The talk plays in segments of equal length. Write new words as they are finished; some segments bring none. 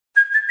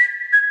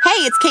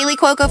it's Kaylee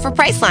Cuoco for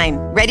Priceline.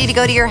 Ready to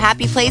go to your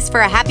happy place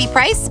for a happy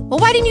price? Well,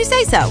 why didn't you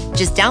say so?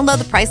 Just download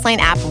the Priceline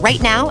app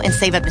right now and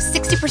save up to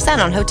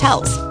 60% on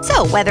hotels.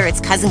 So whether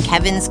it's Cousin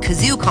Kevin's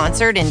Kazoo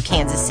Concert in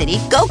Kansas City,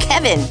 go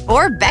Kevin,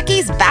 or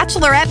Becky's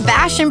Bachelorette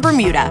Bash in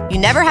Bermuda, you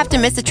never have to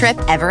miss a trip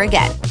ever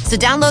again. So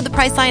download the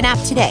Priceline app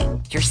today.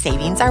 Your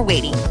savings are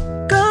waiting.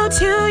 Go to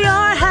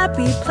your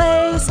happy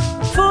place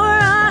for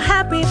a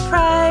happy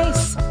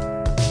price.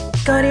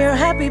 Go to your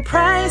happy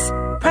price,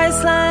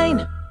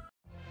 Priceline.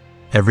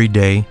 Every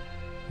day,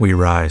 we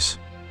rise,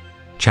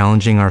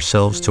 challenging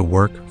ourselves to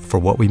work for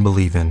what we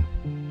believe in.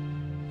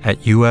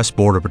 At U.S.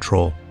 Border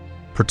Patrol,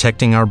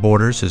 protecting our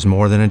borders is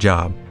more than a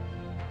job.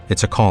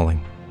 It's a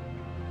calling.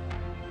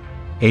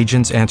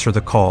 Agents answer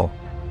the call,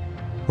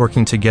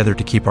 working together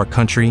to keep our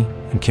country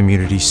and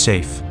communities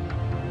safe.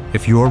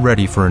 If you're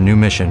ready for a new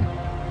mission,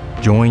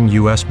 join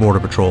U.S.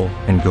 Border Patrol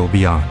and go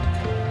beyond.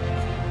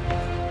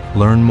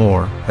 Learn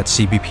more at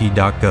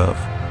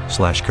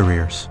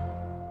cbp.gov/careers.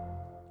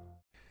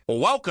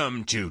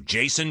 Welcome to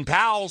Jason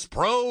Powell's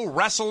Pro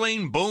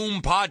Wrestling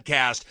Boom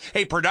Podcast,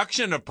 a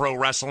production of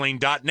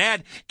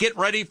ProWrestling.net. Get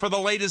ready for the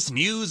latest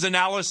news,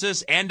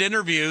 analysis, and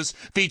interviews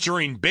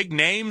featuring big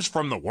names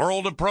from the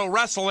world of pro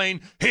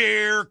wrestling.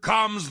 Here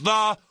comes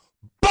the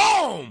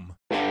boom!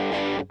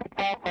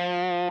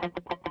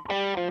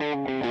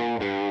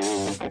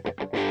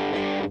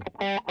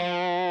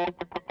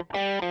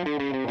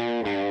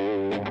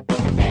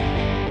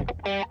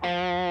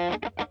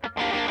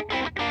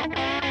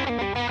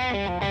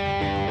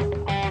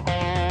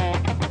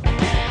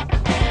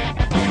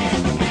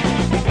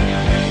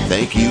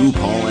 Thank you,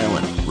 Paul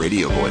Allen,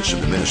 radio voice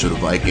of the Minnesota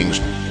Vikings.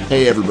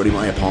 Hey everybody,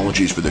 my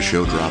apologies for the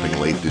show dropping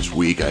late this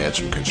week. I had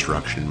some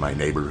construction in my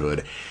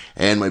neighborhood,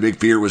 and my big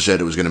fear was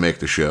that it was going to make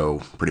the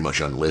show pretty much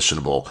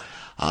unlistenable.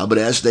 But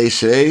as they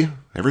say,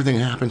 everything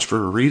happens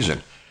for a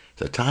reason.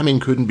 The timing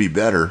couldn't be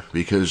better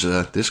because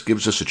this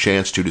gives us a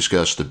chance to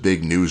discuss the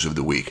big news of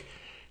the week.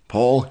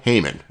 Paul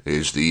Heyman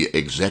is the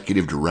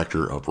executive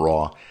director of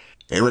Raw.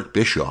 Eric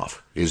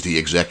Bischoff is the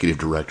executive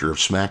director of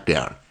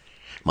SmackDown.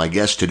 My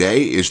guest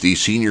today is the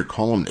senior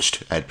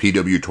columnist at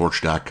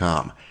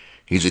pwtorch.com.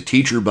 He's a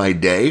teacher by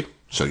day,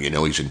 so you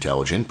know he's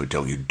intelligent, but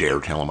don't you dare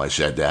tell him I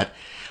said that.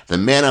 The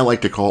man I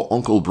like to call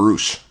Uncle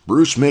Bruce.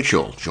 Bruce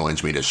Mitchell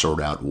joins me to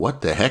sort out what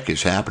the heck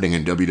is happening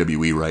in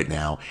WWE right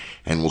now,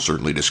 and we'll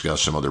certainly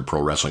discuss some other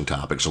pro wrestling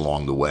topics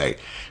along the way.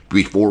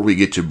 Before we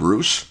get to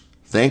Bruce,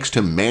 thanks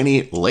to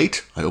Manny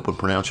Late, I hope I'm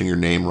pronouncing your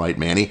name right,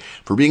 Manny,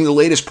 for being the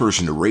latest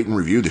person to rate and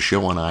review the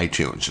show on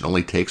iTunes. It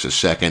only takes a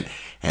second,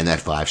 and that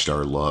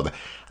 5-star love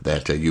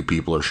that you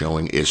people are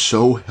showing is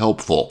so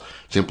helpful.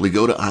 Simply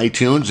go to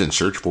iTunes and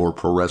search for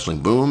Pro Wrestling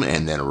Boom,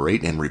 and then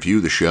rate and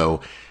review the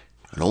show.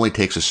 It only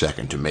takes a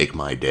second to make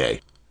my day.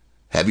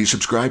 Have you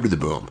subscribed to the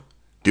Boom?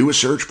 Do a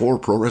search for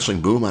Pro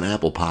Wrestling Boom on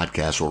Apple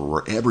Podcasts or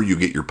wherever you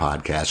get your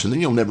podcasts, and then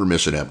you'll never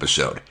miss an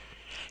episode.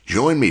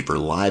 Join me for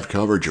live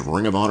coverage of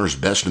Ring of Honor's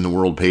Best in the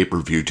World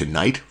pay-per-view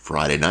tonight,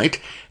 Friday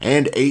night,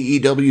 and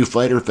AEW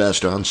Fighter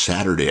Fest on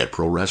Saturday at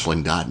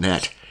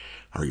ProWrestling.net.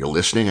 Are you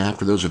listening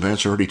after those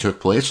events already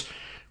took place?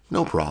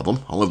 No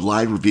problem. I'll have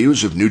live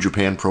reviews of New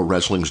Japan Pro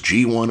Wrestling's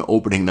G1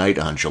 opening night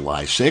on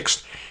July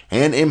 6th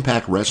and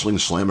Impact Wrestling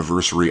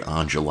Slammiversary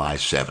on July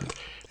 7th.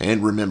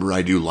 And remember,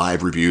 I do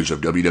live reviews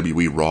of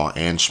WWE Raw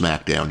and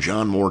SmackDown.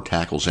 John Moore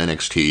tackles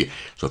NXT,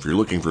 so if you're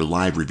looking for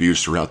live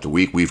reviews throughout the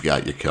week, we've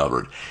got you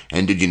covered.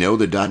 And did you know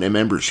that .NET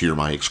members hear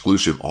my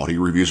exclusive audio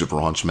reviews of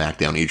Raw and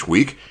SmackDown each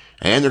week?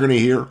 And they're going to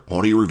hear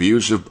audio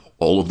reviews of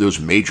all of those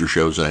major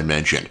shows that I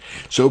mentioned.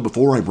 So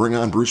before I bring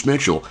on Bruce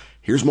Mitchell,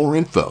 here's more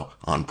info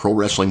on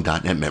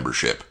ProWrestling.net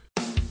membership.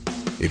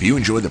 If you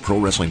enjoy the Pro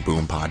Wrestling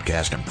Boom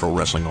podcast and pro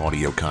wrestling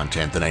audio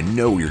content, then I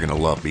know you're going to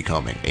love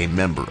becoming a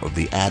member of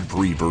the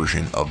ad-free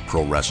version of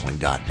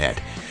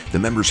ProWrestling.net. The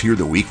members hear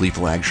the weekly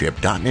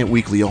flagship .NET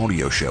Weekly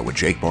audio show with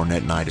Jake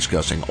Barnett and I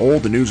discussing all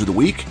the news of the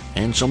week,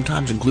 and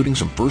sometimes including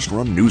some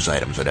first-run news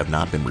items that have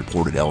not been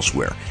reported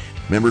elsewhere.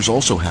 Members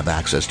also have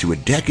access to a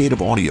decade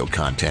of audio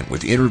content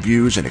with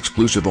interviews and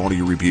exclusive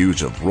audio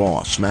reviews of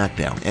Raw,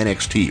 SmackDown,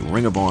 NXT,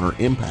 Ring of Honor,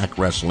 Impact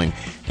Wrestling,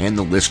 and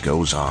the list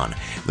goes on.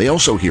 They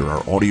also hear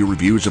our audio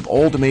reviews of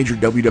all the major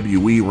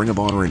WWE, Ring of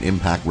Honor, and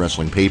Impact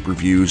Wrestling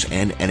pay-per-views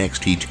and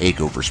NXT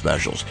TakeOver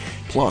specials.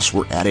 Plus,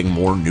 we're adding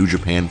more New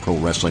Japan Pro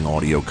Wrestling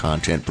audio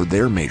content for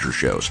their major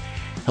shows.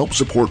 Help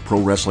support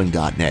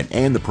ProWrestling.net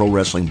and the Pro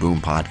Wrestling Boom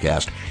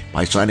podcast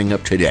by signing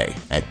up today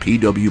at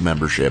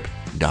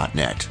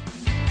pwmembership.net.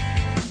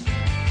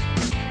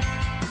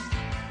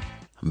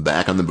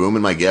 Back on the Boom,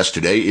 and my guest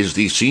today is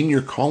the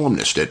senior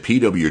columnist at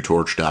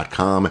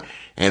pwtorch.com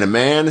and a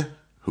man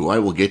who I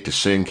will get to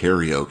sing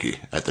karaoke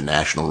at the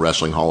National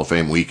Wrestling Hall of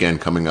Fame weekend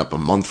coming up a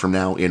month from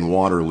now in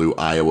Waterloo,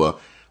 Iowa.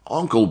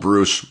 Uncle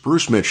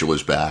Bruce Mitchell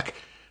is back.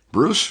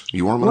 Bruce,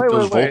 you warm up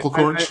those vocal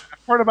cords? I've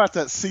heard about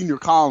that senior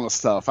columnist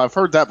stuff. I've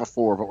heard that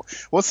before, but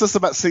what's this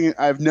about singing?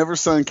 I've never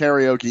sung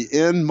karaoke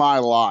in my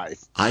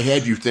life. I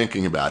had you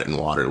thinking about it in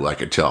Waterloo, I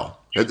could tell.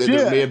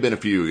 There may have been a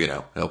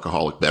few,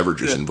 alcoholic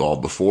beverages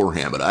involved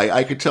beforehand, but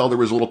I could tell there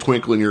was a little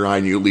twinkle in your eye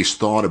and you at least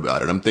thought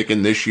about it. I'm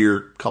thinking this year,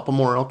 a couple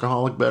more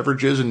alcoholic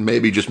beverages and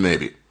maybe, just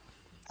maybe.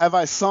 Have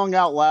I sung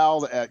out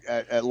loud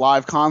at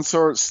live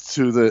concerts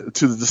to the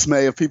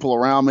dismay of people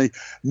around me?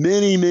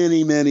 Many,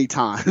 many, many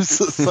times.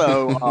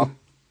 So,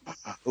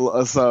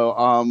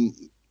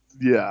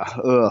 yeah.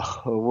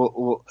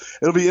 It'll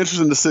be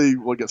interesting to see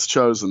what gets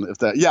chosen. If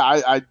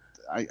that,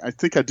 I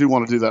think I do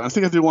want to do that. I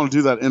think I do want to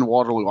do that in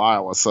Waterloo,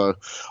 Iowa. So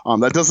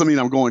that doesn't mean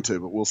I'm going to,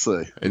 but we'll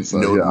see. And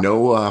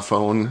no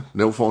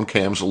phone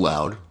cams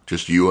allowed.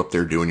 Just you up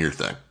there doing your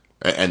thing,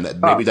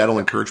 and maybe that'll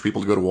encourage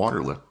people to go to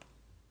Waterloo.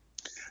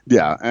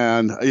 Yeah,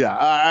 and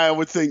I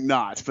would think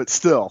not, but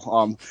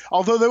still,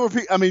 although there were,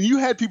 you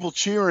had people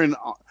cheering.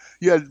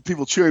 You had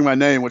people cheering my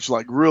name, which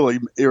really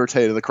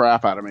irritated the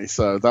crap out of me.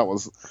 So that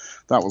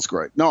was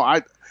great. No,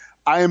 I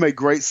am a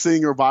great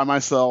singer by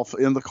myself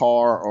in the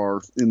car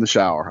or in the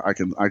shower. I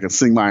can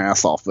sing my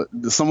ass off, but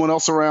there's someone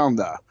else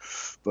around.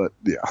 But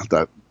yeah,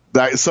 that.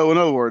 So in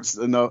other words,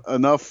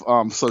 enough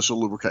social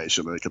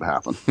lubrication that it could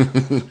happen.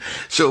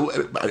 So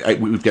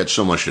we've got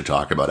so much to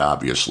talk about,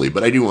 obviously,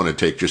 but I do want to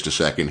take just a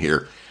second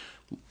here.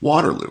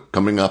 Waterloo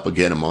coming up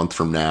again a month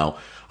from now.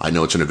 I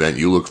know it's an event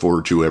you look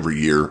forward to every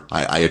year.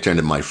 I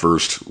attended my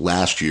first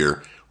last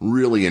year,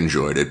 really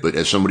enjoyed it. But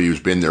as somebody who's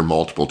been there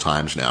multiple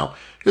times now,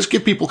 just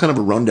give people kind of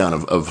a rundown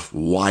of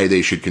why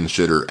they should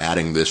consider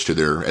adding this to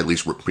their, at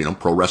least,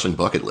 pro wrestling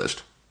bucket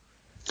list.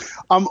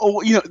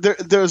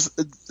 There's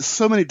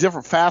so many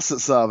different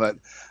facets of it,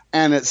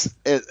 and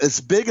it's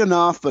big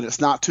enough, but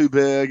it's not too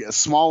big. It's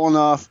small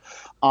enough.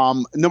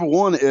 Number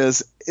one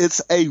is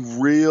it's a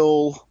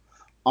real,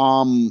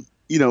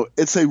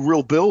 it's a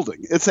real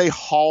building. It's a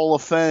Hall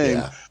of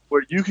Fame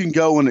where you can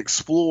go and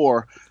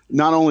explore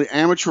not only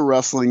amateur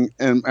wrestling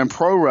and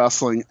pro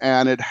wrestling,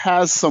 and it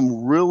has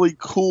some really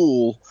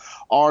cool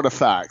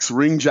artifacts,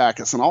 ring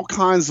jackets, and all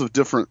kinds of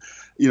different,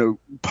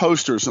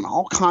 posters and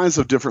all kinds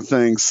of different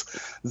things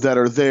that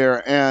are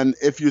there. And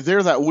if you're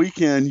there that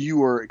weekend,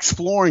 you are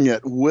exploring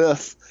it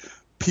with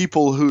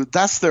people who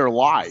that's their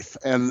life,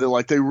 and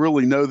they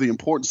really know the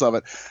importance of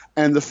it.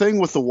 And the thing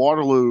with the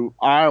Waterloo,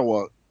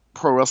 Iowa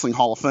Pro Wrestling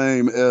Hall of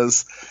Fame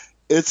is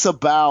it's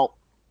about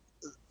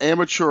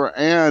amateur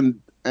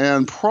and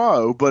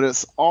pro, but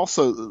it's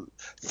also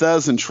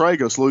Thez and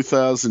Tragos, Lou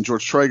Thez and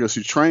George Tragos,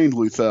 who trained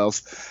Lou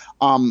Thez,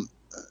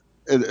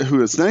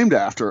 who it's named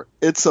after.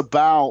 It's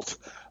about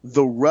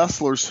the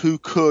wrestlers who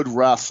could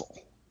wrestle,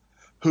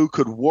 who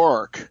could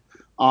work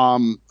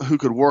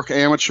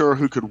amateur,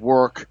 who could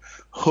work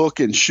hook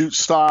and shoot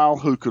style,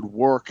 who could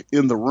work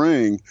in the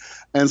ring.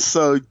 And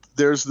so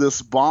there's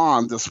this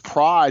bond, this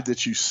pride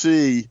that you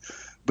see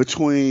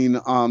between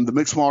the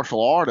mixed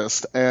martial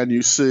artists and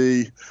you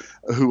see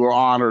who are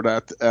honored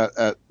at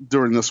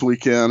during this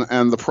weekend,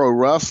 and the pro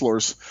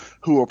wrestlers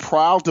who are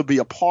proud to be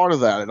a part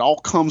of that. It all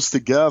comes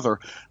together.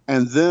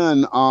 And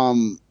then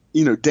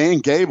Dan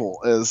Gable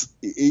is,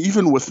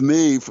 even with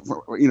me, from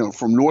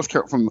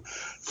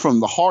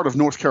the heart of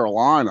North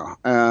Carolina,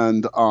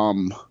 and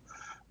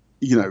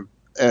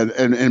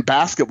and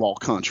basketball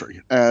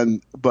country,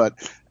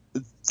 but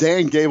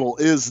Dan Gable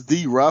is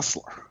the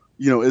wrestler,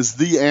 is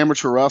the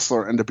amateur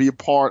wrestler, and to be a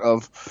part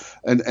of,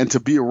 and to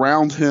be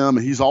around him,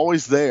 he's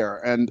always there,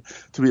 and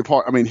to be a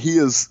part. He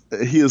is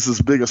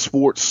as big a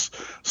sports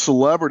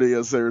celebrity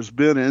as there's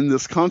been in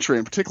this country,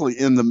 and particularly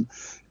in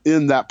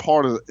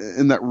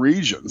that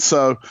region.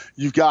 So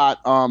you've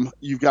got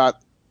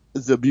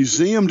the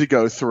museum to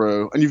go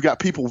through, and you've got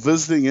people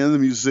visiting in the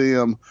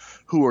museum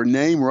who are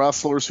name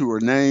wrestlers, who are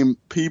name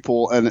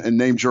people and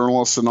name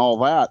journalists and all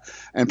that,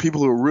 and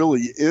people who are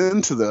really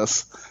into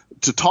this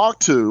to talk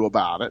to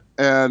about it.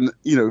 And,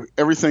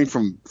 everything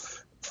from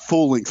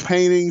full-length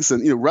paintings,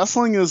 and,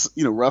 wrestling is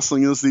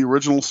the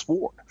original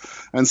sport.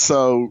 And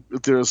so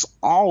there's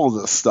all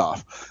of this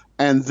stuff.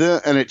 And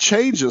it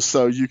changes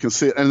so you can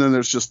see it. And then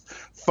there's just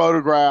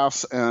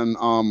photographs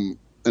and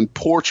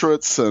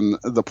portraits, and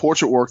the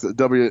portrait work that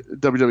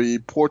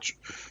WWE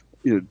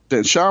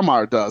Dan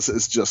Schaumeyer does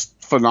is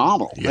just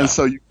phenomenal. Yeah. And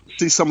so you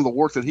see some of the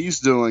work that he's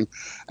doing,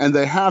 and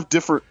they have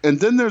different. And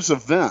then there's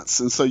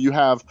events, and so you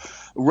have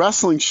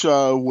wrestling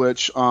show,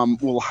 which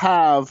will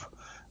have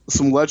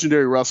some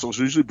legendary wrestlers.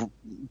 Usually,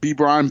 B.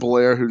 Brian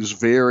Blair, who's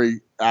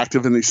very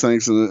active in these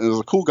things and is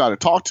a cool guy to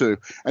talk to,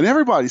 and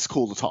everybody's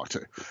cool to talk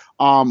to.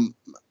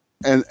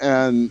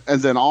 And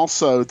then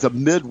also the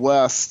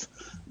Midwest,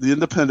 the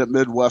independent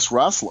Midwest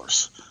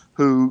wrestlers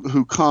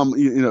who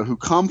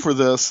come for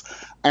this,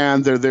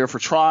 and they're there for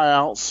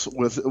tryouts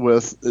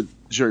with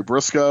Jerry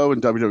Briscoe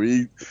and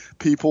WWE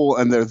people,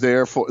 and they're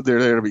there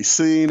to be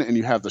seen. And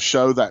you have the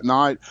show that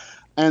night,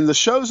 and the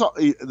show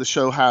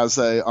has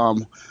a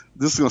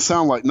this is going to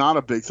sound like not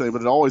a big thing,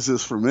 but it always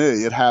is for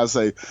me. It has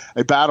a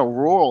battle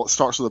royal. It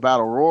starts with a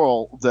battle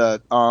royal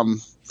that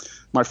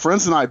my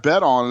friends and I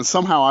bet on, and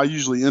somehow I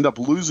usually end up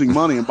losing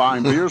money and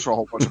buying beers for a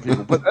whole bunch of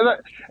people. But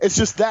it's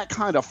just that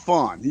kind of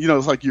fun.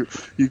 It's like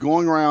you're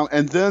going around,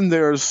 and then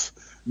there's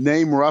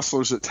name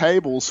wrestlers at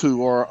tables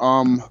who are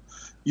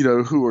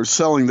who are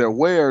selling their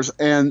wares,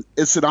 and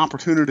it's an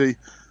opportunity.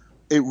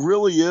 It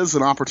really is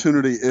an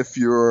opportunity if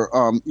you're,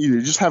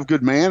 you just have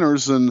good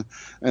manners and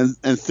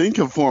think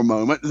of for a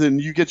moment, then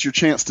you get your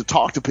chance to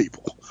talk to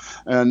people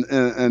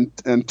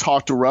and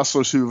talk to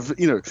wrestlers who've,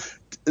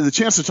 the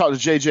chance to talk to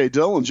J.J.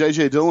 Dillon.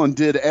 J.J. Dillon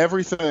did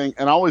everything,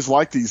 and I always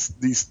like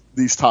these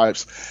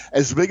types.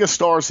 As big a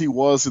star as he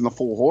was in the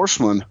Four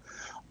Horsemen,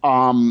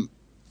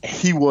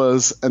 he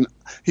was a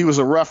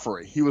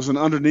referee. He was an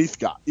underneath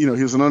guy. He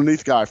was an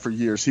underneath guy for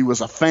years. He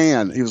was a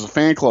fan. He was a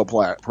fan club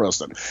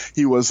president.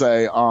 He was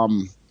a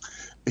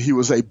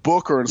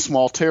booker in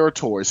small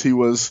territories. He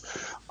was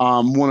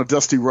one of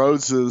Dusty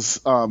Rhodes's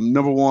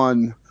number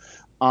one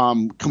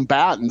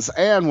combatants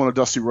and one of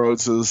Dusty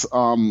Rhodes's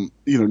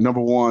number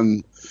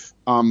one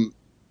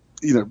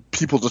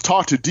people to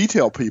talk to,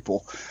 detail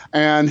people.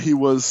 And he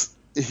was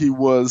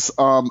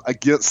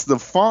against the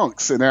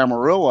Funks in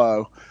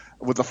Amarillo,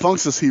 with the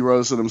Funks as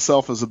heroes and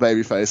himself as a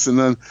babyface, and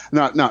then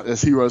not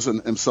as heroes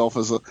and himself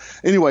as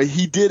anyway,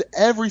 he did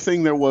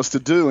everything there was to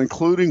do,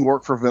 including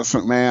work for Vince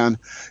McMahon,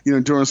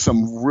 during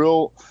some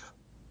real.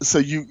 So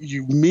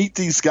you meet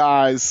these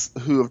guys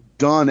who have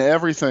done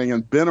everything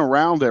and been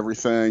around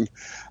everything,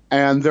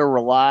 and they're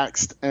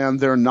relaxed and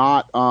they're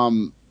not,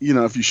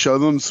 if you show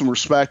them some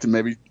respect and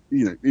maybe,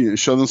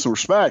 show them some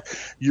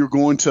respect, you're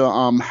going to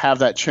have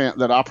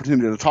that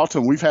opportunity to talk to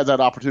them. We've had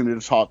that opportunity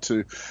to talk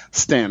to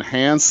Stan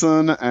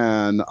Hansen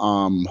and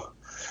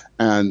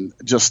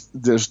just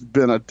there's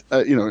been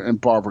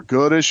and Barbara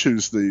Goodish,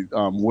 who's the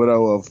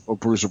widow of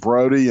Bruiser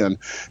Brody, and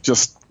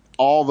just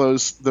all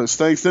those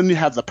things. Then you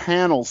have the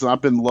panels, and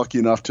I've been lucky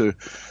enough to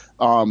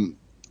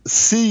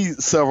see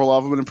several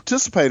of them and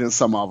participate in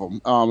some of them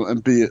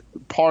and be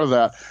part of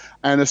that.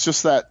 And it's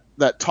just that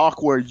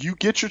talk where you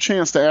get your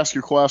chance to ask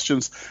your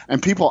questions,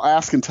 and people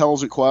ask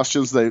intelligent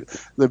questions.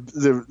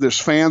 There's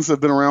fans that have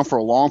been around for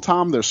a long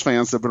time. There's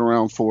fans that have been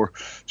around for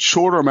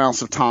shorter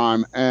amounts of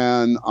time,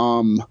 and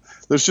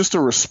there's just a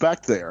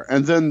respect there.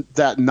 And then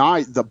that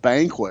night, the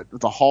banquet,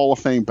 the Hall of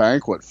Fame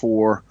banquet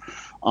for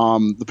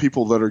the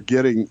people that are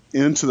getting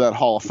into that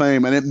Hall of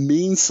Fame, and it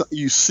means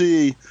you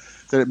see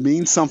that it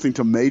means something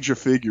to major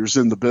figures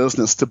in the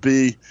business to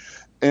be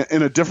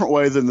in a different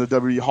way than the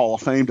WWE Hall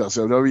of Fame does.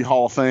 The WWE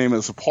Hall of Fame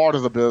is a part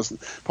of the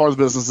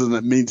business, and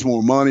it means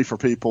more money for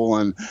people,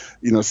 and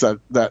it's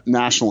that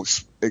national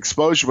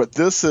exposure. But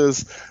this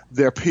is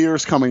their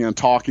peers coming and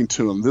talking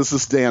to them. This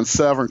is Dan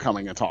Severn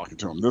coming and talking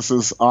to them. This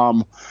is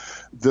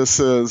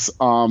this is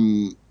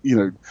the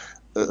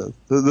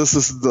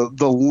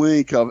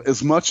link of,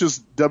 as much as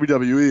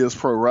WWE is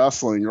pro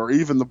wrestling, or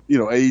even the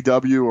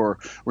AEW or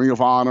Ring of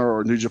Honor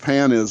or New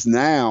Japan is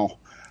now.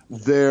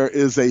 There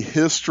is a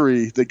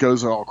history that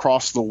goes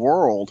across the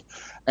world,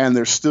 and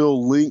there's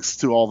still links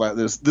to all that.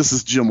 This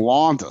is Jim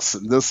Londos,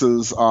 and this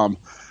is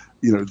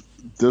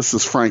this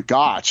is Frank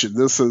Gotch, and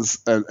this is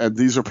and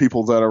these are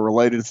people that are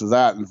related to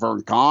that, and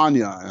Vern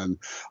Gagne,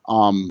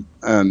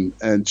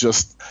 and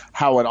just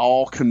how it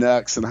all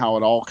connects, and how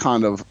it all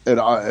kind of it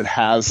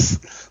has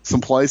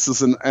some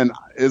places, and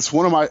it's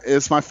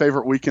my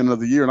favorite weekend of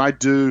the year, and I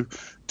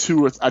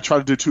try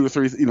to do 2 or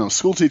 3,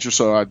 school teacher,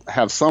 so I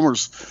have some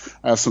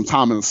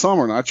time in the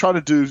summer, and I try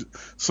to do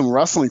some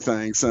wrestling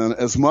things. And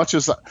as much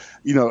as,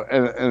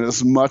 and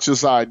as much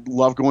as I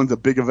love going to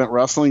big event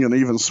wrestling and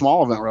even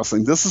small event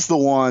wrestling, this is the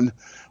one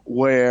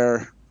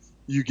where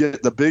you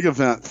get the big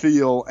event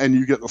feel and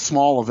you get the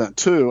small event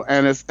too.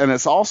 And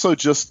it's also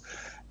just,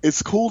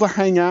 it's cool to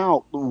hang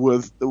out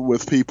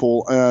with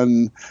people,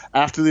 and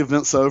after the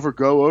event's over,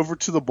 go over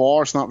to the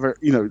bar. It's not very,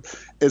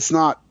 it's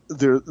not,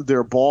 there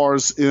are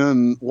bars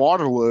in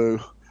Waterloo,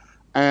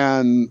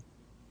 and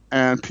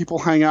people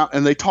hang out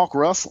and they talk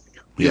wrestling,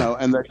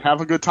 and they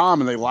have a good time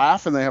and they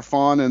laugh and they have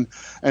fun,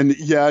 and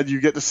you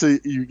get to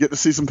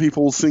see some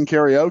people sing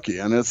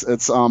karaoke, and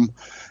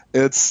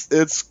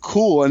it's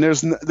cool, and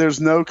there's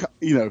no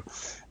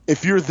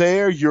if you're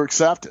there, you're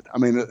accepted. I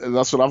mean,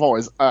 that's what I've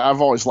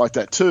always liked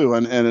that too,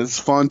 and it's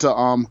fun to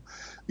and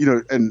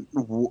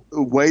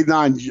Wade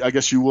and I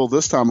guess you will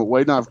this time, but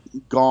Wade and I've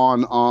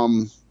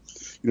gone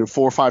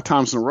 4 or 5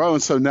 times in a row,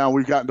 and so now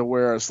we've gotten to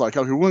where it's like,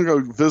 okay, we're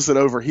going to go visit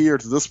over here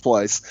to this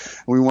place,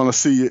 and we want to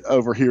see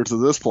over here to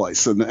this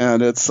place, and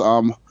it's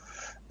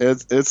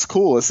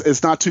cool.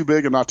 It's not too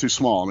big and not too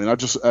small. I mean,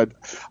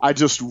 I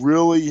just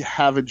really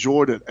have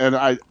enjoyed it, and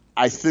I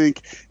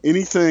think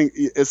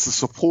it's the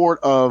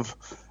support of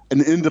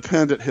an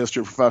independent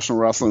history of professional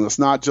wrestling. It's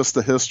not just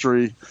the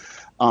history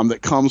that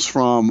comes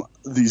from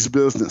these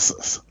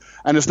businesses.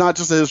 And it's not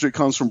just the history that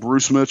comes from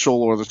Bruce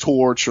Mitchell or The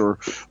Torch or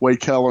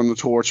Wade Keller and The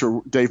Torch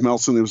or Dave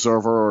Meltzer, The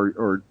Observer,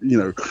 or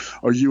you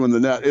and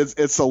the Net.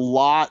 It's a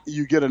lot.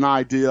 You get an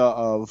idea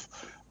of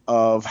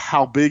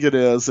how big it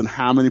is and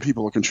how many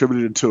people have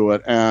contributed to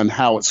it and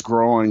how it's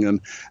growing,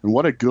 and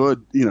what a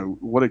good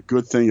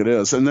thing it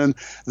is. And then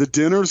the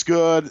dinner's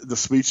good. The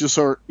speeches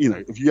are,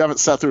 if you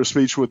haven't sat through a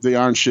speech with the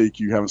Iron Sheik,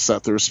 you haven't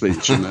sat through a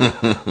speech. And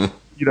then,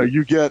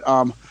 you get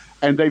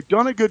and they've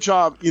done a good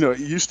job. It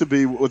used to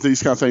be with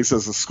these kind of things,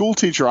 as a school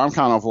teacher, I'm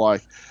kind of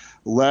like,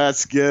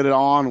 let's get it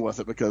on with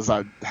it, because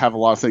I have a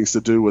lot of things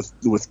to do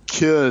with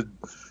kid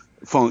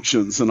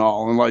functions and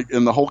all,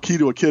 and the whole key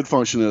to a kid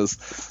function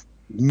is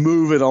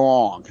move it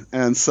along.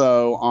 And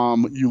so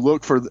you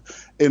look for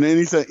in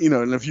anything,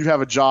 and if you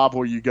have a job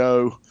where you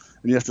go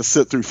and you have to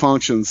sit through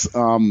functions,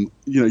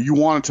 you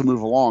want it to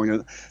move along.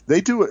 And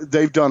they do it.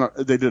 They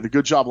did a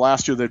good job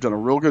last year. They've done a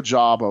real good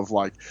job of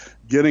like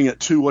getting it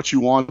to what you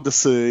wanted to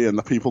see and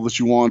the people that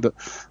you wanted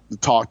to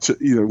talk to,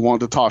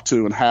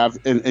 and have,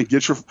 and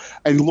get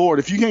and Lord,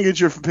 if you can't get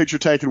your picture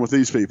taken with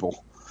these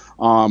people,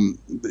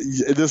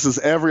 this is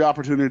every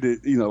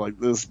opportunity, like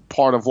this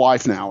part of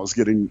life now is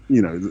getting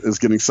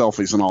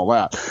selfies and all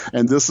that.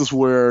 And this is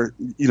where,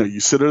 you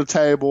sit at a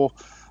table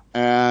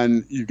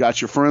and you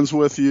got your friends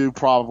with you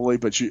probably,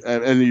 but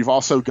you've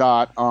also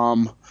got a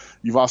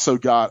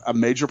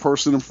major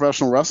person in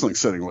professional wrestling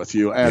sitting with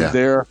you, and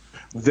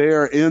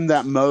they're in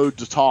that mode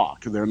to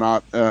talk. They're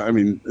not,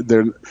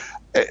 they're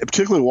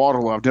particularly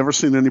Waterloo. I've never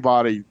seen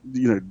anybody,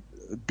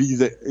 be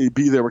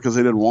there because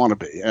they didn't want to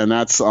be. And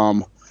that's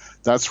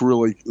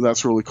really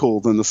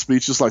cool. Then the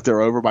speeches, like, they're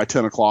over by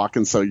 10 o'clock.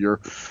 And so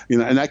you're,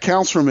 and that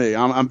counts for me.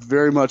 I'm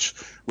very much,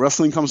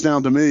 wrestling comes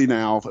down to me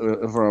now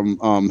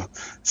from,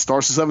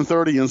 starts at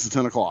 7:30, ends at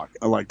 10 o'clock.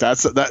 Like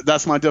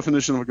that's my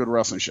definition of a good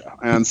wrestling show.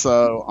 And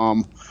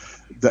so,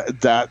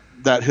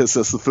 that hits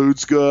us. The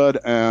food's good.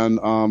 And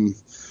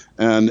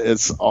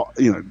it's,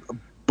 a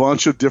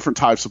bunch of different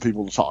types of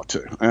people to talk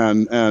to.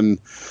 And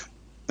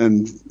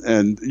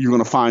you're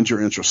going to find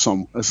your interest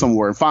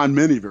somewhere, and find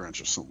many of your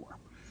interests somewhere.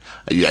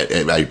 Yeah,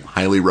 I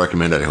highly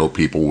recommend it. I hope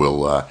people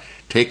will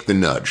take the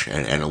nudge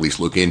and at least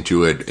look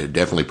into it.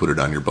 Definitely put it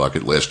on your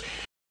bucket list.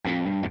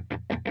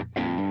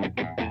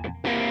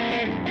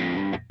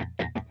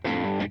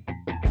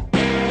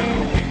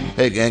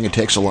 Hey gang, it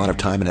takes a lot of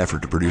time and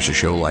effort to produce a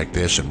show like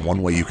this, and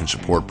one way you can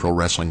support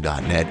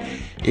ProWrestling.net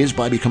is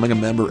by becoming a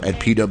member at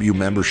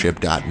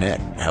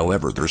PWMembership.net.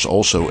 However, there's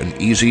also an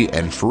easy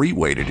and free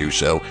way to do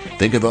so.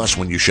 Think of us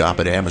when you shop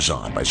at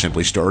Amazon by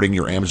simply starting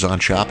your Amazon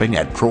shopping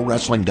at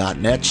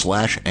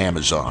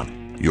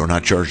ProWrestling.net/Amazon. You're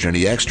not charged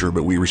any extra,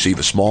 but we receive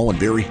a small and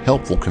very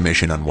helpful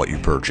commission on what you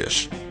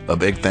purchase. A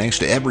big thanks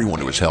to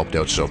everyone who has helped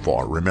out so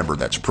far. Remember,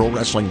 that's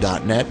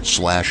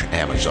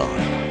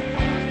ProWrestling.net/Amazon.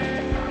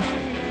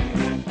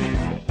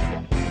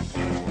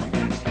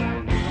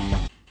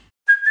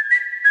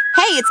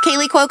 Hey, it's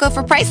Kaylee Cuoco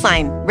for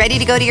Priceline. Ready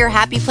to go to your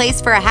happy place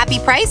for a happy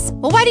price?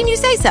 Well, why didn't you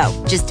say so?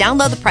 Just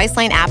download the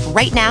Priceline app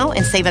right now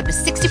and save up to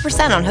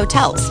 60% on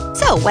hotels.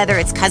 So whether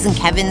it's Cousin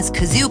Kevin's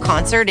Kazoo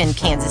Concert in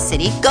Kansas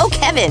City, go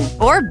Kevin,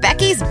 or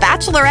Becky's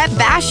Bachelorette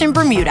Bash in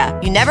Bermuda,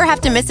 you never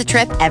have to miss a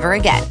trip ever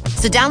again.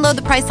 So download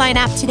the Priceline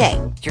app today.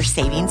 Your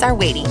savings are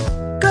waiting.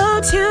 Go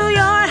to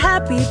your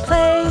happy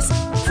place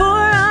for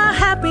a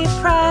happy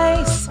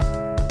price.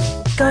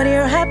 Go to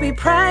your happy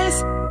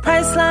price,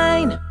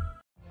 Priceline.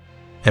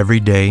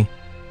 Every day,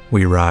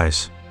 we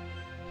rise,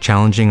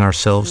 challenging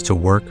ourselves to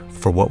work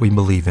for what we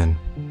believe in.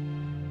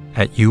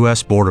 At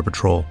U.S. Border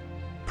Patrol,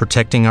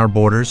 protecting our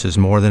borders is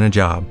more than a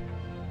job.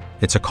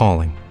 It's a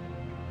calling.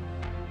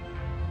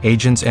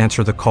 Agents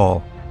answer the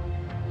call,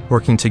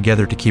 working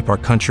together to keep our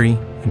country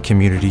and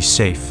communities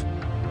safe.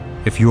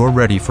 If you're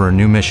ready for a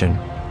new mission,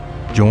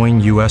 join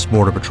U.S.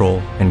 Border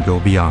Patrol and go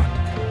beyond.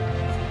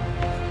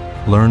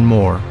 Learn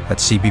more at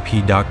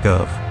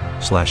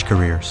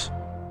cbp.gov/careers.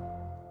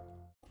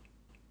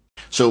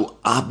 So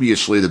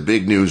obviously the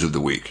big news of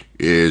the week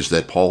is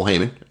that Paul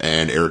Heyman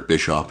and Eric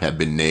Bischoff have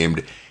been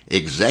named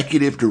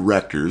executive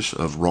directors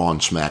of Raw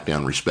and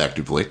SmackDown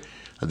respectively.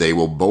 They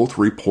will both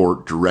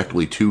report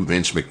directly to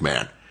Vince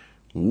McMahon.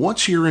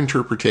 What's your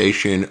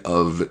interpretation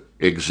of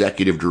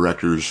executive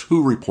directors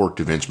who report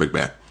to Vince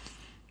McMahon?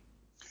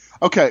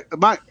 Okay,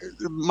 my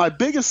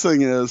biggest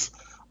thing is,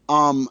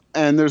 and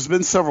there's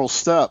been several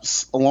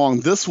steps along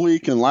this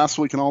week and last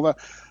week and all that,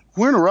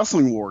 we're in a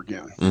wrestling war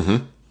again.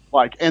 Mm-hmm.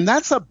 And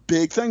that's a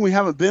big thing. We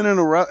haven't been in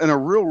a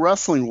real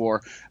wrestling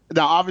war.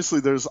 Now, obviously,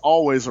 there's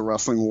always a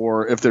wrestling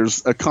war if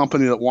there's a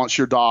company that wants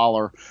your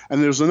dollar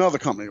and there's another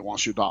company that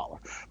wants your dollar.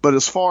 But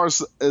as far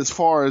as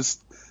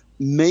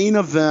main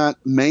event,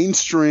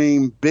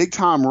 mainstream, big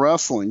time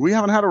wrestling, we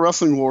haven't had a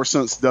wrestling war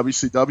since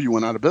WCW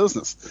went out of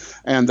business,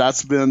 and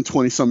that's been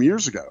 20 some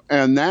years ago.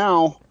 And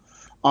now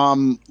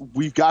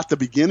we've got the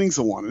beginnings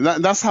of one, and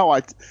that's how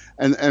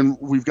and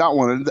we've got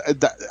one.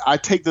 And I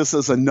take this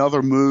as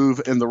another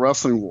move in the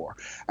wrestling war.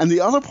 And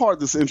the other part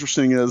that's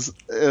interesting is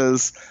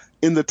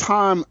in the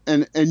time,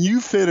 and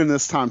you fit in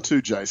this time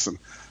too, Jason.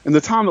 In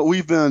the time that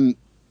we've been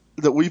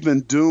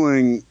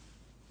doing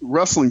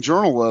wrestling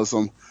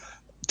journalism,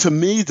 to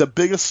me, the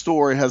biggest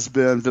story has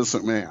been Vince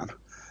McMahon.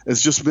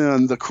 It's just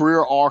been the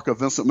career arc of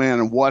Vince McMahon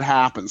and what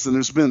happens. And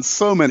there's been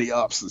so many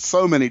ups and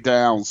so many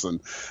downs,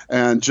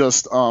 and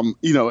just,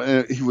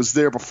 he was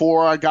there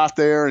before I got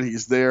there, and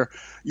he's there,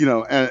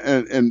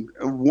 and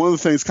one of the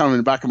things kind of in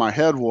the back of my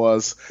head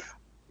was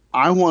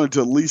I wanted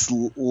to at least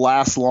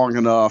last long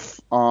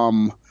enough,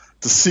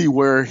 to see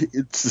where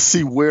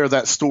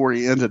that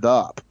story ended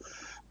up.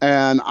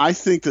 And I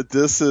think that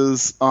this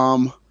is,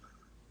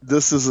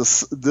 this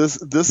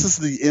is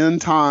the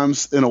end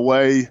times in a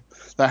way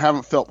that I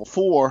haven't felt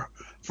before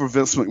for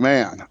Vince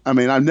McMahon. I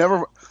mean,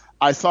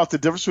 I thought the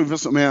difference between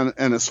Vince McMahon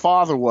and his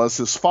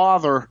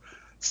father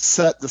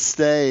set the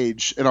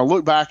stage, and I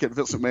look back at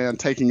Vince McMahon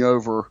taking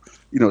over,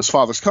 his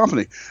father's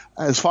company.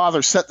 His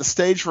father set the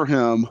stage for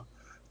him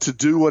to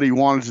do what he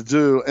wanted to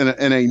do,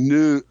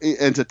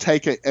 and to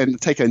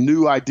take a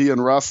new idea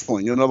in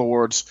wrestling. In other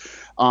words,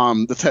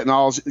 the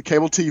technology,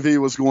 cable TV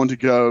was going to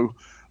go.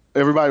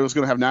 Everybody was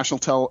going to have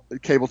national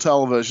cable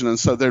television, and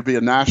so there'd be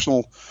a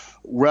national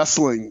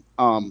wrestling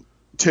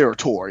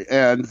territory,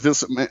 and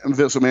Vince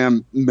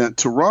McMahon meant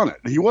to run it.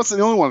 He wasn't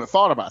the only one that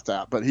thought about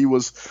that, but he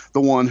was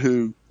the one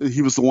who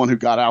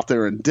got out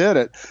there and did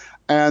it.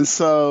 And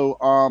so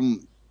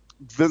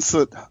Vince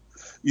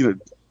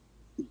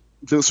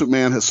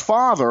McMahon, his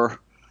father,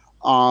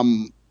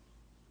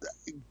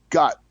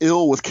 got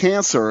ill with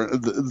cancer,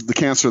 the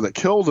cancer that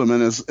killed him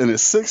in his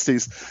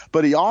 60s.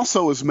 But he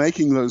also was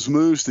making those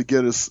moves to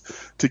get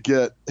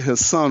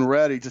his son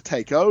ready to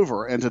take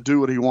over and to do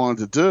what he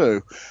wanted to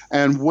do.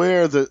 And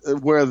where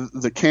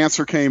the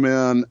cancer came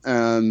in,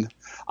 and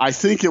I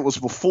think it was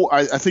before.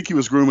 I think he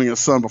was grooming his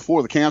son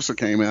before the cancer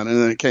came in, and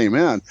then it came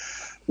in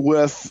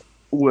with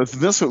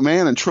Vince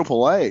McMahon and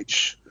Triple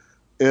H.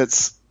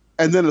 It's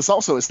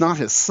not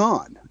his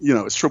son.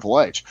 It's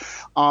Triple H.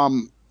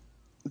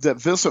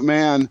 That Vince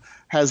McMahon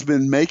has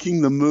been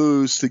making the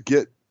moves to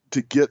get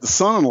the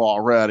son-in-law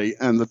ready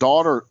and the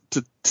daughter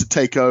to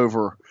take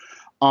over,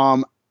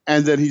 and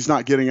then he's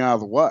not getting out of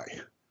the way.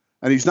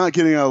 And he's not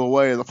getting out of the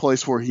way in the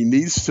place where he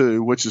needs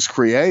to, which is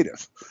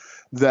creative.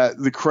 That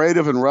the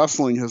creative in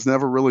wrestling has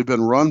never really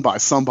been run by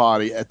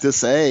somebody at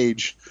this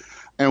age.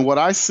 And what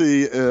I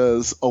see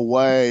is a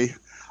way.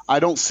 I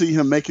don't see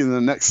him making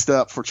the next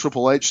step for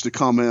Triple H to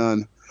come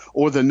in,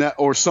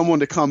 or someone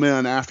to come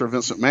in after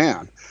Vince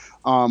McMahon.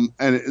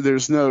 And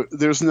there's no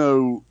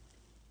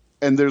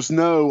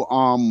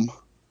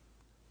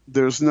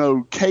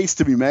case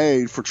to be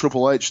made for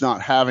Triple H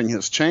not having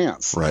his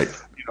chance. Right.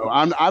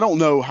 I don't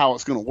know how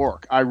it's going to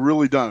work. I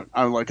really don't.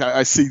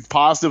 I see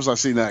positives, I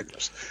see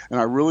negatives, and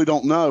I really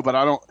don't know.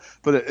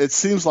 But it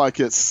seems like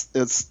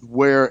it's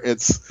where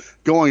it's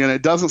going, and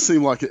it doesn't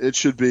seem like it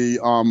should be.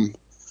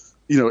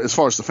 As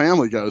far as the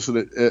family goes,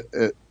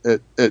 that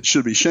it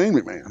should be Shane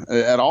McMahon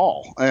at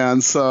all.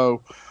 And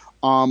so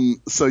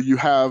you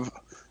have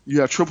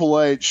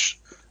Triple H,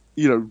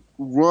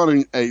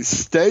 running a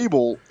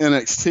stable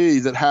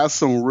NXT that has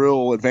some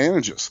real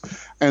advantages.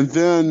 And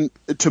then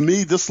to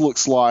me, this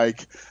looks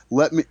like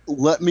let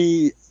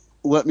me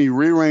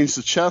rearrange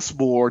the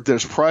chessboard.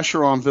 There's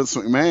pressure on Vince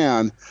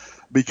McMahon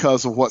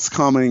because of what's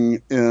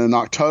coming in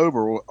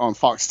October on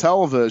Fox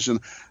Television,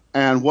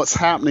 and what's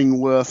happening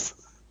with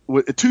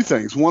two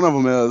things. One of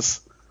them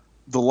is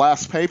the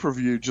last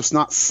pay-per-view just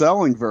not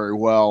selling very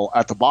well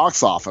at the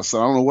box office. I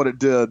don't know what it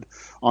did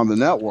on the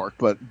network,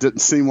 but it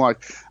didn't seem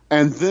like.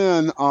 And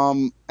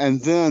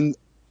then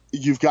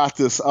you've got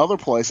this other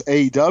place,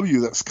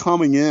 AEW, that's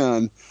coming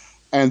in,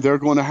 and they're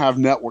going to have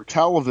network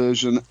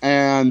television,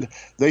 and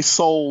they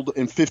sold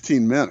in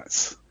 15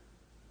 minutes.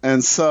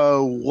 And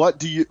so what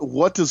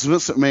does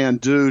Vince McMahon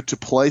do to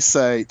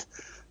placate,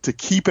 to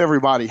keep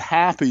everybody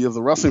happy of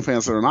the wrestling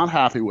fans that are not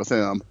happy with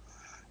him?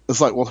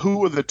 It's like, well,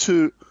 who are the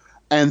two?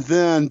 And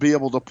then be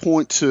able to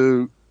point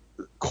to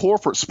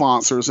corporate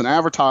sponsors and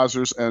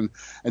advertisers and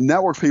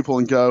network people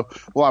and go,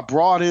 well, I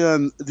brought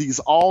in these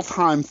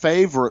all-time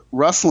favorite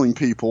wrestling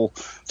people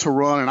to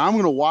run, and I'm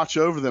going to watch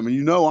over them,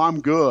 and I'm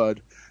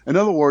good. In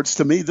other words,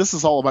 to me, this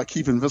is all about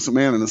keeping Vince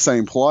McMahon in the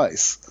same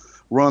place,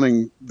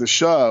 running the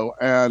show,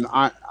 and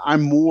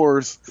I'm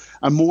more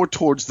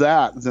towards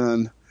that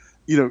than,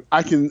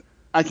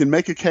 I can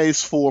make a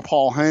case for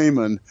Paul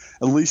Heyman.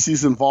 At least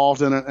he's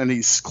involved in it, and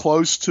he's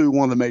close to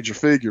one of the major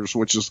figures,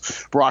 which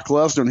is Brock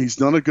Lesnar, and he's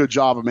done a good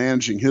job of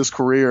managing his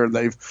career. And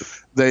they've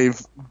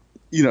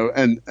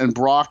and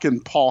Brock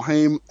and Paul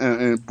Heyman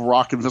and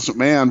Brock and Vince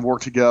McMahon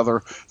work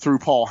together through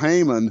Paul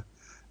Heyman.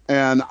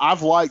 And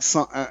I've liked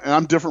some, and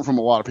I'm different from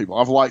a lot of people.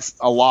 I've liked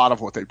a lot of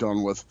what they've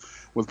done with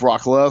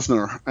Brock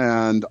Lesnar,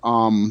 and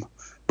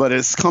but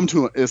it's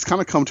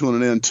kind of come to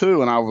an end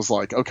too. And I was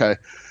like, okay.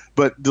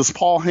 But does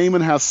Paul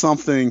Heyman have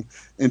something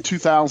in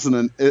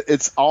 2000?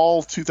 It's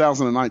all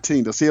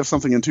 2019. Does he have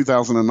something in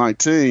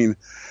 2019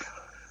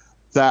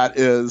 that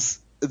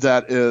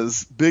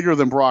is bigger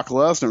than Brock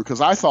Lesnar?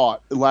 Because I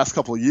thought the last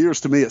couple of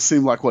years, to me, it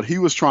seemed like what he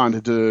was trying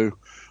to do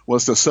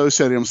was to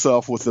associate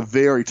himself with the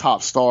very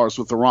top stars,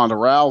 with the Ronda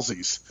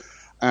Rouseys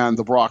and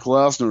the Brock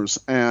Lesnars,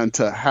 and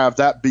to have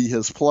that be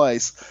his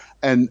place.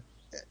 And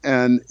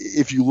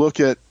if you look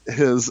at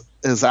his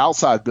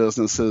outside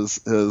business, his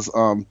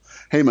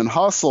Heyman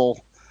Hustle,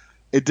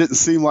 it didn't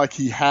seem like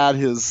he had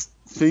his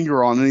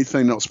finger on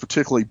anything that was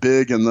particularly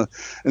big in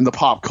the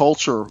pop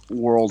culture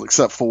world,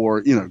 except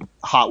for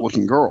hot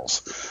looking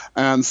girls.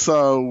 And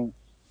so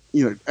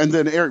and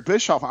then Eric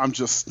Bischoff, I'm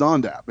just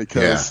stunned at,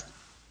 because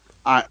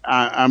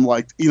I'm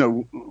like,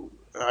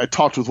 I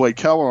talked with Wade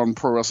Keller on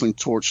Pro Wrestling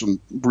Torch and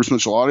Bruce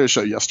Mitchell audio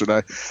show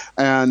yesterday,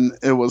 and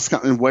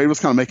Wade was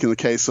kind of making the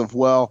case of,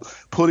 well,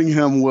 putting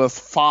him with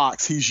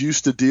Fox, he's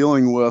used to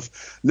dealing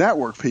with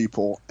network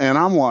people, and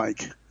I'm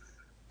like,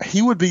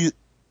 he would be.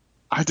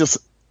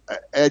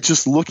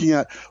 Just looking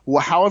at,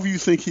 well, however you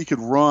think he could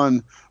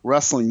run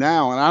wrestling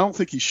now, and I don't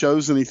think he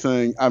shows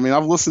anything. I mean,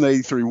 I've listened to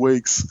 83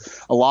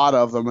 Weeks, a lot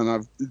of them,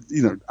 and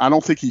I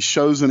don't think he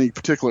shows any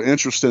particular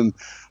interest in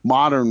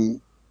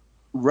modern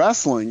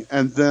wrestling.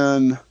 And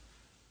then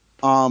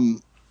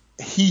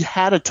he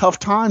had a tough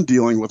time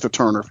dealing with the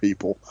Turner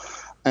people,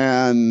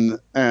 and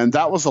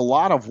that was a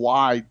lot of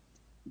why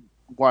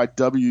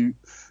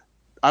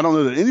I don't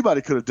know that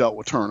anybody could have dealt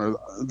with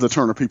the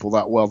Turner people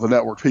that well, the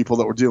network people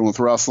that were dealing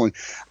with wrestling.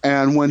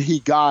 And when he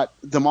got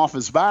them off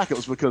his back, it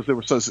was because they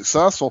were so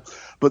successful.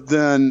 But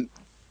then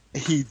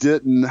he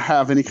didn't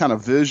have any kind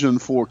of vision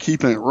for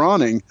keeping it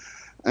running.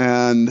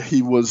 And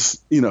he was,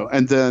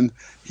 and then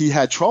he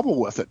had trouble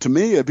with it. To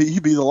me,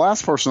 he'd be the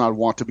last person I'd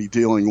want to be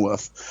dealing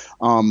with.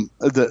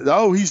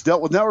 He's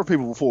dealt with network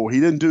people before. He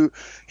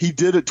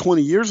did it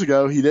 20 years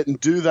ago. He didn't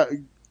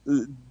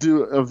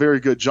do a very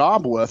good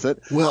job with it.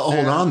 Well,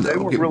 hold on, though. They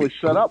weren't really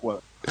set up with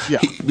it.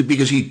 Yeah.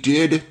 Because he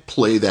did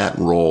play that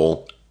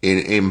role in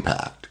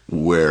Impact,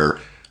 where,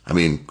 I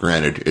mean,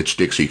 granted, it's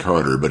Dixie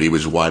Carter, but he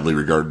was widely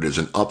regarded as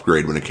an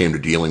upgrade when it came to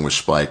dealing with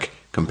Spike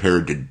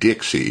compared to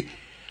Dixie.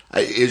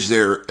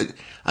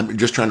 I'm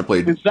just trying to play.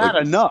 Is that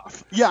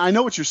enough? Yeah, I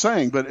know what you're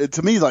saying, but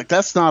to me,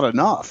 that's not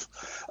enough.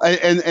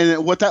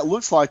 And what that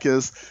looks like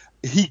is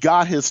he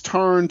got his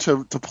turn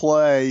to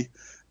play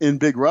in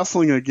big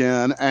wrestling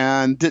again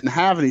and didn't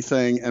have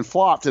anything and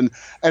flopped. And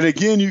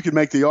again, you could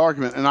make the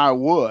argument, and I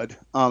would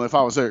if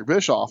I was Eric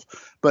Bischoff,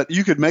 but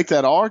you could make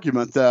that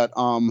argument that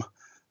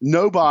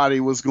nobody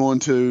was going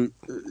the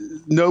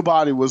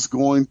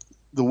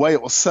way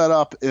it was set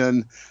up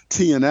in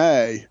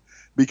TNA,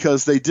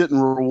 because they didn't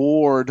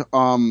reward, it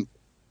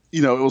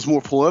was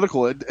more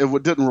political. It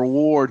didn't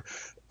reward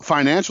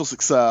financial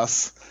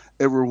success.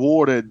 It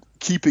rewarded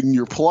keeping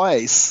your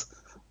place.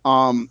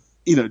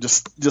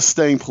 Just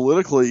staying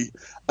politically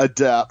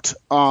adept.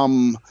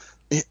 But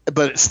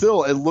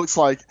it looks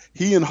like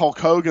he and Hulk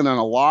Hogan and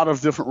a lot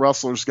of different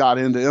wrestlers got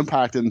into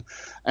Impact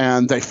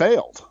and they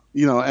failed,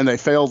 and they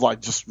failed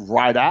just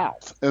right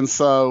out. And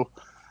so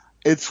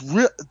it's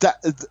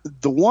that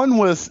the one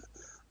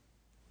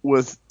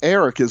with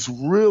Eric is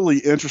really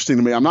interesting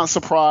to me. I'm not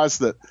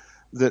surprised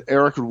that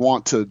Eric would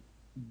want to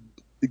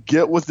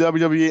get with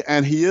WWE,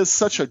 and he is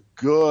such a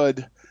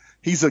good.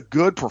 He's a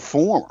good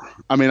performer.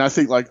 I mean, I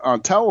think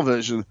on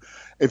television,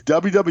 if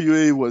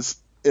WWE was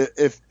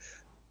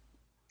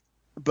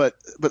but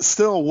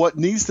still, what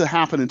needs to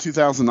happen in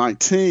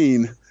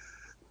 2019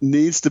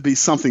 needs to be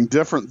something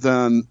different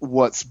than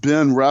what's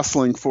been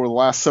wrestling for the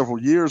last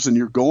several years. And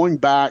you're going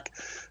back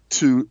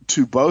to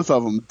both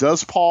of them.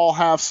 Does Paul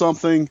have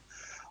something?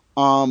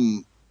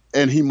 And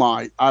he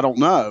might. I don't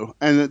know.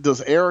 And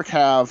does Eric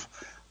have?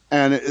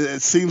 And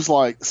it seems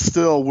like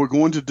still we're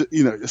going to,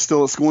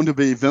 it's going to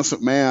be Vince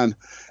McMahon.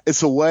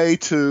 It's a way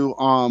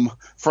to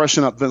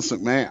freshen up Vince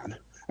McMahon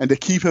and to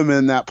keep him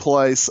in that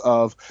place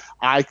of,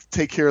 I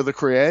take care of the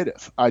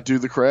creative. I do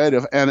the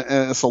creative. And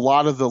it's a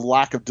lot of the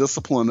lack of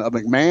discipline of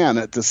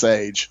McMahon at this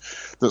age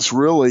that's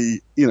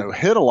really,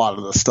 hit a lot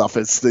of this stuff.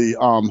 It's the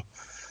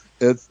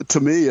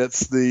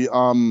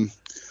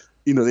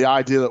the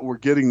idea that we're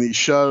getting these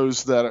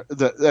shows that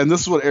and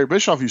this is what Eric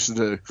Bischoff used to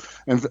do,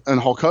 and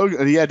Hulk Hogan,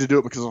 and he had to do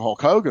it because of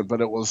Hulk Hogan,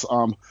 but it was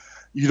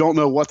you don't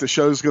know what the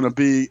show's going to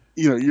be.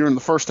 You're in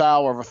the first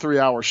hour of a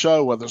 3-hour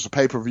show, whether it's a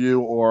pay-per-view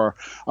or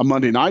a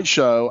Monday night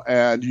show,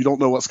 and you don't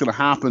know what's going to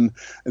happen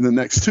in the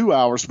next 2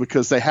 hours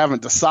because they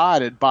haven't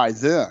decided by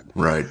then.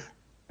 Right.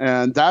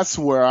 And that's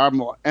where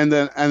and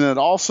then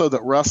also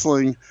that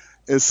wrestling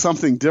is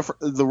something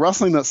different. The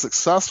wrestling that's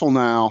successful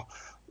now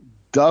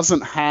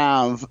doesn't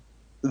have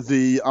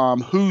the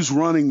who's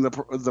running the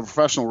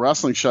professional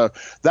wrestling show.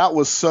 That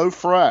was so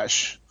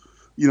fresh,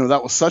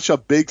 that was such a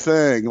big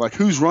thing. Like,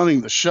 who's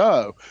running the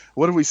show?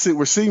 What do we see?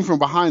 We're seeing from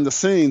behind the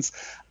scenes,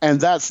 and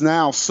that's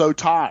now so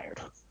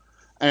tired.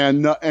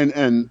 And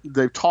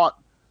they've taught,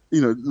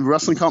 the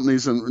wrestling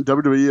companies and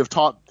WWE have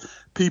taught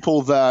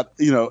people that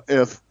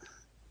if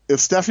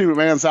Stephanie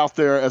McMahon's out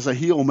there as a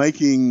heel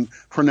making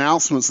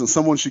pronouncements and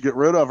someone should get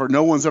rid of her,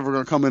 no one's ever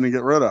going to come in and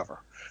get rid of her.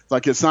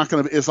 Like, it's not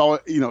going to be, it's all,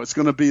 it's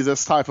going to be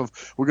this type of,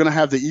 we're going to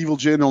have the evil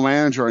general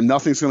manager and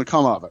nothing's going to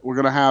come of it. We're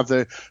going to have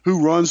the,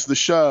 who runs the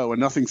show and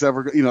nothing's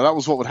ever, that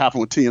was what would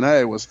happen with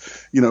TNA was,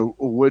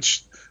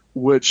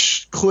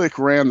 which clique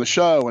ran the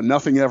show and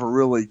nothing ever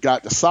really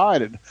got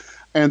decided.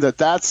 And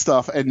that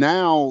stuff. And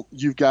now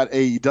you've got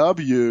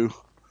AEW.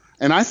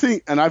 And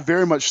I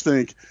very much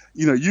think,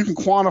 you can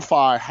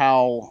quantify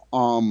how,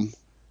 and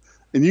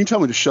you can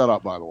tell me to shut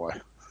up, by the way.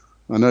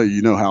 I know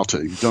you know how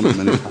to. You've done it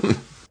many times.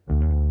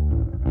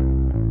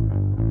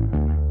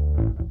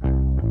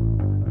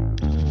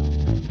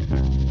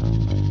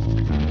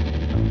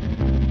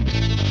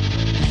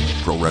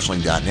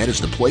 ProWrestling.net is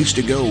the place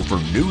to go for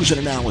news and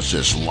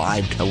analysis,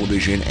 live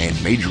television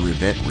and major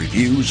event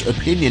reviews,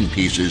 opinion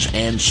pieces,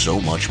 and so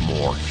much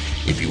more.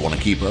 If you want to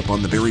keep up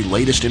on the very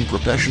latest in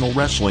professional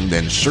wrestling,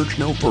 then search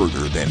no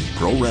further than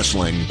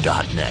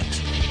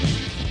ProWrestling.net.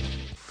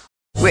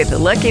 With the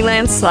Lucky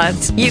Land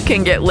Slots, you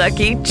can get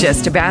lucky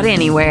just about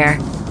anywhere.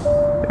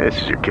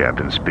 This is your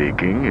captain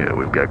speaking.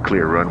 We've got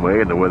clear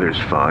runway and the weather's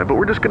fine, but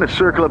we're just going to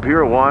circle up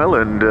here a while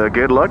and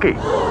get lucky.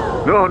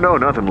 No,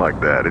 nothing like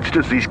that. It's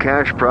just these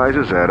cash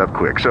prizes add up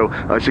quick. So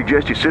I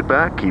suggest you sit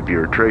back, keep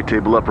your tray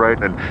table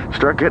upright, and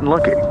start getting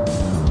lucky.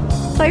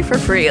 Play for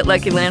free at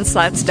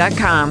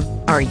LuckyLandSlots.com.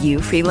 Are you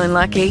feeling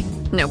lucky?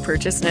 No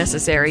purchase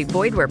necessary.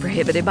 Void where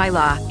prohibited by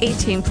law.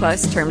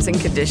 18+ terms and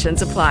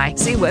conditions apply.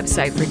 See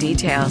website for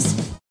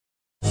details.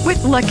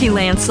 With Lucky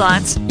Land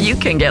Slots, you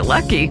can get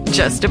lucky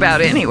just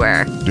about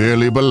anywhere.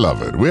 Dearly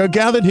beloved, we are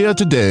gathered here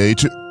today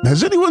to...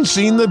 Has anyone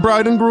seen the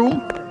bride and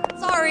groom?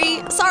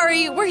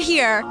 Sorry, we're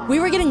here. We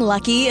were getting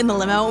lucky in the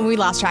limo and we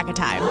lost track of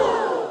time.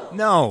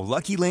 No,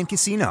 Lucky Land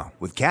Casino,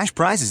 with cash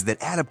prizes that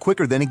add up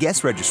quicker than a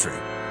guest registry.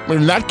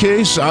 In that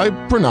case, I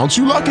pronounce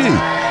you lucky.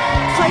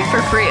 Play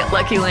for free at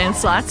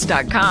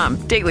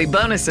LuckyLandSlots.com. Daily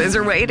bonuses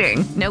are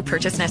waiting. No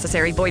purchase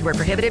necessary. Void where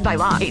prohibited by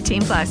law.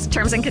 18+.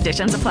 Terms and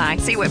conditions apply.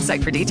 See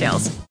website for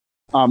details.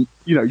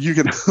 You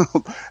can,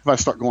 if I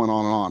start going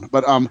on and on,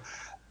 but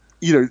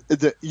you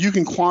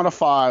can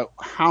quantify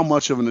how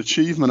much of an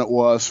achievement it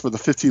was for the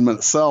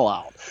 15-minute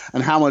sellout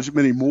and how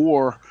many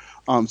more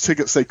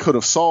tickets they could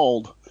have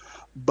sold,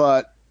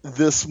 but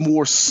this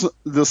more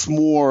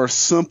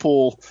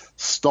simple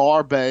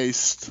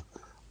star-based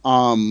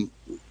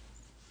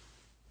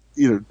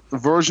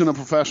version of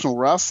professional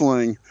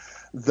wrestling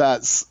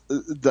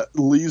that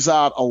leaves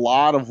out a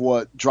lot of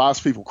what drives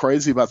people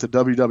crazy about the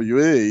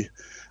WWE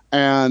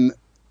and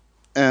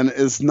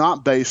is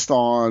not based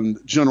on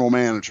general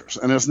managers,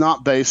 and it's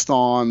not based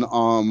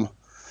on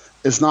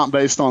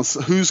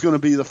who's going to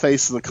be the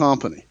face of the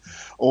company,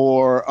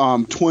 or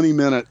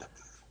 20-minute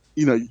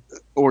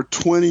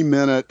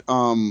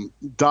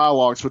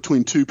dialogues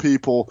between two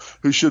people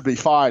who should be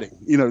fighting.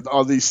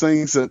 All these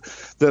things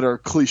that are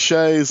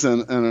cliches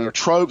and are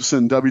tropes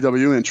in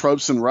WWE and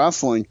tropes in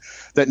wrestling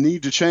that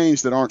need to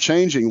change, that aren't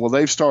changing. Well,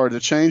 they've started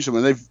to change them,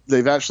 and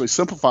they've actually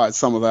simplified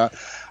some of that.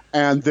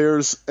 And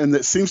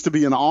it seems to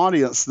be an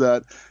audience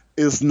that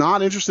is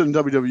not interested in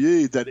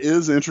WWE, that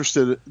is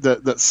interested,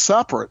 that's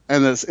separate,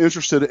 and that's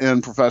interested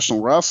in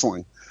professional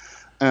wrestling.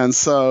 And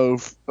so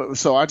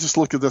I just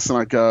look at this and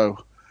I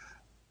go,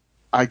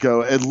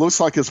 it looks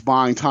like it's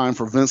buying time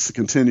for Vince to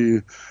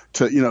continue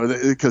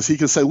to, because he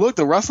can say, look,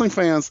 the wrestling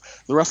fans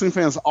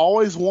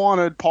always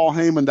wanted Paul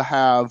Heyman to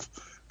have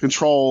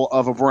control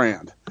of a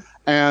brand.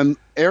 And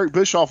Eric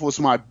Bischoff was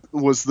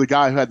the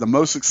guy who had the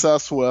most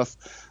success with,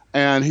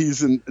 and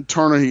he's in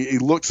Turner. He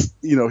looks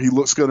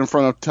good in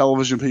front of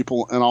television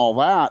people and all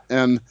that.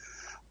 And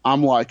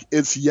I'm like,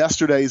 it's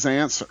yesterday's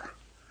answer.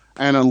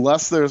 And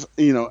unless there's,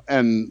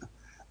 and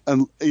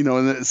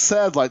it's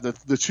said like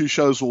the two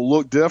shows will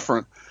look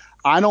different.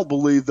 I don't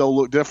believe they'll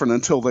look different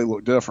until they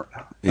look different.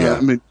 Yeah.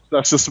 I mean,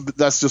 that's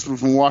just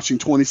from watching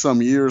 20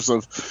 some years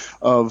of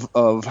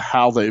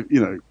how they,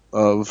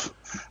 of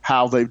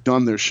how they've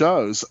done their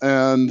shows.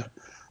 And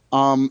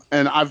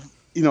I've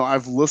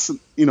listened,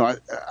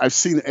 I've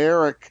seen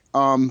Eric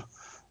try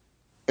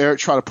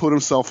to put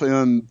himself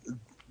in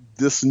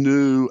this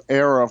new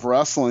era of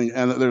wrestling,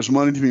 and that there's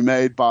money to be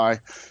made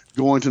by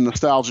going to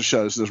nostalgia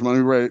shows. There's money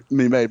to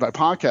be made by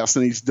podcasts,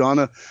 and he's done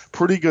a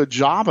pretty good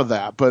job of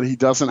that, but he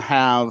doesn't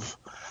have,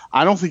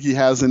 I don't think he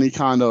has any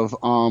kind of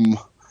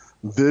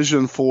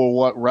vision for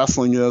what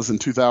wrestling is in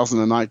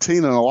 2019.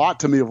 And a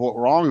lot to me of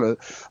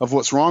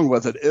what's wrong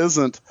with it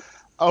isn't,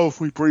 if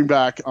we bring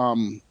back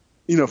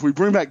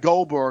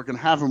Goldberg and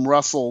have him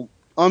wrestle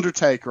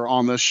Undertaker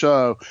on this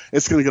show,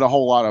 it's going to get a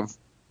whole lot of.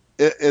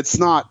 It's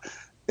not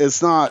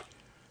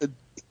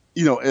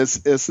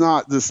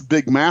this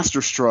big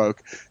master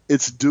stroke.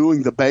 It's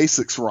doing the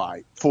basics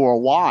right for a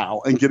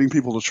while and getting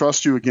people to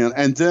trust you again,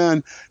 and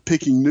then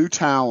picking new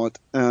talent,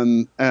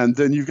 and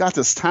then you've got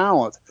this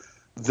talent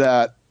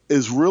that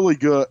is really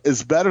good,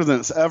 is better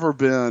than it's ever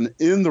been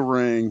in the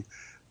ring,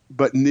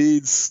 but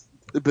needs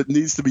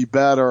to be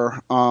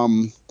better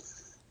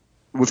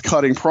with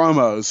cutting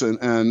promos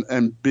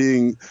and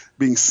being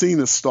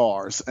seen as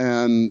stars,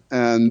 and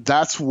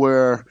that's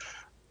where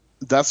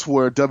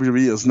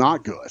WWE is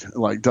not good.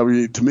 Like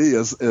WWE to me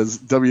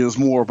is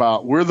more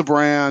about, we're the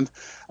brand,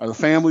 the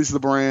family's the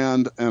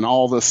brand, and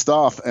all this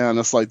stuff. And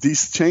it's like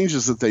these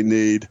changes that they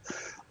need,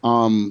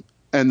 and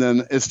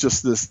then it's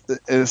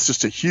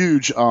just a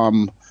huge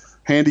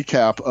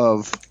handicap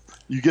of,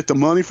 you get the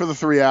money for the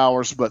 3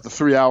 hours, but the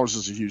 3 hours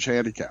is a huge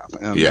handicap,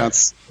 and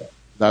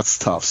that's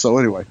tough. So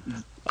anyway,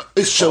 I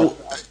just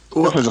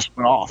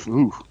went off.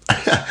 Ooh.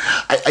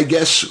 I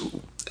guess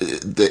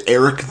the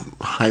Eric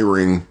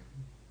hiring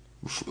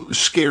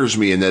scares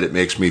me in that it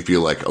makes me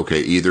feel like, okay,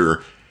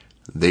 either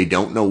they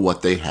don't know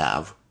what they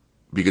have,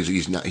 because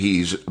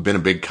he's been a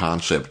big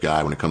concept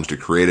guy when it comes to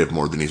creative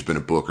more than he's been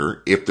a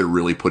booker. If they're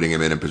really putting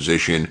him in a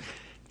position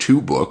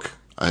to book,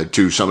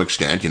 to some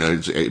extent.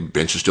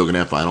 Vince is still going to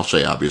have final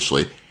say,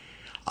 obviously.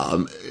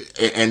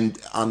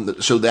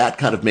 So that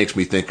kind of makes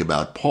me think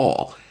about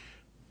Paul,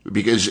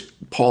 because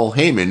Paul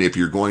Heyman, if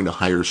you're going to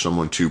hire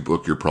someone to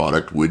book your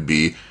product, would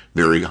be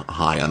very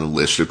high on a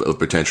list of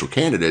potential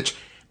candidates.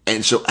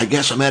 And so I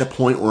guess I'm at a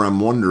point where I'm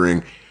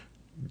wondering,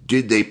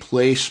 did they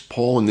place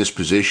Paul in this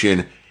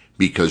position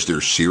because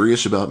they're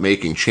serious about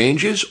making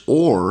changes,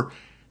 or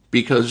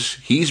because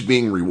he's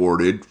being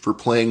rewarded for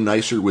playing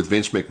nicer with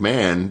Vince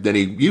McMahon than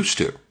he used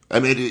to? I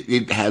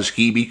mean, has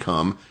he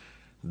become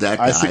that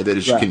guy that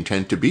is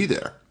content to be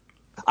there?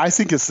 I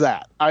think it's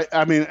that.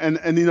 I mean, and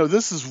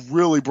this is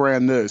really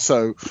brand new,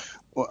 so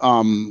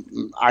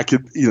I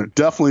could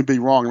definitely be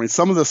wrong. I mean,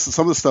 some of the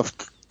stuff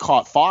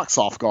caught Fox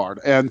off guard,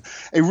 and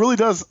it really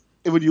does.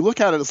 When you look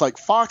at it, it's like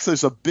Fox.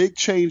 There's a big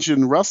change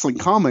in wrestling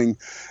coming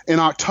in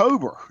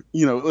October.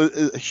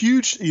 A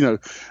huge.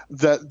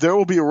 That there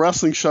will be a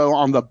wrestling show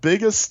on the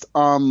biggest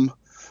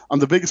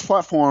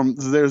platform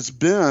there's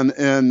been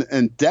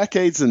in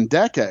decades and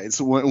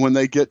decades when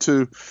they get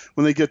to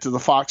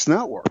the Fox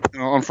network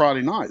on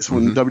Friday nights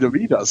when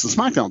WWE does and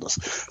SmackDown does.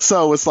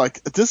 So it's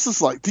like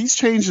these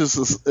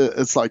changes.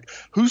 It's like,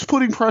 who's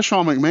putting pressure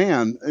on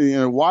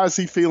McMahon? Why is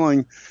he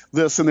feeling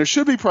this? And there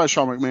should be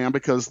pressure on McMahon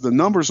because the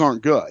numbers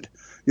aren't good.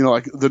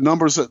 Like the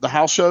numbers at the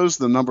house shows,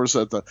 the numbers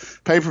at the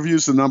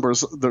pay-per-views,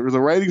 the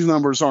ratings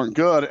numbers aren't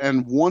good,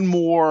 and one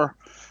more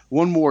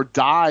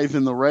dive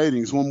in the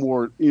ratings, one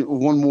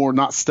more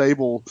not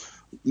stable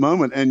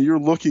moment, and you're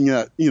looking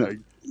at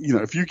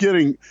if you're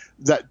getting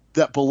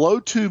that below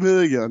 2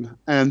 million,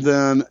 and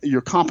then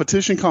your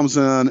competition comes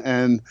in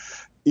and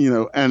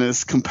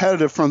is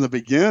competitive from the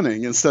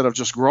beginning instead of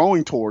just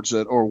growing towards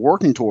it or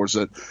working towards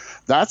it,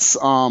 that's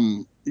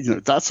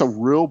a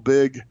real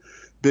big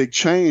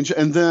change.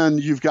 And then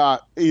you've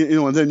got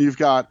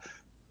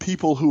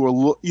people who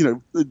are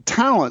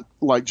talent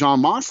like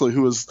Jon Moxley,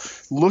 who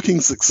is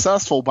looking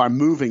successful by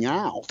moving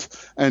out,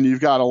 and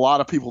you've got a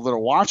lot of people that are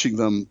watching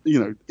them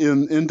in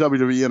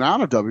WWE and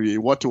out of WWE.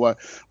 What do I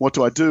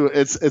do?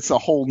 It's a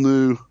whole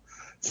new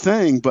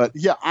thing. But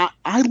yeah,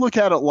 I look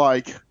at it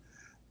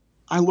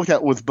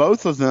with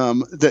both of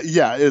them that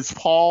it's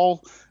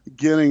Paul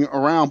getting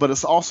around, but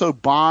it's also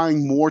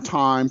buying more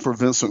time for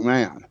Vince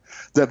McMahon.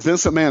 That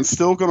Vince McMahon's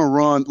still going to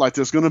run, like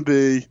there's going to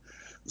be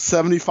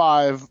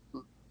 75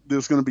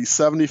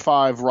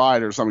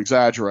 writers, I'm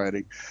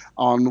exaggerating,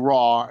 on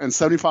Raw and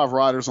 75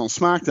 writers on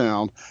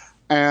SmackDown,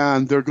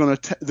 and they're going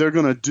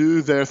to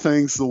do their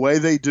things the way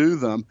they do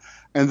them,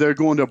 and they're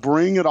going to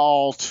bring it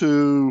all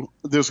to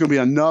 – there's going to be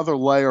another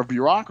layer of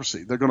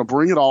bureaucracy. They're going to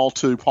bring it all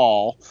to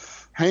Paul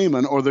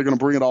Heyman, or they're going to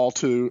bring it all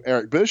to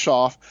Eric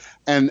Bischoff,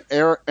 and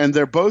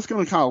they're both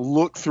going to kind of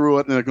look through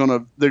it, and they're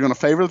going to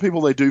favor the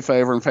people they do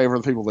favor and favor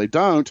the people they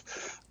don't,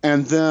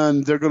 and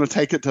then they're going to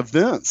take it to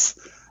Vince.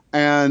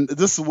 And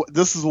this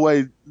is the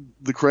way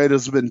the creative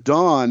has been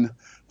done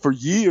for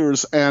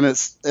years, and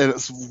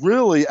it's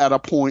really at a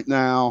point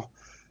now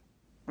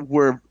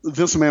where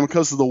Vince McMahon,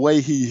 because of the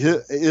way he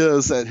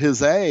is at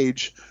his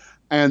age,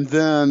 and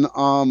then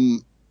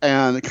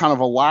and kind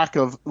of a lack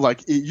of,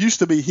 like, it used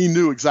to be he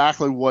knew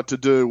exactly what to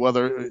do,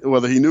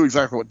 whether he knew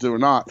exactly what to do or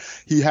not.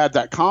 He had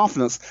that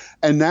confidence,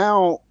 and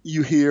now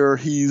you hear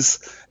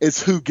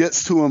it's who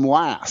gets to him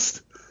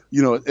last.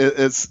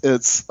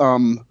 It's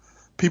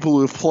people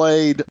who have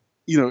played.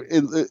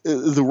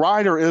 The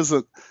writer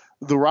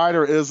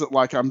isn't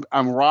like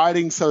I'm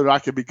writing so that I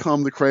can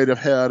become the creative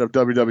head of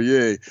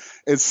WWE.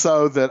 It's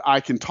so that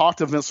I can talk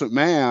to Vince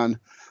McMahon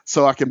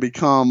so I can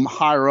become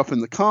higher up in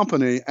the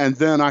company, and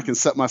then I can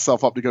set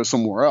myself up to go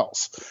somewhere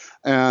else.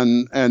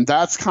 And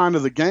that's kind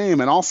of the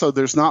game. And also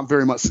there's not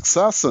very much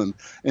success in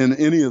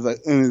any of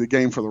the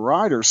game for the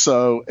writers.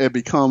 So it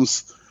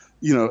becomes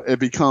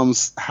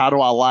how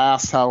do I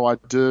last? How do I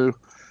do?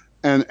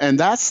 And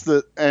that's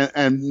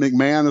and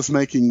McMahon is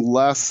making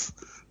less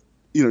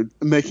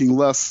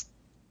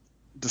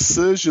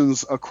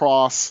decisions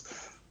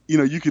across.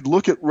 You could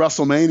look at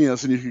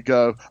WrestleManias and you could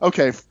go,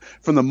 okay,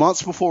 from the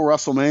months before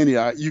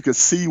WrestleMania, you could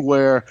see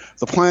where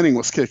the planning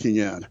was kicking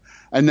in.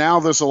 And now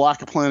there's a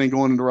lack of planning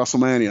going into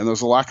WrestleMania, and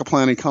there's a lack of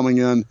planning coming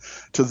in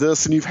to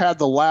this. And you've had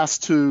the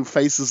last two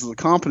faces of the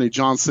company,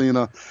 John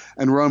Cena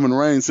and Roman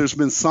Reigns. There's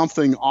been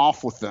something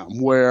off with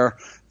them where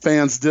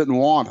fans didn't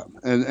want him,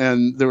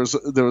 and there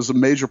was a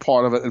major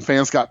part of it, and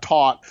fans got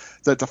taught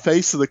that the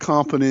face of the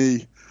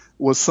company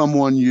was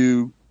someone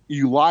you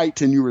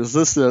liked and you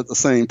resisted at the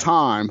same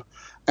time.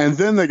 And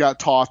then they got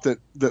taught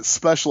that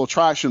special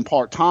attraction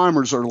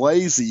part-timers are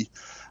lazy,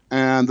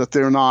 and that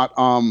they're not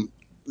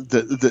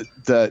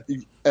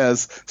that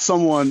as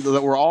someone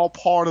that we're all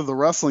part of the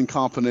wrestling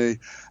company,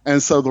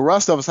 and so the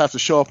rest of us have to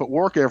show up at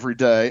work every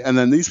day, and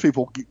then these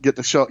people get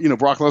to show,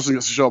 Brock Lesnar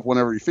gets to show up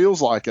whenever he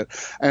feels like it,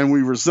 and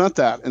we resent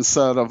that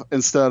instead of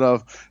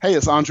hey,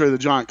 it's Andre the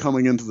Giant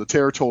coming into the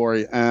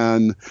territory,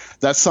 and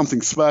that's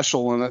something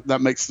special, and that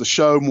makes the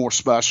show more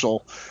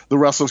special. The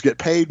wrestlers get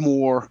paid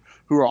more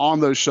who are on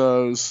those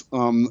shows,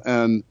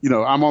 and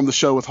I'm on the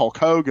show with Hulk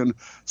Hogan,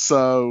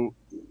 so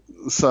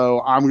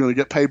so I'm going to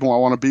get paid more. I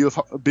want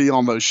to be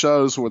on those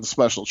shows where the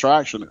special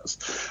attraction is,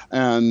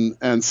 and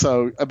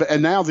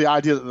now the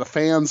idea that the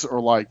fans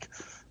are like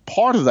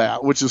part of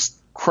that, which is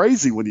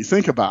crazy when you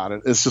think about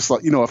it. It's just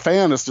like, a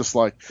fan is just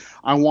like,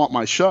 I want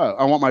my show.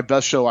 I want my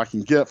best show I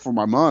can get for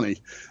my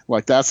money.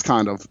 Like, that's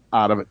kind of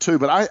out of it too.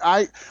 But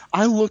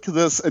I look at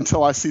this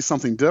until I see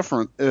something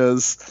different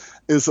is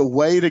a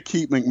way to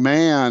keep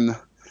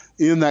McMahon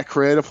in that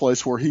creative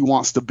place where he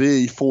wants to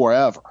be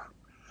forever.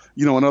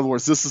 In other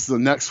words, this is the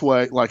next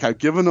way. Like, I'm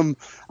giving him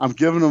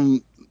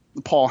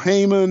Paul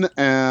Heyman,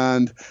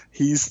 and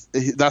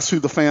that's who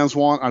the fans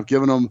want. I've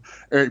given them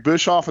Eric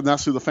Bischoff, and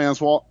that's who the fans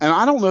want. And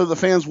I don't know the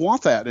fans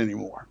want that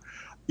anymore.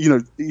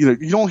 You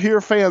don't hear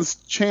fans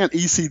chant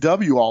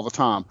ECW all the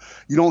time.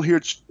 You don't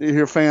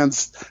hear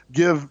fans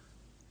give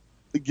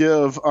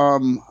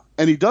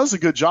and he does a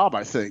good job,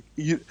 I think.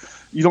 You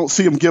don't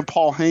see him give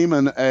Paul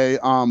Heyman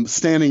a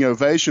standing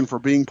ovation for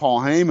being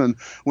Paul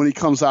Heyman when he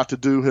comes out to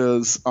do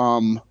his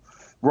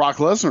Brock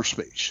Lesnar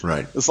speech.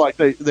 Right. It's like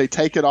they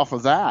take it off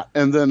of that.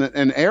 And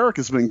Eric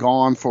has been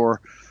gone for,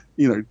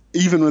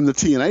 even when the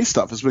TNA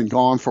stuff has been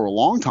gone for a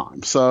long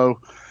time. So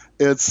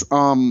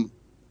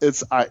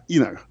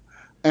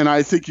and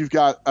I think you've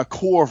got a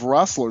core of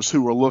wrestlers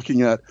who are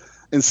looking at,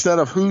 instead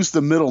of who's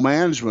the middle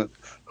management,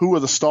 who are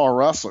the star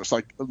wrestlers,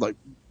 like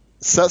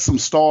set some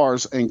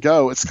stars and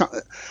go.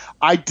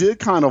 I did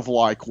kind of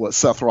like what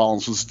Seth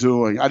Rollins was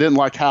doing. I didn't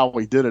like how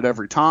he did it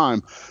every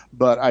time,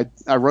 but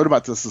I wrote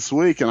about this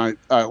week, and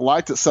I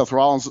liked that Seth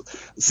Rollins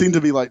seemed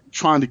to be like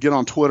trying to get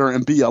on Twitter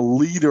and be a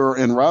leader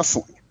in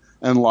wrestling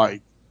and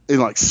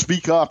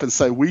speak up and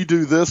say, we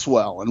do this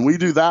well and we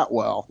do that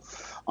well.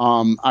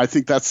 I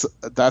think that's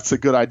a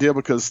good idea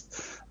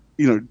because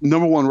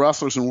number one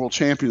wrestlers and world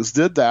champions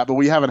did that, but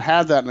we haven't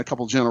had that in a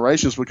couple of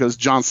generations because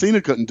John Cena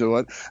couldn't do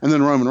it, and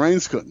then Roman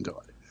Reigns couldn't do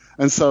it.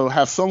 And so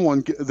have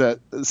someone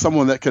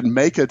that can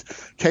make a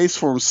case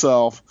for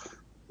himself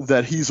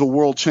that he's a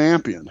world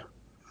champion,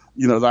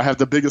 that I have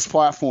the biggest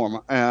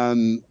platform,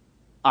 and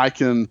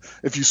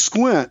if you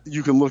squint,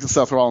 you can look at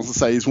Seth Rollins and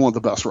say he's one of the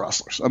best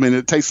wrestlers. I mean,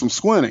 it takes some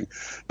squinting,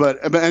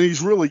 and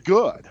he's really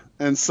good.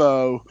 And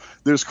so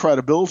there's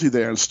credibility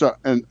there,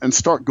 and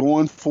start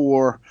going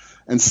for,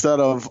 instead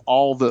of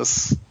all the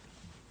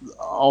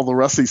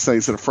rest of these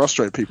things that have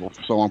frustrated people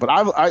for so long. But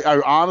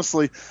I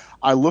honestly,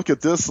 I look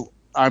at this,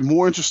 I'm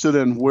more interested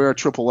in where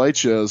Triple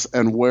H is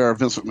and where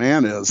Vince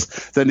McMahon is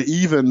than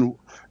even,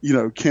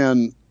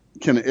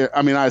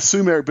 I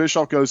assume Eric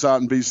Bischoff goes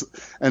out and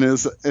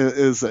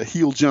is a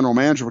heel general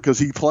manager because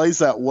he plays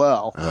that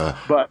well,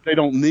 but they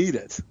don't need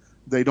it.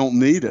 They don't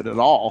need it at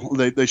all.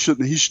 They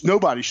shouldn't.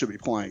 Nobody should be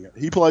playing it.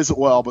 He plays it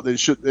well, but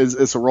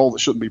it's a role that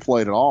shouldn't be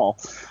played at all.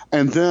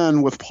 And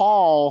then with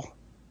Paul,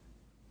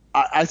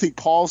 I think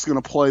Paul's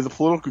going to play the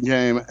political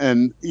game,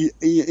 and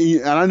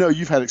and I know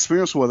you've had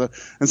experience with it.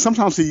 And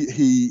sometimes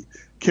he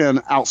can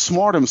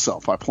outsmart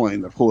himself by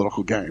playing the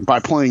political game, by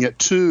playing it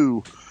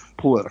too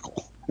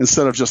political,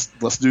 instead of just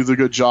let's do the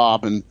good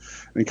job and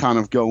kind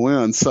of go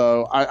in.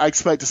 So I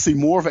expect to see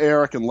more of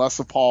Eric and less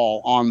of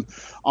Paul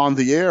on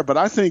the air. But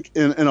I think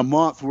in a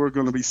month we're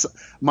going to be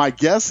 – my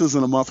guess is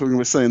in a month we're going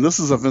to be saying this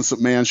is a Vince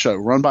McMahon show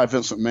run by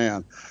Vince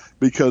McMahon,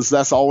 because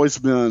that's always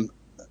been –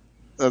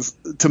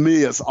 to me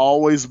it's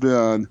always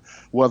been,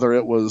 whether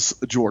it was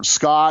George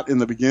Scott in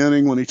the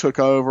beginning when he took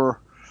over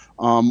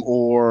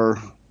or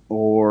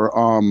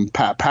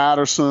Pat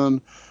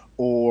Patterson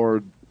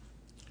or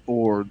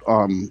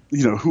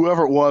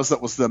whoever it was that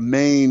was the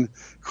main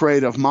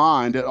creative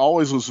mind, it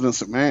always was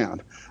Vince McMahon.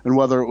 And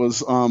whether it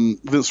was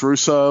Vince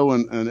Russo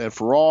and Ed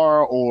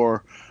Ferrara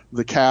or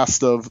the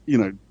cast of,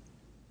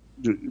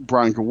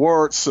 Brian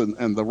Gewirtz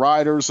and the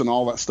writers and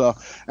all that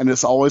stuff. And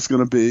it's always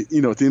going to be,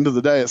 at the end of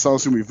the day, it's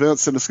always going to be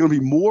Vince, and it's going to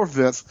be more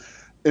Vince.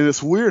 And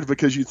it's weird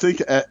because you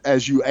think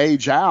as you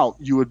age out,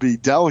 you would be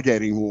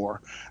delegating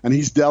more, and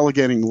he's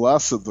delegating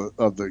less of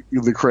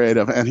the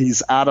creative, and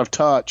he's out of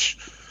touch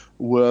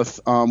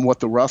with what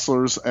the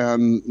wrestlers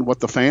and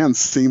what the fans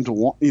seem to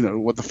want.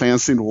 What the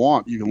fans seem to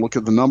want. You can look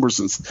at the numbers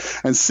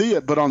and see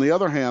it. But on the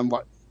other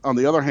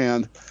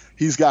hand,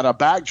 he's got a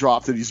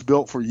backdrop that he's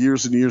built for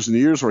years and years and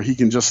years, where he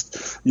can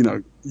just,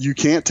 you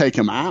can't take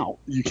him out.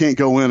 You can't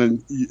go in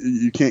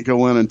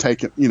and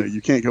take it.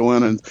 You can't go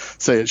in and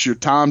say it's your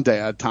time,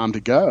 Dad, time to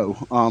go.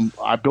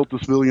 I built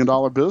this $1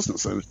 billion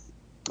business, and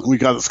we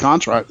got this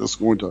contract that's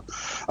going to,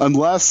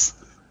 unless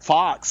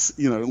Fox,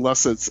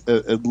 unless it's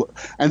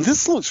and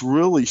this looks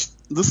really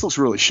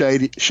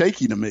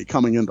shaky to me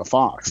coming into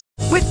Fox.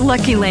 With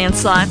Lucky Land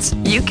Slots,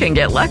 you can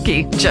get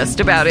lucky just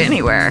about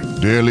anywhere.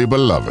 Dearly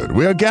beloved,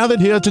 we are gathered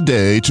here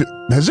today to...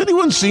 Has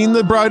anyone seen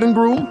the bride and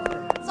groom?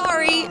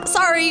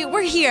 Sorry,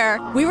 we're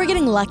here. We were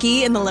getting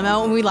lucky in the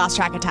limo and we lost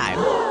track of time.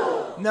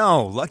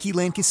 No, Lucky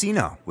Land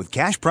Casino, with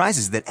cash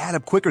prizes that add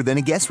up quicker than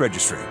a guest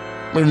registry.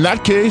 In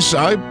that case,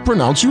 I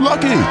pronounce you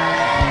lucky.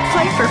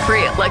 Play for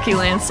free at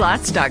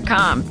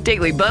LuckyLandSlots.com.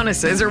 Daily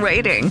bonuses are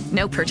waiting.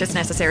 No purchase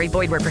necessary.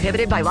 Void where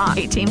prohibited by law.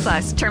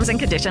 18+. Terms and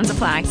conditions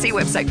apply. See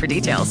website for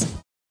details.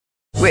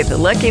 With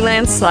Lucky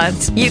Land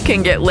Slots, you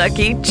can get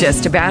lucky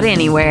just about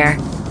anywhere.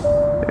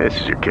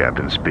 This is your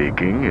captain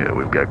speaking.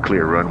 We've got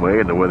clear runway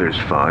and the weather's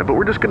fine, but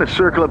we're just going to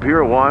circle up here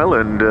a while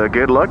and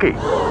get lucky.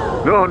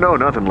 No,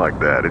 nothing like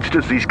that. It's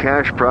just these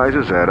cash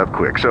prizes add up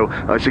quick. So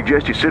I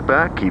suggest you sit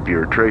back, keep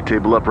your tray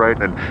table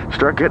upright, and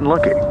start getting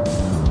lucky.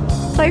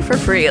 Play for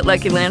free at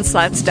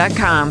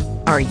LuckyLandSlots.com.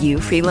 Are you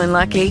feeling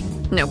lucky?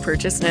 No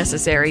purchase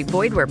necessary.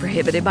 Void where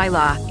prohibited by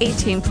law.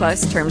 18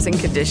 plus terms and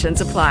conditions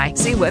apply.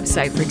 See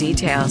website for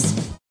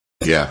details.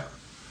 Yeah.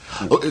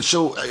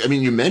 So, I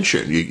mean, you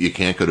mentioned you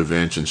can't go to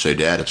Vince and say,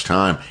 Dad, it's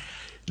time.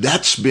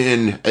 That's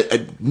been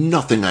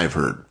nothing I've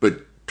heard,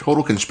 but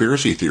total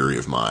conspiracy theory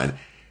of mine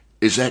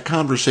is that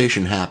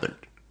conversation happened.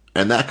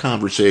 And that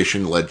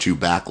conversation led to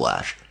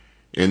backlash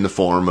in the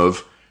form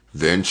of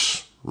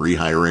Vince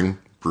rehiring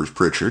Bruce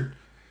Pritchard.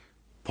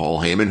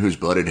 Paul Heyman, who's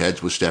butted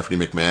heads with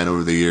Stephanie McMahon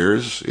over the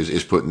years,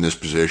 is put in this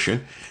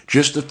position.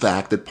 Just the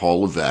fact that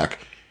Paul Levesque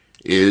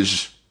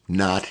is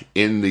not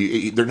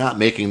they're not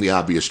making the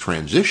obvious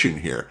transition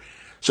here.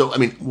 So, I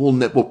mean,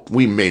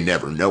 we may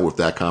never know if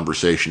that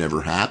conversation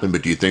ever happened,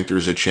 but do you think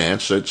there's a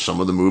chance that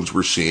some of the moves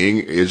we're seeing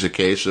is a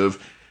case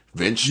of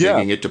Vince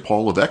sticking it to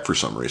Paul Levesque for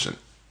some reason?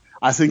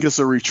 I think it's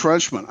a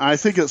retrenchment. I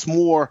think it's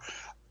more,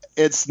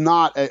 it's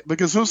not,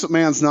 because Vince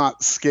McMahon's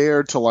not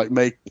scared to like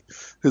make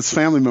his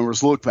family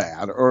members look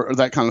bad or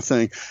that kind of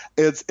thing.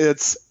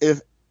 It's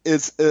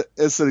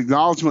an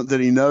acknowledgement that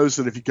he knows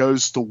that if he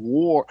goes to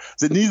war,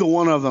 that neither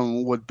one of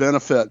them would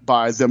benefit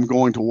by them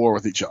going to war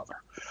with each other,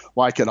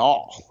 like at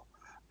all.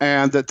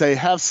 And that they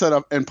have set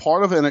up, and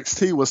part of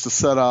NXT was to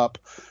set up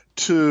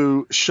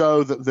to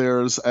show that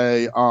there's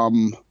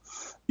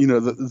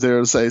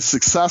a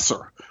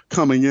successor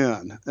coming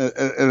in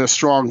a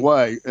strong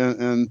way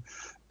in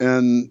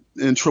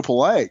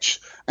Triple H,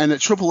 and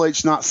that Triple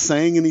H not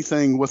saying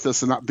anything with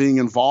this and not being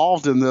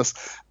involved in this,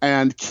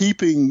 and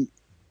keeping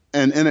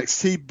and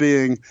NXT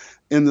being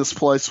in this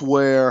place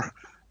where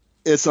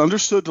it's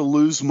understood to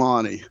lose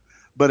money,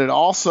 but it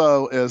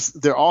also is,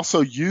 they're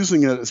also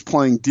using it as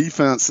playing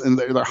defense, and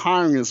they're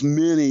hiring as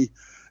many,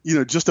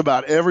 just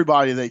about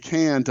everybody they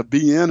can to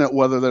be in it,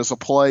 whether there's a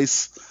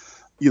place.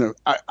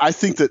 I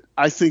think that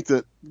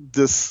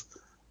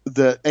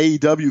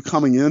AEW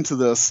coming into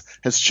this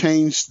has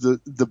changed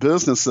the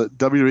business, that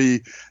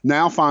WWE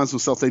now finds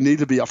themselves, they need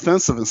to be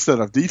offensive instead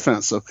of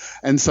defensive.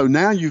 And so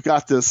now you've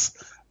got this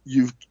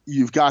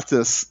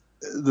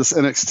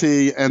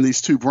NXT and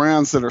these two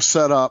brands that are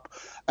set up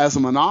as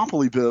a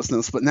monopoly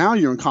business, but now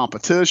you're in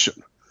competition.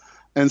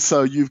 And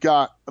so you've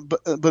got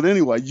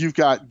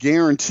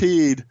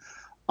guaranteed,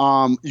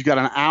 you got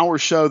an hour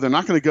show. They're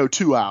not going to go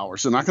 2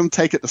 hours. They're not going to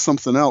take it to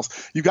something else.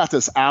 You got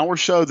this hour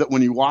show that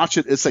when you watch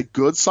it, it's a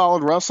good,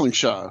 solid wrestling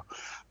show,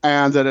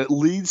 and that it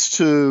leads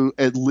to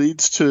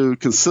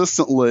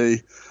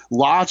consistently,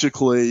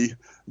 logically,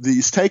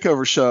 these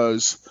takeover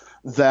shows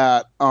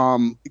that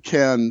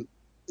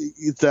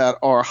that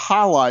are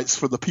highlights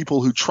for the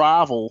people who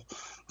travel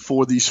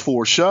for these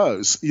four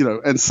shows.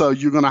 And so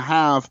you're going to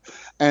have,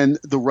 and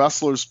the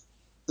wrestlers.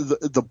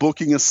 The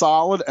booking is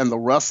solid and the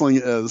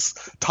wrestling is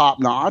top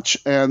notch,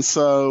 and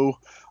so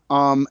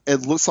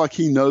it looks like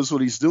he knows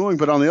what he's doing.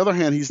 But on the other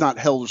hand, he's not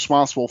held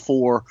responsible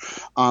for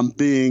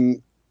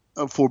being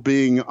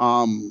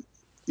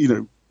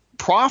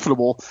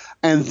profitable.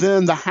 And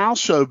then the house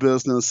show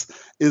business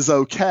is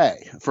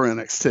okay for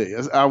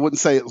NXT. I wouldn't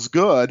say it was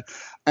good,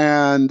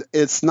 and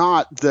it's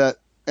not that,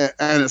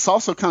 and it's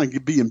also kind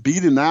of being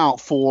beaten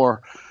out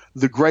for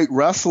the great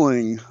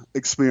wrestling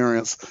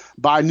experience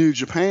by New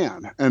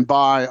Japan and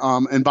by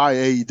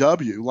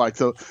AEW. Like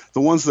the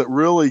ones that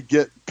really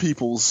get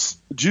people's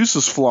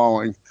juices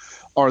flowing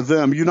are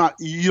them. You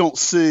don't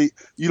see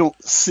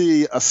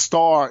a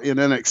star in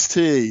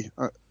NXT.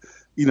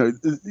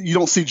 You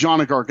don't see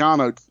Johnny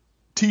Gargano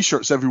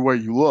T-shirts everywhere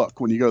you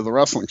look when you go to the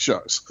wrestling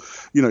shows.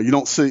 You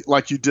don't see,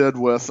 like you did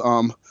with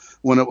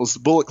when it was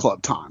Bullet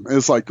Club time.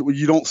 It's like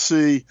you don't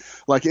see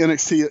like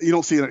NXT. You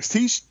don't see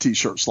NXT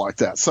T-shirts like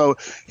that. So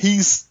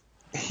he's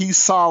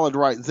solid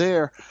right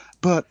there.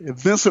 But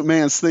Vince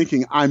McMahon's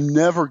thinking, I'm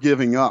never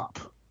giving up.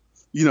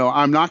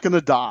 I'm not going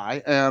to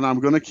die, and I'm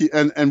going to keep.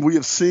 And we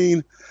have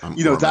seen,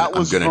 that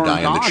was I'm going to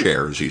die in the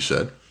chair, as he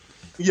said.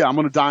 Yeah, I'm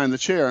going to die in the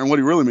chair. And what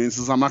he really means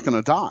is I'm not going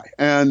to die.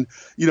 And,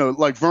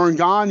 like Vern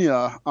Gagne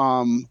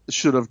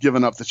should have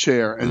given up the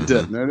chair and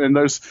didn't. And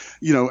there's,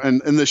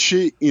 and the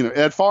Sheik,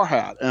 Ed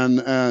Farhat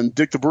and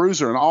Dick the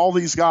Bruiser and all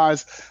these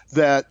guys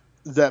that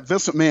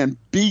Vince McMahon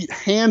beat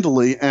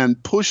handily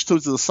and pushed to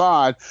the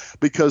side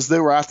because they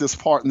were at this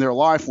part in their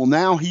life. Well,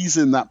 now he's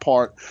in that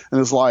part in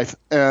his life.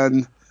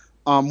 And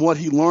what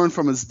he learned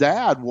from his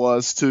dad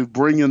was to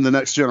bring in the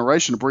next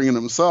generation, to bring in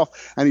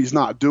himself, and he's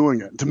not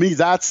doing it. To me,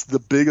 that's the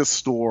biggest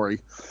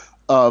story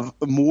of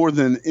more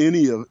than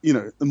any of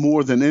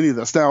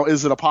this. Now,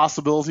 is it a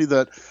possibility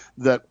that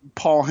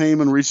Paul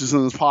Heyman reaches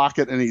in his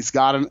pocket and he's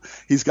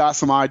got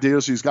some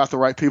ideas, he's got the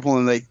right people,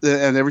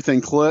 and everything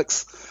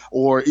clicks,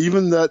 or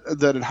even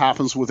that it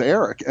happens with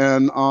Eric?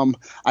 And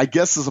I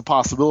guess it's a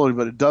possibility,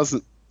 but it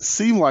doesn't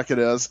seem like it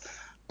is.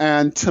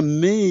 And to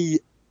me,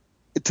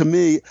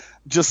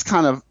 just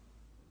kind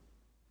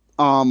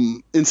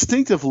of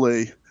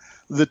instinctively,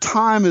 the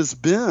time has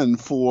been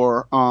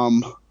for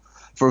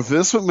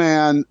Vince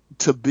McMahon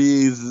to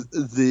be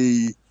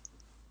the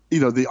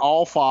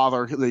all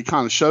father that he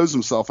kind of shows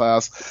himself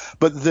as,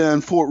 but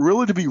then for it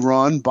really to be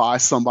run by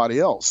somebody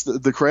else,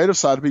 the creative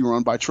side to be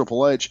run by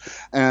Triple H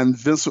and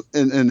Vince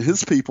and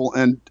his people,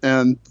 and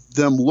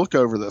them look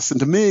over this. And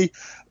to me,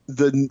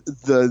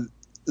 the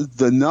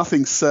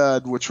nothing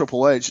said with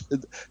Triple H,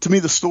 to me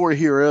the story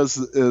here is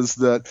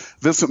that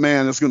Vince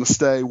McMahon is going to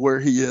stay where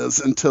he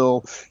is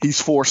until he's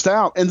forced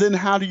out. And then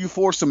how do you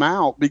force him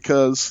out?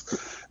 Because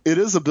it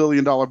is $1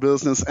 billion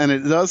business, and it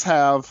does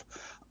have,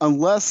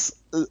 unless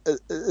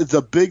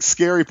the big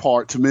scary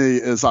part to me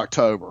is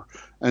October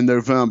and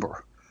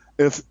November.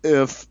 If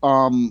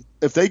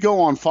they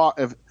go on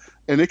Fox,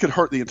 and it could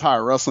hurt the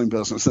entire wrestling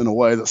business in a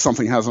way that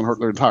something hasn't hurt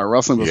the entire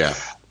wrestling business.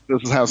 Yeah.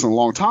 This has in a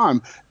long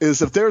time,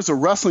 is if there's a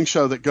wrestling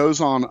show that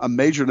goes on a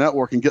major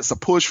network and gets a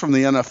push from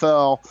the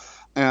NFL,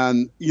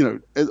 and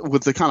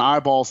with the kind of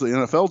eyeballs the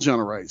NFL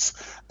generates,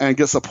 and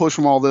gets a push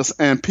from all this,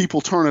 and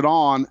people turn it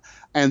on,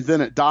 and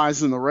then it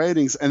dies in the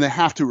ratings, and they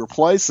have to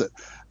replace it.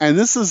 And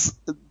this is,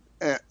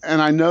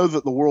 and I know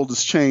that the world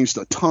has changed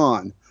a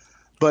ton,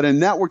 but in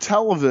network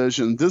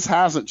television, this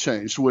hasn't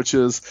changed, which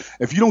is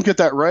if you don't get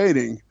that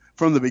rating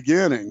from the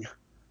beginning,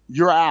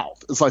 you're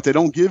out. It's like they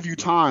don't give you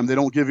time. They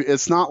don't give you.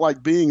 It's not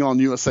like being on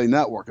USA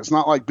Network. It's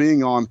not like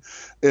being on.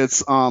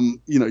 It's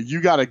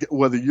you got to get,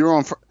 whether you're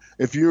on,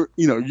 if you're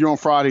on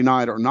Friday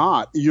night or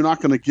not, you're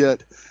not going to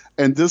get.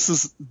 And this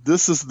is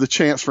the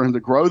chance for him to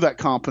grow that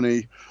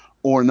company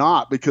or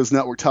not, because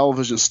network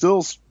television is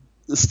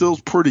still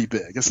pretty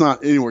big. It's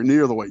not anywhere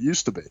near the way it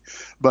used to be,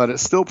 but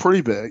it's still pretty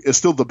big. It's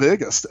still the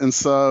biggest. And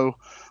so,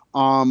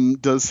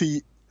 does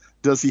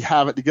he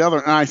have it together?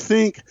 And I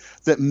think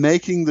that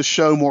making the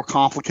show more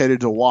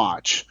complicated to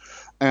watch,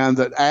 and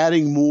that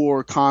adding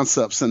more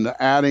concepts and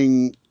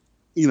adding,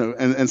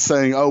 and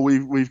saying, oh,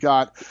 we've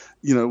got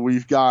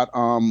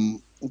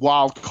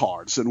wild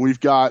cards, and we've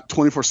got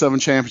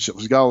 24/7 championships,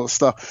 we've got all this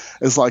stuff,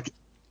 is like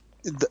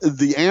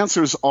the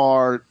answers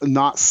are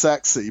not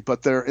sexy,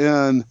 but they're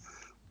in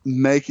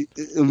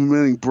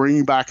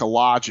bringing back a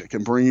logic,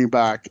 and bringing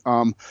back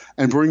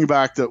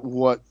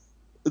that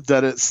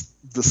it's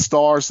the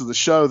stars of the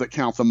show that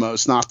count the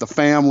most, not the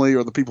family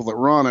or the people that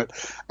run it.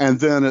 And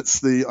then it's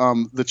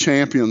the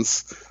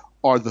champions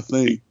are the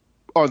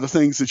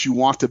things that you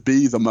want to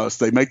be the most.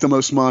 They make the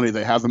most money,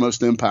 they have the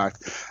most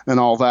impact, and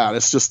all that.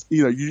 It's just,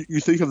 you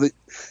think of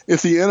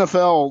if the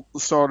NFL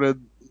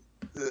started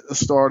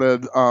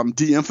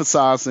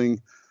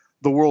de-emphasizing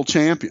the world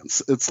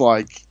champions, it's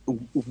like,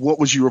 what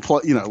would you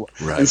replace?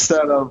 Right.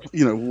 Instead of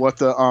what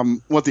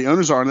the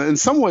owners are, and in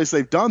some ways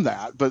they've done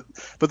that, but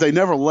they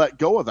never let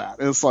go of that.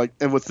 And it's like,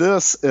 and with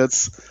this,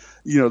 it's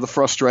the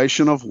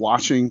frustration of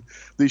watching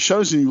these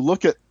shows, and you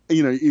look at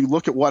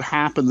what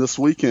happened this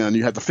weekend.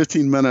 You had the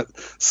 15-minute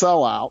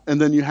sellout, and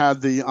then you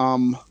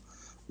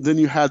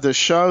had this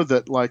show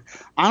that, like,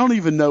 I don't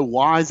even know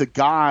why the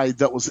guy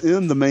that was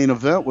in the main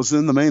event was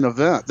in the main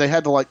event. They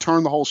had to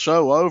turn the whole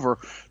show over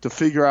to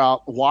figure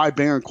out why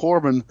Baron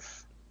Corbin,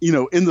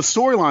 in the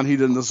storyline he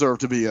didn't deserve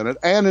to be in it,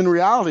 and in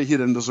reality he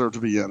didn't deserve to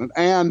be in it.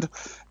 And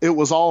it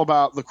was all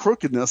about the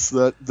crookedness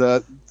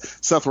that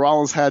Seth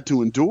Rollins had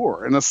to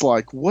endure. And it's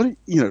like,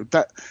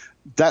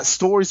 that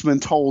story's been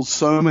told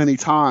so many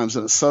times,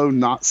 and it's so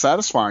not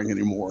satisfying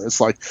anymore. It's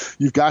like,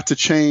 you've got to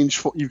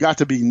change. You've got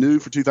to be new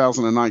for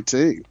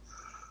 2019.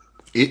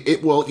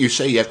 Well, you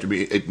say you have to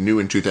be new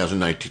in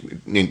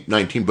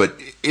 2019, but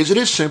is it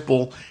as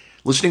simple?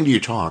 Listening to you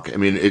talk, I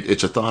mean,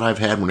 it's a thought I've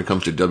had when it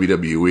comes to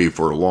WWE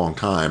for a long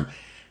time.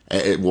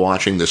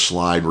 Watching this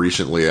slide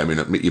recently, I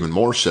mean, even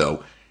more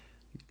so.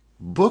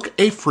 Book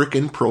a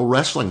frickin' pro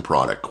wrestling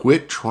product.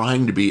 Quit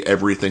trying to be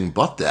everything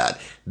but that.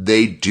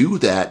 They do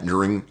that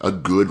during a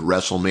good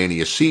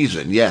WrestleMania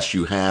season. Yes,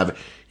 you have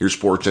your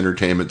sports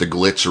entertainment, the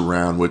glitz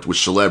around with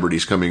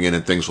celebrities coming in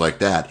and things like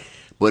that.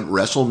 But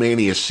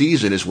WrestleMania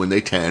season is when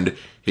they tend,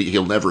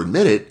 he'll never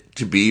admit it,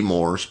 to be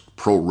more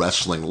pro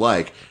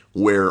wrestling-like,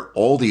 where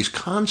all these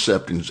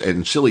concepts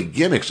and silly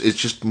gimmicks, it's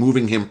just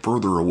moving him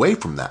further away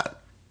from that.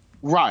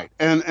 Right.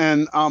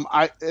 And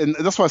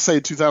that's why I say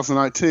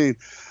 2019,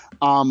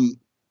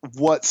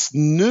 what's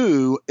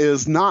new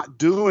is not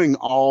doing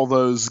all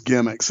those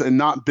gimmicks and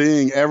not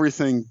being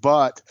everything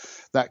but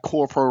that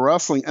core pro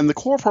wrestling. And the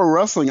core pro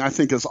wrestling, I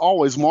think, is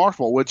always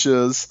marketable, which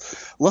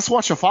is, let's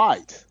watch a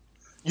fight.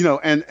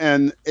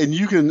 And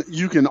you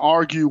can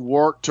argue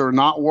worked or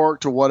not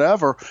worked or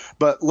whatever,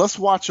 but let's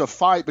watch a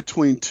fight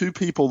between two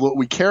people that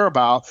we care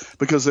about,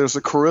 because there's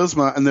a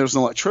charisma and there's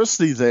an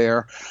electricity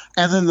there.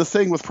 And then the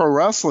thing with pro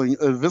wrestling,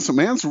 Vince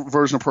McMahon's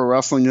version of pro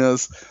wrestling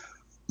is,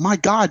 my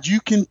God,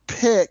 you can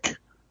pick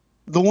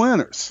the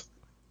winners.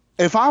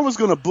 If I was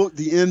going to book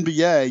the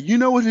NBA, you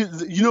know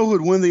who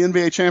would win the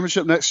NBA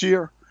championship next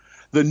year?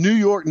 The New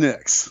York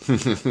Knicks.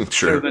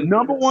 Sure. They're the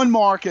number one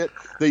market.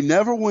 They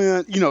never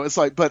win. It's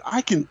like, but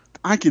I can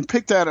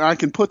pick that and I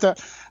can put that.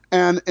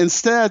 And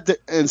instead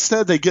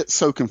they get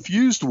so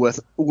confused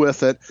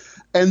with it.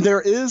 And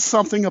there is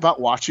something about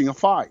watching a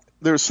fight.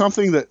 There's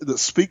something that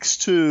speaks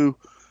to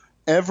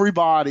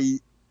everybody,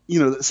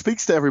 that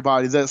speaks to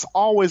everybody, that's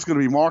always going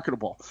to be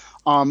marketable.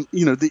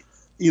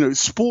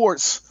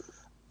 Sports,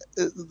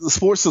 the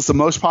sports that's the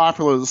most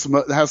popular,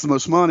 that has the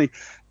most money,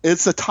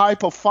 it's a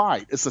type of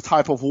fight. It's a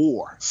type of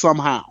war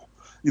somehow.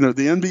 The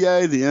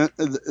NBA, the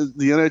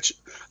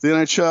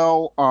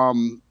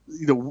NHL,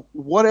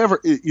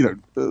 whatever,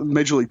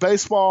 Major League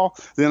Baseball,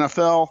 the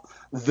NFL,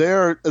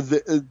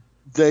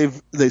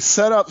 they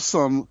set up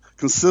some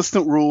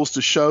consistent rules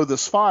to show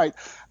this fight,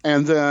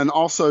 and then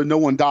also no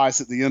one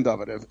dies at the end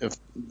of it if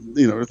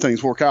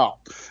things work out,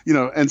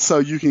 and so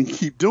you can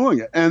keep doing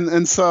it,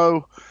 and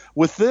so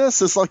with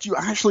this, it's like you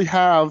actually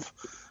have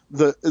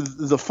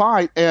the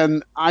fight,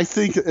 and I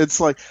think it's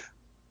like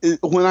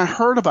when I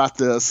heard about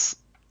this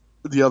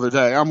the other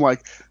day, I'm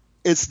like,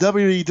 it's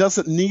WWE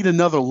doesn't need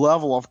another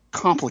level of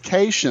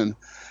complication.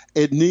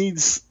 It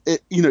needs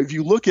it. If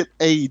you look at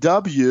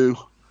AEW,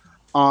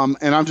 and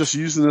I'm just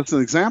using this as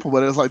an example,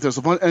 but it's like there's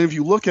a bunch. And if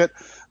you look at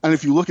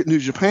New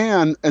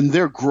Japan, and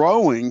they're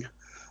growing,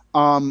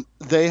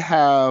 they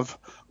have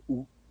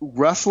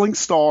wrestling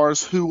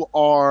stars who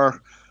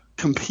are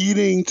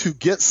competing to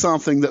get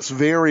something that's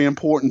very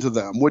important to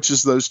them, which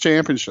is those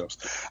championships.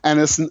 And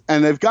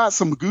they've got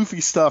some goofy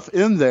stuff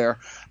in there,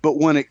 but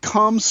when it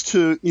comes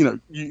to,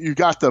 you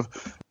got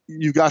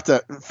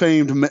that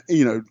famed,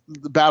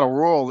 the Battle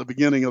Royal at the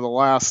beginning of the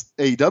last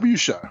AEW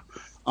show,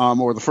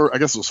 or the first, I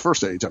guess it was the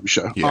first AEW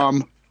show. Yeah.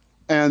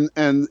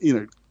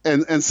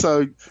 And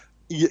so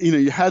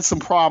you had some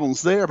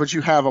problems there, but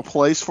you have a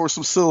place for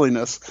some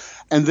silliness,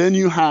 and then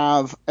you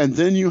have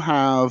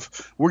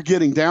we're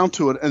getting down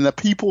to it, and the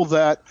people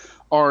that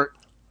are,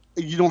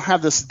 you don't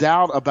have this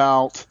doubt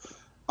about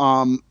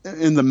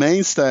in the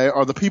mainstay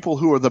are the people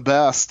who are the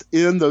best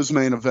in those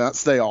main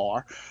events.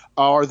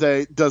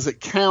 Does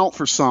it count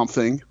for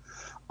something?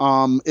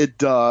 It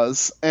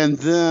does. And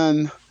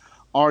then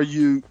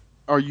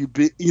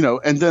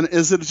and then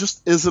is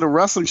it a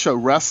wrestling show?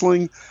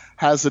 Wrestling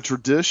has a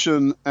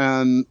tradition,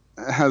 and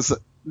has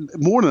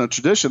more than a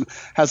tradition,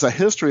 has a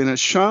history, and it's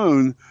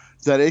shown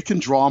that it can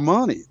draw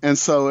money. And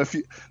so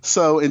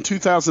in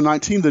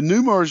 2019, the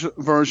new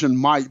version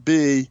might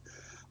be,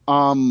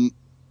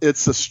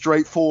 it's a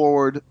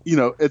straightforward,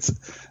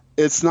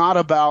 it's not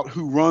about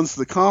who runs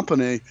the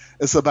company.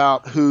 It's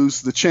about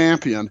who's the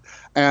champion,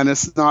 and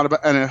it's not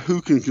about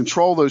who can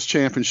control those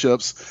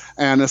championships.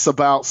 And it's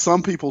about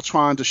some people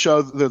trying to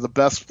show that they're the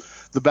best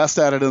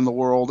at it in the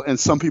world, and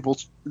some people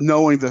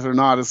knowing that they're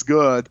not as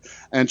good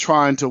and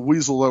trying to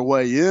weasel their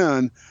way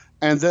in.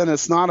 And then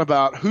it's not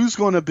about who's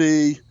going to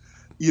be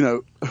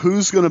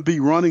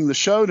running the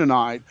show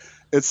tonight.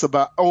 It's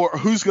about, or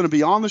who's going to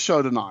be on the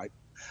show tonight.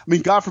 I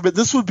mean, God forbid,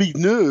 this would be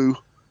new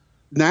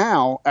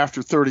now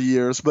after 30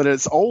 years, but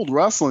it's old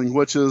wrestling,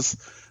 which is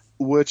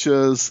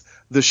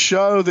the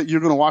show that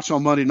you're going to watch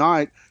on Monday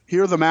night.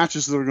 Here are the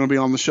matches that are going to be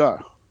on the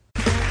show.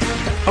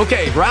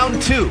 Okay,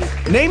 round two.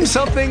 Name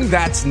something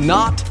that's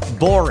not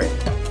boring.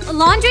 A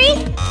laundry?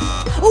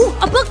 Ooh,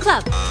 a book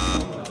club.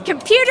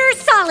 Computer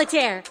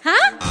solitaire,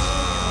 huh?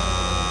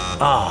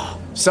 Ah,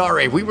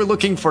 sorry, we were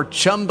looking for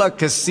Chumba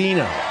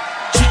Casino.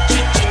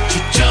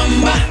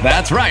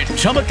 That's right,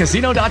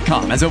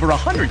 ChumbaCasino.com has over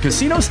 100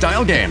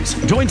 casino-style games.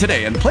 Join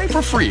today and play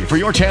for free for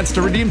your chance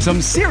to redeem some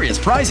serious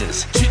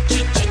prizes.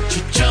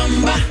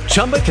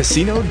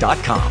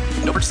 ChumbaCasino.com.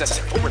 No purchase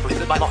necessary. Void where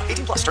prohibited by law.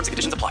 18+ terms and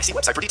conditions apply. See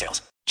website for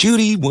details.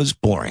 Judy was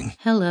boring.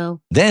 Hello.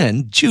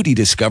 Then Judy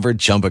discovered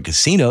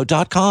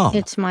ChumbaCasino.com.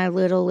 It's my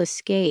little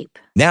escape.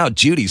 Now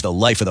Judy's the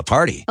life of the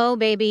party. Oh,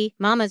 baby,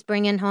 mama's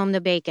bringing home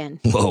the bacon.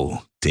 Whoa,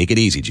 take it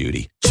easy,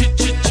 Judy.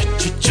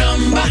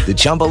 The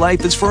Chumba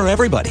life is for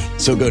everybody.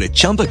 So go to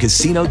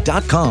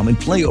ChumbaCasino.com and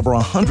play over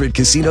 100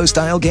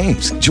 casino-style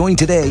games. Join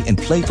today and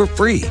play for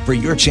free for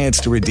your chance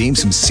to redeem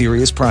some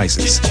serious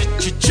prizes.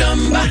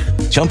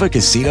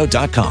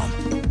 ChumbaCasino.com.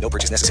 No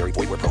purchase necessary.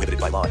 Void where prohibited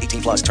by law.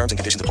 18+ terms and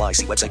conditions apply.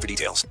 See website for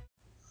details.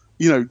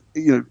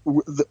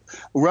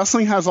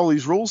 Wrestling has all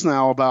these rules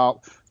now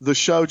about the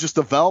show just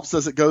develops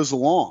as it goes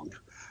along,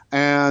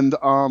 and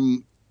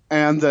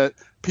that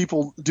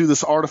people do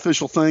this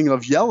artificial thing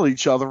of yell at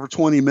each other for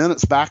 20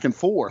 minutes back and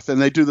forth,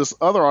 and they do this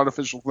other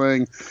artificial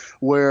thing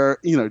where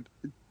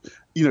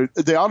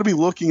they ought to be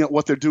looking at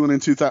what they're doing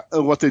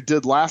what they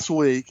did last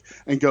week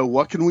and go,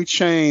 what can we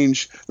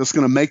change that's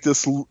going to make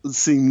this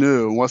seem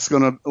new? What's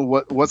going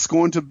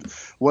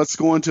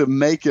to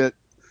make it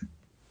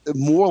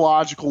more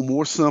logical,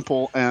 more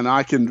simple, and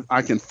I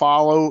can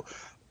follow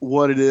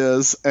what it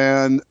is,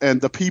 and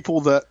the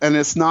people that, and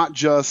it's not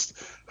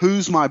just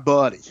who's my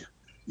buddy,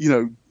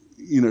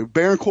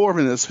 Baron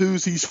Corbin is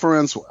who's he's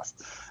friends with,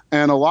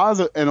 and a lot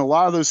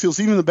of those heels,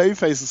 even the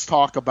babyfaces,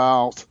 talk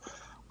about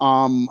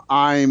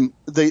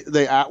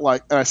they act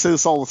like, and I say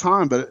this all the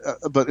time,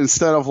 but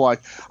instead of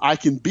like, I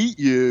can beat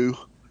you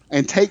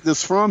and take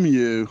this from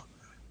you,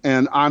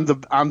 and I'm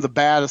the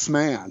baddest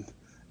man,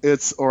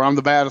 or I'm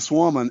the baddest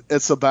woman.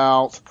 It's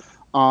about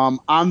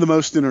I'm the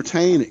most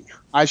entertaining.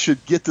 I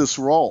should get this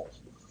role.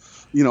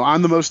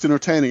 I'm the most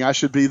entertaining. I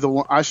should be the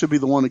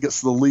one that gets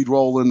the lead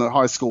role in the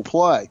high school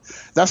play.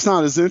 That's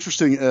not as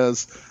interesting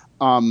as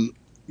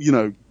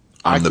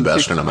I'm the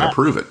best and I'm going to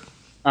prove it.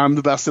 I'm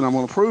the best and I'm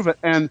going to prove it.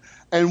 And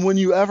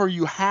whenever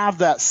you have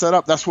that set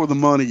up, that's where the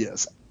money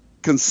is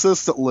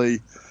consistently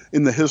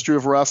in the history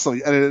of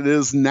wrestling. And it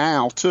is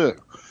now too,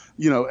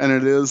 and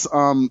it is,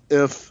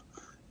 if,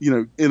 in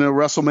a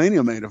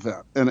WrestleMania main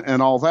event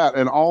and all that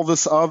and all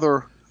this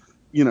other,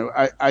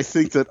 I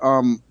think that,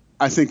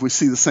 I think we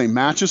see the same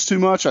matches too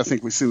much. I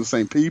think we see the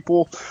same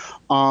people.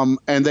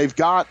 And they've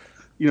got,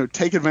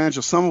 take advantage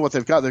of some of what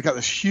they've got. They've got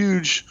this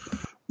huge,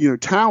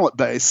 talent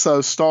base.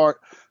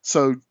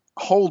 So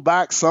hold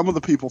back some of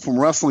the people from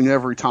wrestling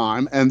every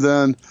time and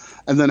then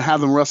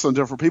have them wrestling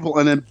different people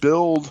and then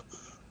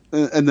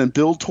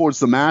build towards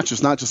the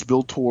matches, not just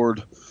build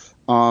toward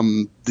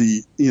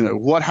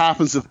what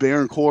happens if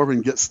Baron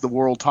Corbin gets the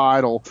world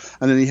title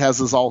and then he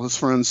has all his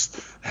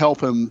friends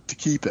help him to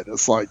keep it.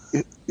 It's like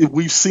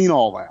we've seen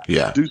all that.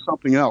 Yeah. Do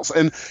something else.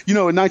 And in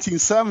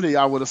 1970,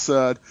 I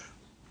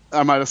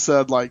might have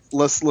said like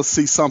let's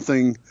see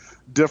something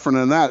different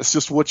than that. It's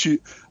just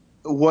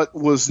what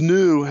was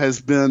new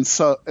has become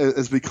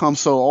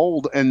so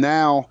old, and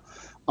now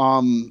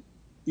and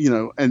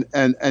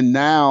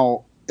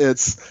now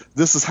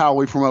this is how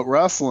we promote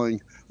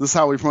wrestling. This is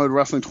how we promoted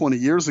wrestling 20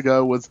 years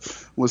ago with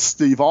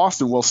Steve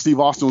Austin. Well, Steve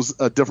Austin was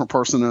a different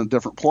person in a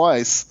different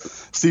place.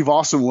 Steve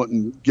Austin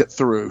wouldn't get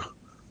through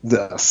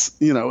this.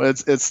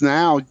 It's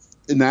now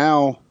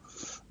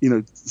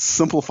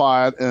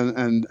simplify it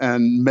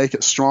and make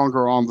it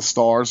stronger on the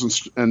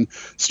stars and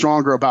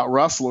stronger about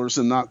wrestlers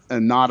and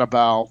not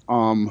about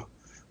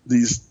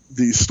these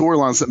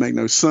storylines that make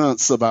no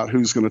sense about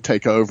who's going to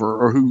take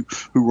over or who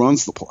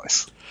runs the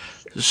place.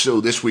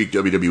 So this week,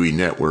 WWE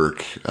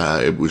Network,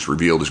 it was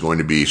revealed, is going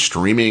to be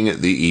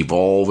streaming the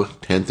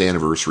Evolve 10th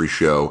anniversary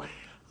show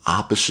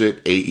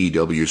opposite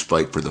AEW's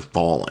Fight for the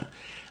Fallen.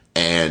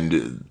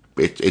 And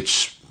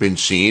it's been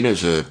seen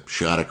as a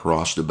shot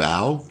across the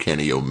bow.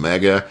 Kenny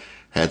Omega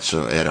had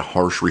a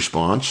harsh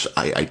response.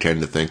 I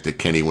tend to think that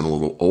Kenny went a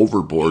little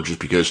overboard just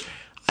because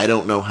I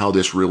don't know how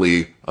this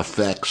really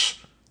affects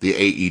the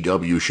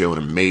AEW show in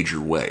a major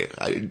way.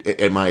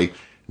 Am I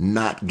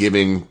not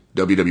giving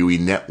WWE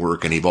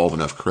Network and Evolve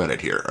enough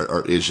credit here,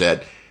 or is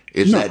that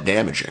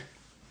damaging?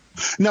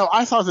 No,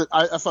 I thought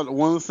that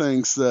one of the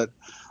things that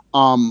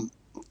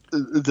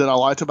that I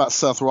liked about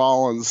Seth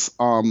Rollins,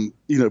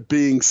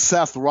 being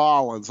Seth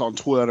Rollins on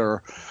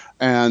Twitter,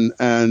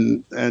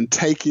 and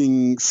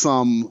taking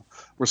some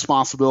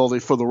responsibility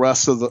for the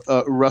rest of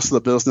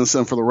the business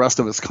and for the rest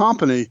of his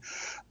company,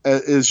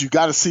 is you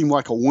got to seem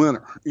like a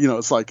winner.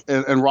 It's like,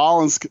 and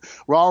Rollins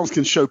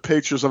can show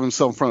pictures of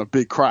himself in front of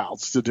big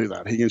crowds to do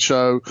that. He can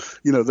show,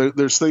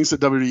 there's things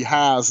that WWE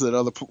has that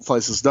other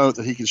places don't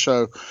that he can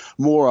show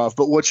more of.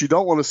 But what you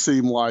don't want to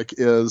seem like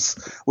is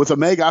with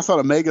Omega. I thought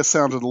Omega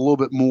sounded a little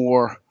bit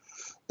more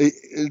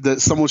that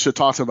someone should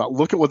talk to him about.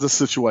 Look at what the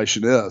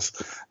situation is.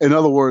 In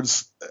other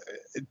words,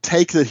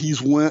 take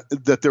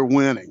that they're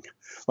winning.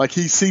 Like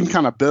he seemed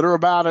kind of bitter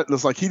about it. And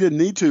it's like he didn't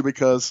need to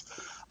because.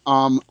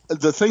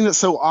 The thing that's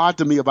so odd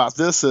to me about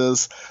this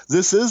is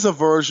a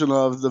version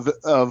of Vince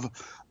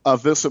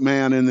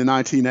McMahon in the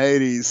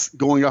 1980s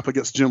going up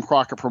against Jim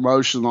Crockett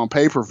Promotion on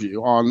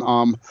pay-per-view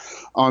on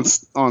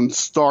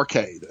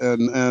Starrcade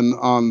and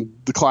on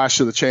the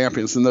Clash of the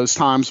Champions, and those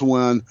times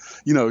when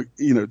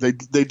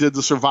they did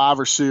the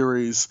Survivor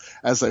Series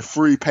as a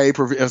free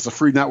pay-per-view, as a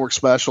free network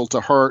special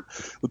to hurt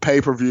the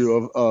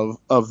pay-per-view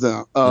of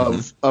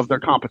their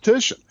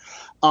competition,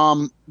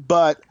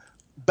 but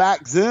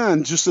back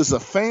then, just as a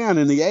fan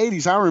in the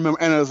 80s, I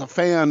remember, and as a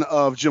fan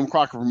of Jim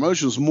Crockett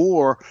Promotions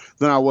more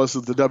than I was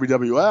of the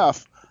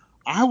WWF,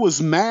 I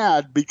was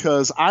mad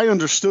because I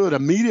understood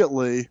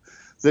immediately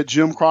that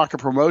Jim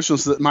Crockett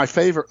Promotions,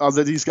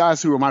 that these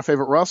guys who were my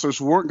favorite wrestlers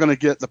weren't going to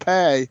get the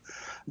pay,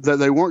 that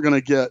they weren't going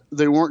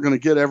to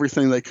get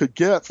everything they could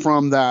get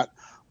from that,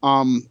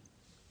 from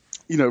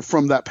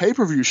that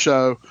pay-per-view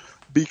show.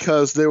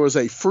 Because there was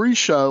a free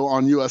show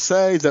on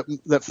USA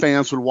that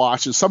fans would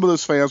watch, and some of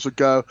those fans would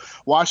go,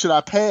 "Why should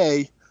I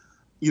pay?"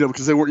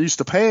 Because they weren't used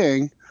to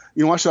paying.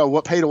 Why should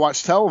I pay to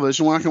watch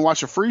television when I can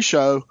watch a free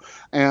show?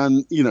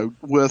 And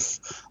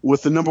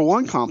with the number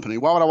one company,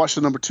 why would I watch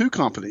the number two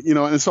company?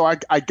 And so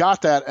I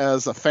got that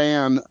as a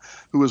fan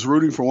who was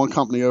rooting for one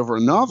company over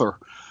another.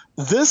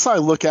 This, I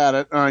look at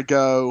it and I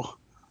go,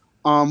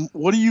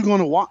 "What are you going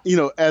to watch?"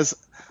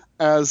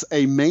 As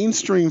a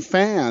mainstream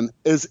fan,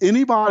 is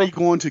anybody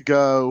going to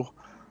go,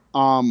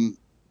 I'm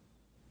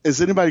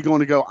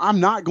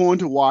not going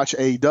to watch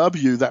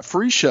AEW, that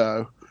free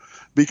show,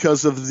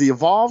 because of the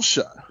Evolve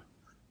show.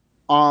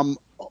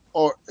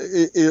 Or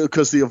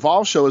because the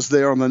Evolve show is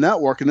there on the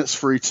network and it's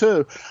free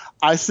too.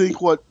 I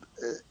think what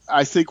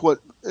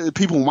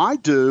people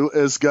might do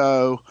is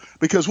go,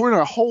 because we're in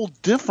a whole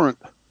different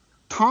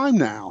time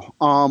now.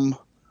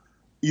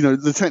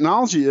 The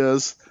technology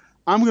is,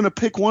 I'm going to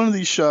pick one of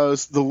these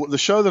shows, the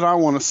show that I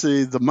want to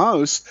see the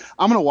most.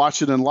 I'm going to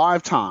watch it in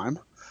live time,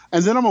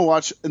 and then I'm going to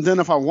watch. And then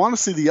if I want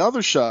to see the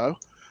other show,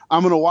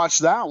 I'm going to watch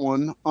that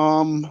one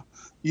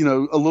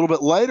a little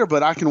bit later,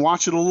 but I can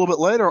watch it a little bit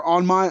later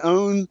on my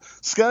own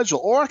schedule,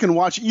 or I can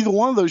watch either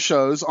one of those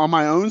shows on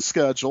my own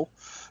schedule.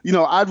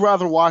 I'd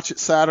rather watch it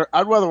Saturday.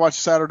 I'd rather watch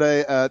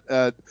Saturday at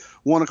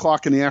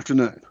 1:00 in the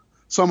afternoon.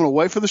 So I'm going to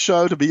wait for the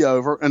show to be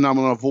over, and I'm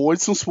going to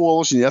avoid some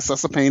spoilers. And yes,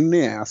 that's a pain in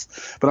the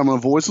ass, but I'm going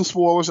to avoid some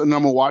spoilers, and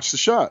I'm going to watch the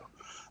show.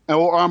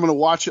 Or I'm going to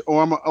watch it,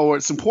 or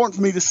it's important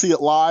for me to see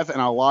it live,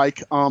 and I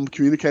like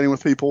communicating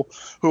with people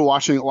who are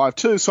watching it live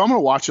too. So I'm going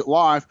to watch it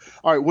live.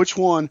 All right, which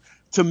one?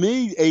 To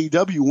me,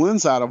 AEW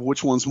wins out of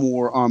which one's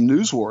more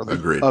newsworthy.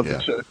 Agreed. Of the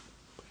two.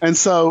 And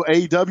so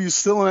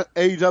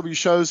AEW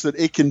shows that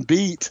it can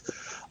beat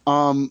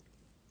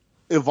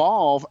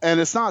Evolve, and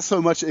it's not so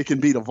much it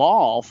can beat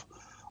Evolve.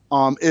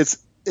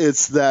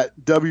 It's that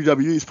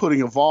WWE is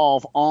putting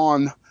Evolve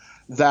on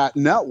that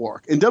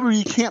network, and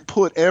WWE can't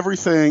put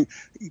everything.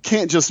 You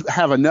can't just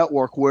have a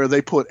network where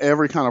they put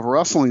every kind of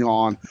wrestling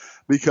on,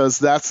 because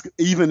that's,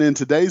 even in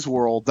today's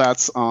world,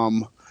 that's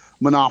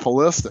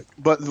monopolistic.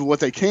 But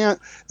what they can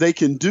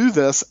do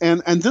this,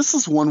 and this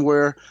is one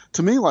where,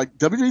 to me, like,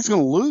 WWE's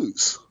going to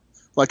lose.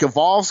 Like,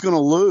 Evolve's going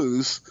to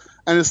lose,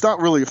 and it's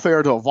not really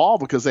fair to Evolve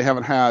because they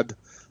haven't had,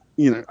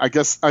 I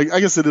guess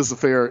it is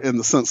fair in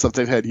the sense that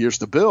they've had years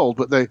to build,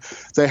 but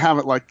they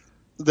haven't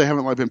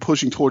been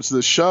pushing towards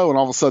this show, and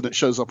all of a sudden it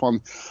shows up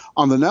on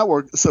the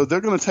network. So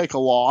they're going to take a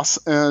loss,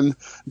 and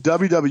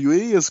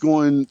WWE is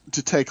going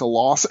to take a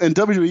loss, and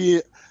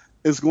WWE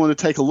is going to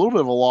take a little bit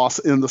of a loss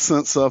in the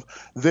sense of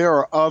there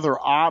are other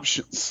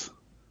options.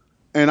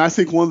 And I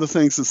think one of the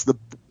things that's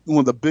one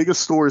of the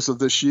biggest stories of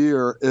this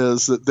year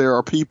is that there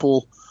are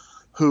people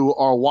who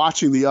are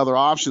watching the other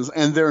options,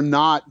 and they're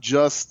not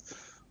just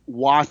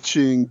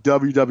watching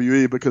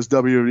WWE because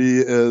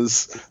WWE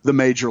is the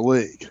major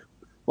league.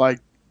 Like,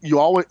 you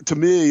always, to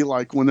me,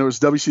 like when there was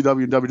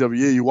WCW and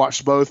WWE, you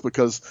watched both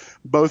because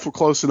both were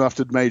close enough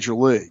to major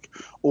league.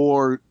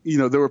 Or,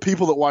 there were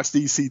people that watched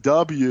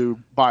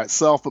ECW by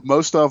itself, but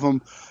most of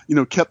them,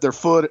 kept their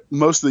foot,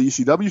 most of the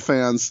ECW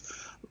fans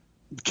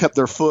kept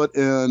their foot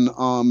in,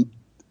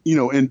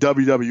 in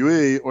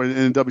WWE or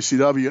in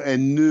WCW,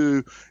 and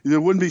knew they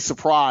wouldn't be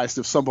surprised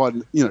if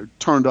somebody,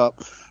 turned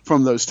up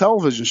from those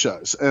television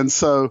shows. And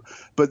so,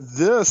 but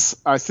this,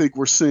 I think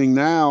we're seeing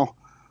now,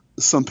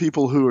 some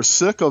people who are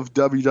sick of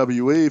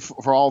WWE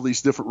for all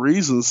these different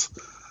reasons,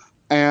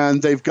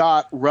 and they've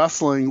got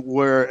wrestling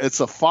where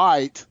it's a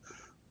fight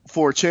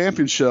for a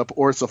championship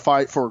or it's a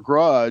fight for a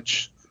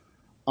grudge,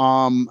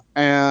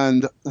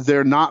 and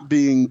they're not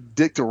being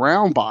dicked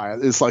around by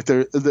it. It's like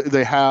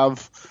they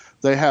have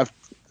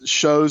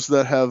shows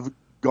that have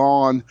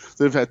gone.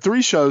 They've had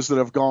 3 shows that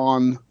have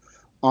gone.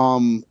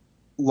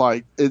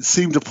 Like it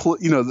seemed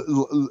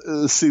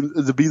to seemed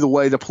to be the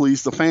way to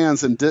please the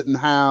fans, and didn't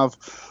have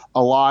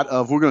a lot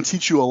of, we're going to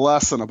teach you a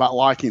lesson about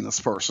liking this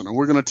person, and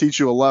we're going to teach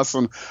you a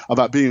lesson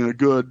about being a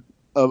good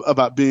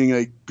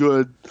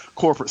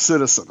corporate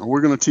citizen, and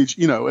we're going to teach,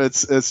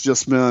 it's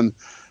just been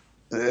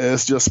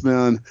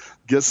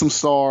get some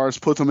stars,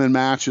 put them in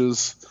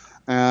matches,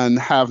 and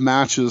have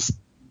matches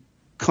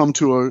come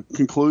to a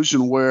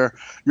conclusion where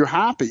you're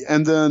happy.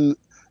 And then,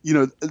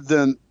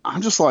 then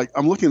I'm just like,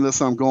 I'm looking at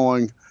this and I'm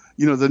going,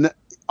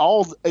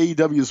 all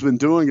AEW has been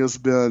doing has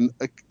been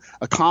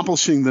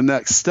accomplishing the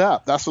next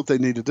step. That's what they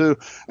need to do.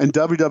 And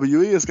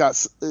WWE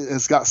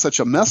has got such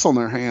a mess on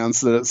their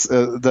hands that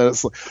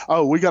it's like,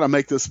 oh, we got to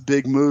make this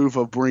big move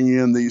of bringing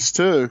in these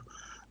two.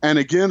 And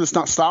again, it's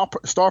not star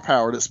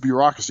powered; it's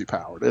bureaucracy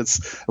powered. It's,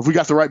 if we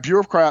got the right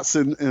bureaucrats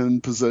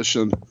in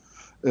position,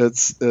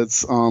 it's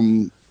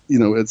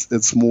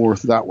more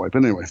that way.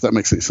 But anyway, if that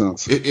makes any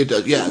sense. It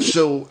does, yeah.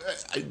 So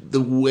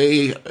the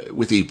way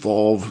with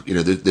Evolve,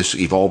 this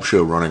Evolve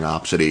show running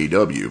opposite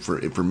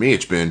AEW, for me,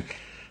 it's been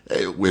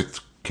with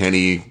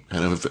Kenny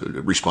kind of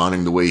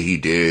responding the way he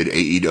did,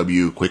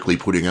 AEW quickly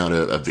putting out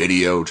a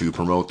video to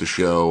promote the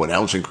show,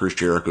 announcing Chris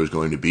Jericho is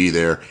going to be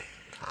there.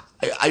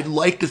 I'd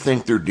like to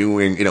think they're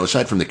doing,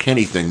 aside from the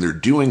Kenny thing, they're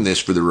doing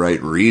this for the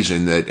right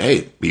reason, that,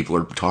 hey, people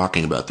are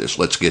talking about this,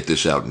 let's get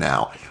this out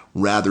now,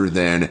 rather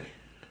than,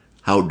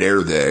 how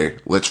dare they,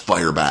 let's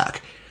fire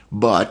back.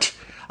 But,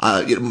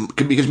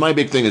 because my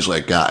big thing is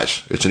like,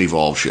 guys, it's an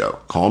Evolve show,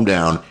 calm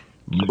down.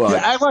 But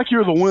act like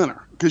you're the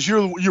winner, because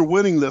you're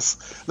winning this.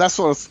 That's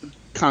what I was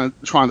kind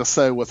of trying to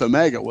say with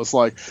Omega, was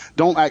like,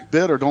 don't act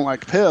bitter, don't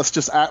act pissed,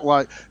 just act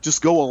like,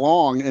 just go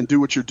along and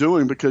do what you're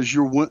doing, because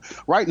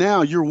right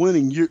now you're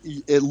winning.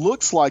 It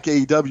looks like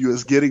AEW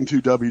is getting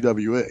to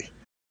WWE.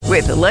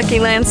 With the Lucky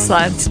Land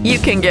Slots, you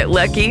can get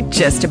lucky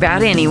just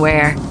about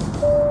anywhere.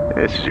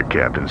 This is your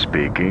captain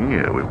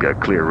speaking. We've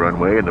got clear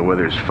runway and the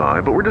weather's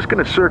fine, but we're just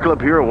going to circle up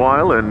here a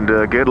while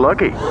and get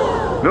lucky.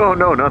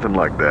 No, nothing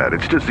like that.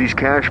 It's just these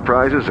cash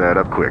prizes add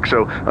up quick.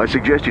 So I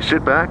suggest you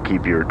sit back,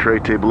 keep your tray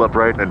table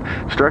upright,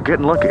 and start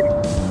getting lucky.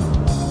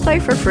 Play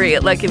for free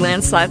at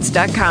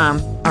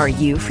LuckyLandSlots.com. Are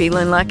you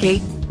feeling lucky?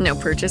 No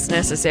purchase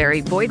necessary.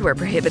 Void where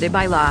prohibited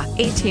by law.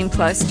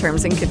 18+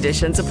 terms and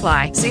conditions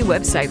apply. See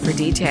website for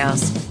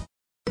details.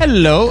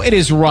 Hello, it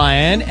is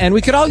Ryan, and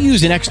we could all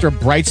use an extra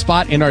bright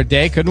spot in our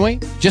day, couldn't we?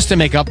 Just to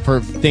make up for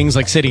things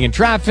like sitting in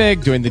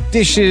traffic, doing the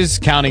dishes,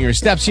 counting your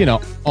steps,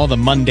 all the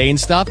mundane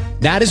stuff.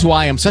 That is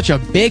why I'm such a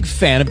big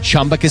fan of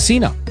Chumba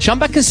Casino.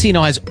 Chumba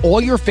Casino has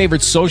all your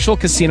favorite social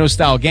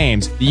casino-style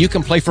games that you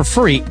can play for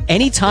free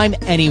anytime,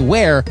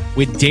 anywhere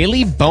with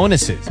daily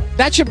bonuses.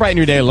 That should brighten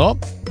your day a little.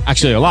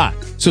 Actually, a lot.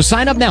 So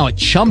sign up now at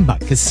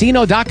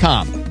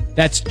ChumbaCasino.com.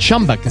 That's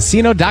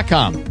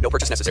ChumbaCasino.com. No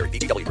purchase necessary.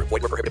 VGW Group.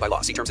 Void where prohibited by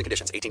law. See terms and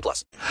conditions.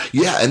 18+.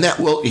 Yeah, and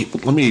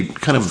let me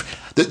kind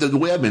of, the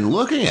way I've been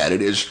looking at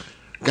it is,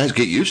 guys,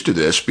 get used to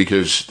this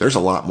because there's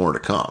a lot more to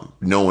come,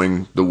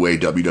 knowing the way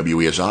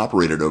WWE has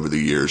operated over the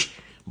years.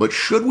 But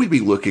should we be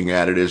looking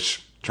at it as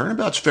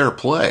turnabout's fair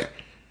play?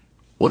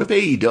 What if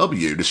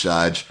AEW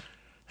decides,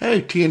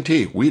 hey,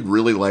 TNT, we'd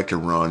really like to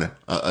run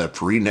a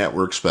free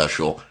network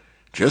special,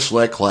 just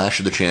like Clash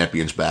of the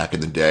Champions back in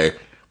the day,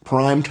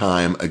 prime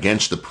time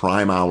against the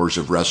prime hours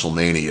of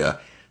WrestleMania.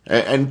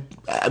 And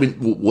I mean,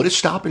 what is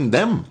stopping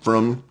them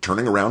from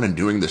turning around and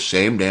doing the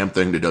same damn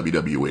thing to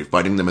WWE,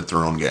 fighting them at their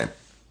own game?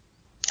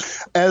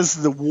 As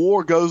the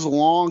war goes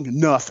along,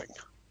 nothing.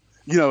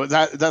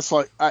 That's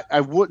like, I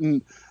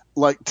wouldn't,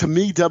 like, to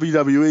me,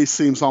 WWE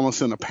seems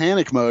almost in a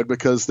panic mode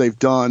because they've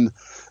done,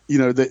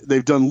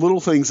 they've done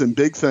little things and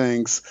big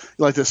things,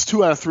 like this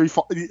 2 out of 3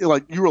 fall.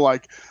 Like, you were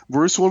like,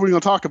 Bruce, what are we going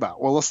to talk about?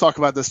 Well, let's talk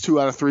about this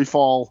 2 out of 3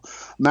 fall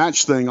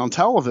match thing on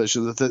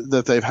television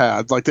that they've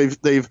had. Like,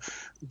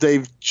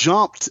 they've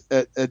jumped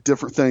at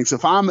different things.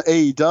 If I'm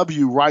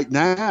AEW right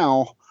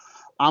now,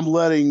 I'm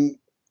letting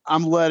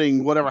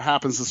whatever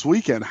happens this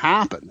weekend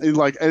happen. And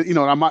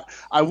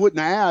I wouldn't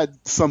add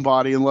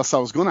somebody unless I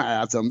was going to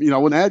add them. I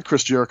wouldn't add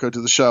Chris Jericho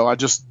to the show. I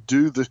just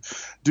do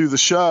the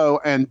show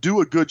and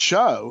do a good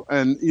show.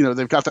 And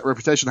they've got that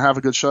reputation to have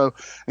a good show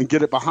and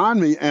get it behind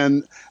me.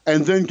 And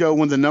then go,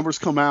 when the numbers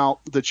come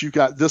out that you've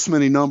got this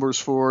many numbers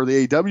for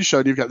the AEW show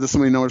and you've got this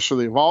many numbers for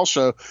the Evolve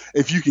show,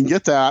 if you can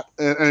get that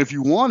and if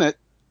you want it,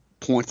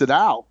 point it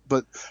out.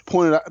 But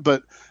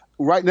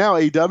right now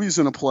AEW is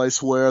in a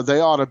place where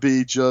they ought to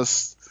be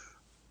just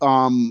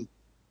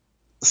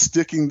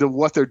sticking to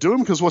what they're doing,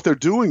 because what they're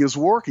doing is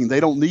working. They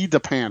don't need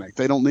to panic.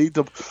 They don't need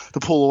to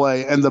pull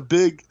away. And the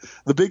big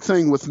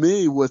thing with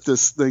me with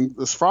this thing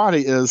this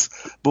Friday is,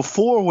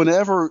 before,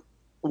 whenever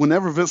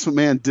Vince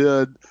McMahon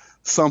did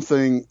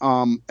something,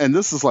 and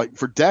this is like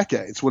for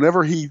decades,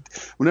 whenever he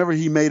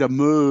made a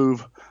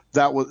move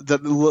that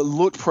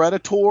looked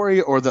predatory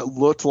or that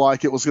looked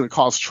like it was going to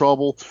cause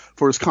trouble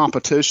for his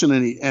competition,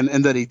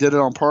 and that he did it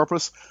on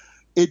purpose,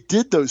 it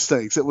did those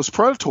things. It was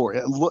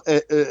predatory.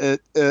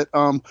 It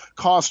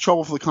caused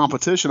trouble for the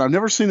competition. I've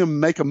never seen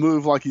him make a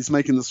move like he's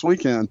making this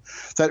weekend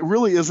that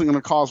really isn't going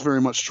to cause very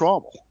much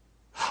trouble.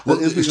 Well,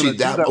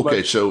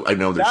 so I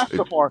know there's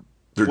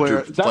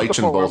fights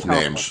in both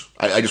names.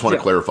 I just want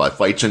to clarify,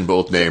 fights in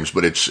both names,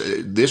 but it's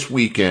this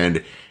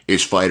weekend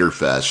is Fyter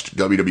Fest.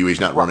 WWE's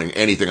not running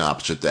anything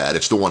opposite that.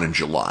 It's the one in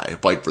July.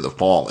 Fight for the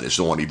Fallen is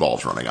the one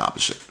Evolve's running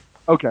opposite.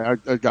 Okay, I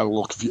got a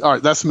little confused. All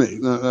right, that's me.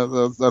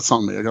 That's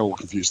on me. I got a little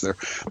confused there.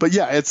 But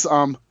yeah,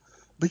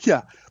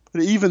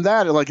 but even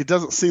that, it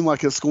doesn't seem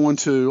like it's going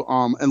to,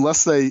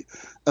 unless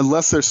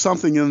there's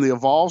something in the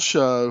Evolve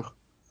show.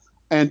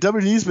 And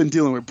WWE's been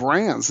dealing with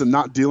brands and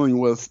not dealing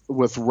with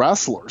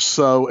wrestlers.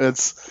 So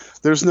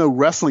there's no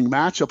wrestling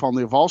matchup on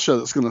the Evolve show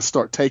that's going to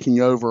start taking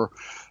over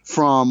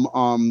from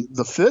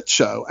the Fit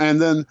show.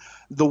 And then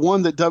the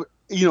one that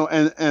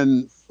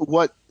and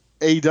what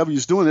AEW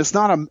is doing,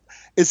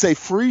 it's a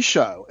free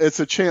show. It's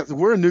a chance.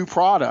 We're a new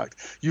product.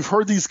 You've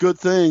heard these good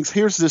things.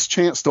 Here's this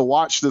chance to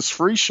watch this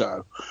free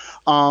show.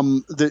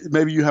 That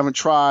maybe you haven't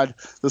tried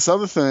this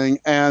other thing,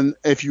 and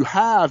if you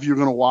have, you're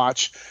going to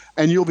watch,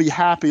 and you'll be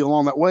happy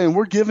along that way. And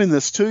we're giving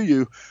this to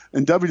you,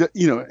 and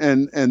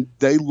and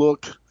they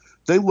look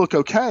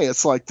okay.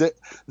 It's like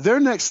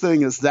their next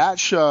thing is that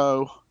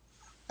show,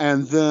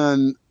 and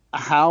then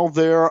how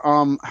their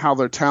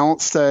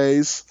talent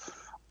stays.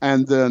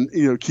 And then,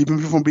 keeping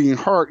people from being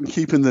hurt and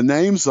keeping the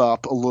names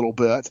up a little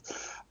bit.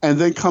 And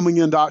then coming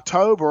into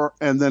October,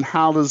 and then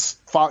how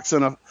does not Fox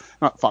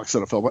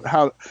NFL, but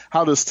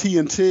how does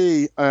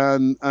TNT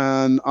and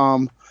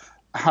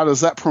how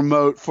does that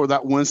promote for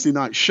that Wednesday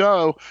night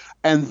show?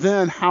 And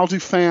then how do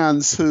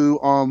fans who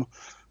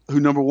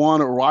number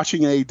one are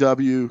watching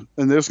AEW,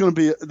 and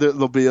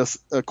there'll be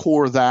a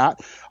core of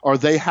that. Are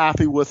they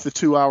happy with the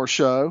 2-hour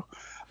show?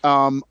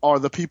 Are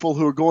the people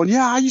who are going,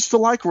 yeah, I used to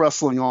like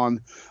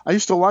I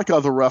used to like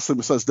other wrestling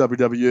besides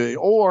WWE,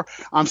 or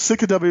I'm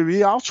sick of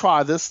WWE, I'll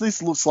try this.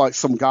 This looks like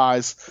some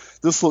guys.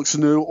 This looks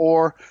new.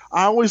 Or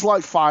I always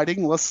like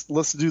fighting. Let's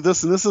do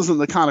this. And this isn't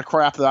the kind of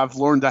crap that I've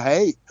learned to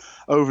hate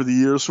over the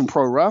years from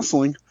pro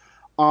wrestling.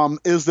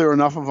 Is there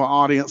enough of an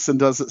audience, and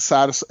does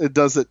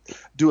it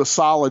do a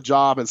solid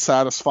job and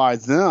satisfy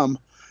them?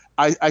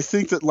 I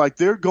think that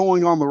they're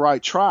going on the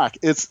right track.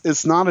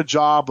 It's not a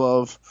job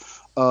of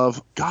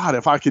God,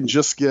 if I can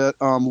just get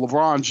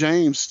LeBron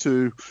James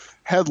to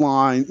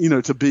headline,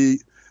 to be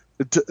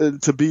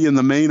in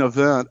the main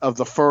event of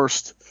the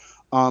first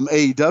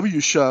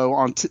AEW show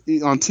on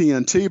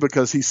TNT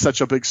because he's such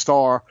a big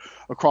star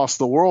across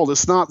the world.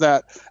 It's not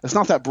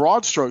that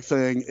broad stroke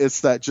thing.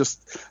 It's that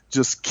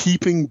just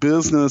keeping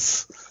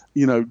business,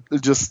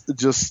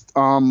 just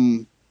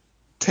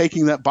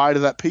taking that bite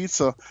of that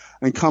pizza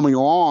and coming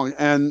along.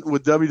 And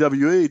with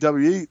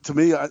WWE, to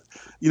me,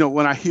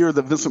 when I hear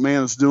that Vince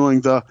McMahon is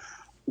doing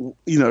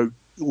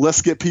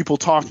let's get people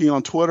talking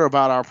on Twitter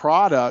about our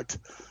product,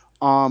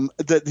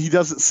 that he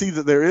doesn't see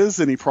that there is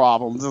any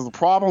problem. The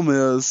problem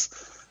is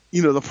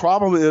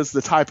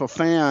the type of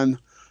fan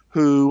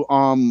who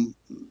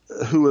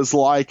is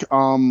like,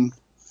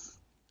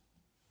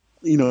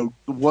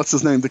 what's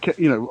his name?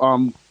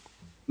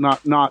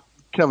 Not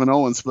Kevin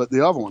Owens, but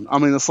the other one. I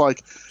mean, it's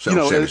like,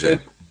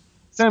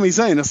 Sami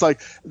Zayn. It's like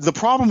the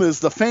problem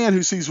is the fan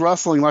who sees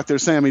wrestling like they're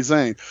Sami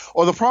Zayn,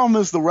 or the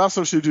problem is the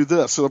wrestlers who do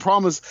this. So the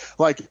problem is,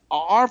 like,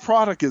 our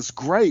product is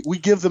great. We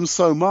give them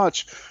so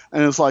much,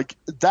 and it's like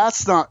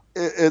that's not.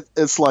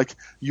 It's like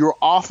you're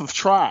off of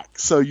track,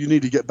 so you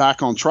need to get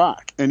back on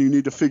track, and you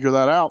need to figure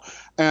that out.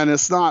 And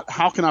it's not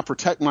how can I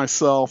protect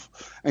myself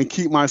and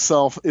keep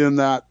myself in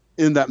that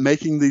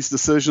making these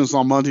decisions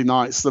on Monday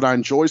nights that I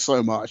enjoy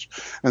so much,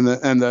 and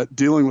that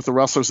dealing with the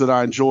wrestlers that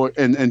I enjoy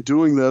and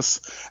doing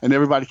this and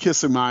everybody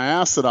kissing my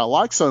ass that I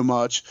like so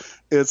much.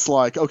 It's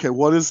like, okay,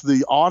 what is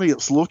the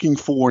audience looking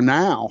for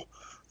now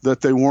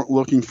that they weren't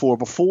looking for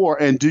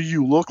before? And do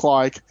you look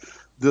like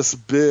this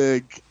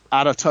big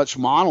out of touch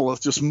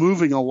monolith just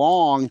moving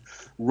along,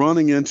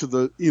 running into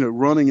the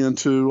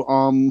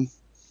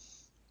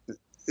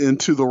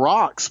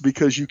rocks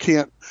because you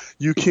can't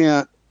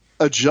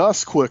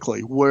adjust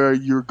quickly, where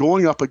you're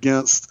going up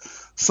against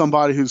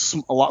somebody who's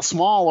a lot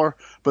smaller,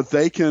 but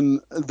they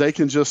can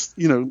just,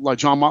 like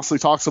John Moxley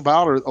talks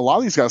about, or a lot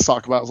of these guys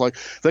talk about, is like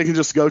they can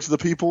just go to the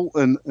people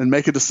and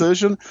make a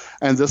decision,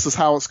 and this is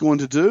how it's going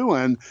to do.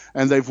 And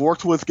they've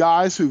worked with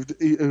guys who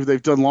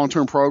they've done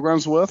long-term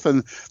programs with,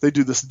 and they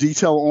do this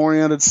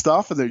detail-oriented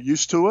stuff, and they're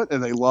used to it,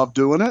 and they love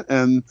doing it,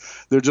 and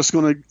they're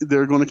going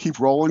to keep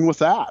rolling with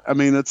that. I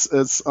mean, it's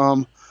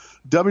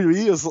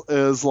WWE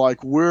is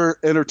like, we're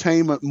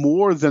entertainment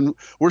more than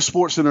we're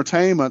sports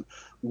entertainment.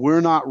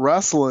 We're not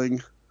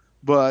wrestling,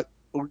 but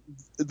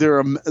they're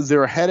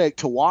a headache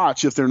to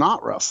watch if they're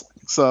not wrestling.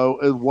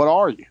 So what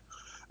are you?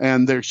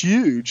 And they're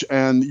huge,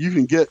 and you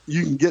can get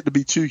to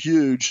be too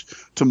huge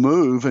to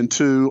move and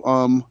too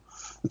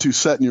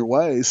set in your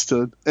ways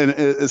to. And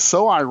it's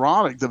so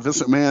ironic that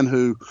Vince McMahon,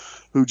 who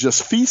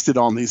just feasted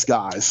on these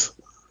guys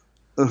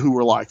who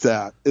were like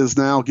that, is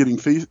now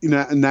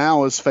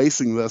now is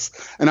facing this.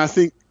 And I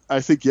think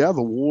the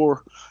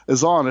war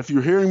is on. If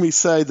you're hearing me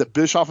say that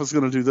Bischoff is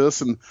going to do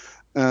this and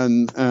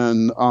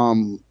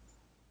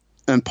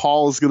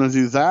Paul is going to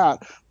do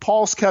that,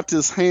 Paul's kept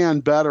his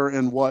hand better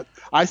in what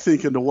I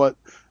think into what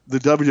the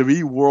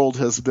WWE world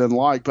has been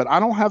like. But I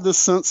don't have this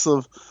sense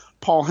of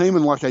Paul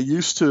Heyman like I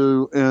used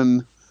to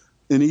in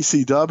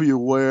ECW,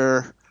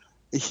 where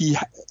he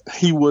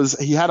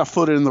had a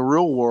foot in the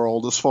real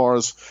world as far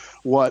as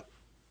what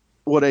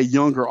a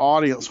younger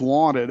audience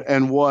wanted,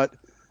 and what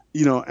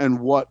an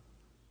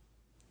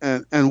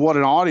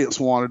audience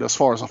wanted as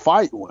far as a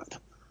fight went,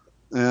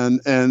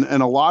 and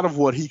a lot of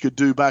what he could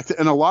do back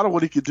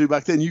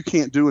then, you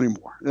can't do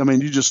anymore. I mean,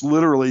 you just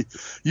literally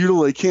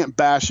can't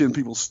bash in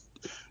people's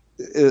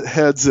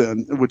heads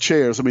in with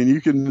chairs. I mean,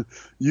 you can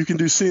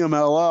do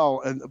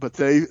CMLL, but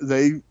they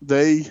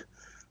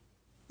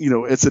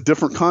it's a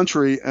different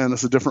country and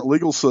it's a different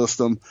legal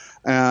system,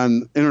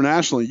 and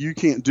internationally you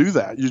can't do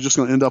that. You're just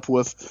going to end up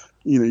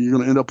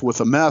with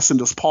a mess. And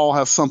does Paul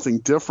have something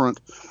different?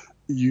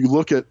 You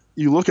look at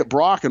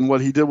Brock, and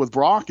what he did with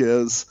Brock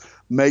is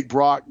make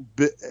Brock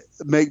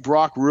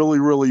really,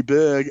 really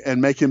big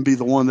and make him be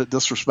the one that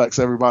disrespects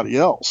everybody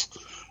else.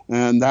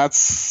 And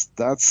that's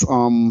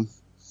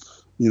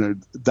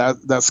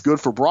good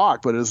for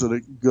Brock, but is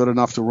it good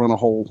enough to run a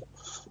whole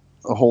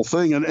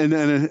thing?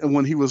 And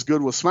when he was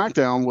good with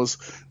SmackDown was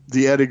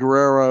the Eddie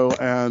Guerrero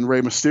and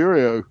Rey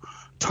Mysterio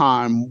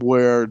time,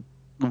 where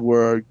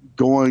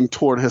going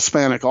toward a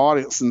Hispanic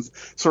audience in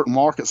certain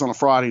markets on a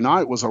Friday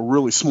night was a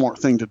really smart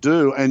thing to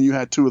do, and you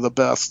had two of the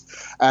best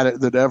at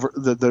it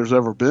that there's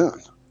ever been.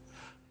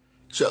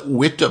 So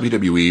with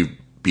WWE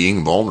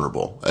being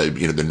vulnerable,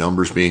 the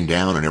numbers being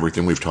down and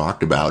everything we've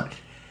talked about,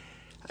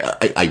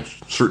 I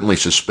certainly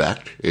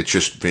suspect it's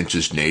just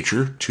Vince's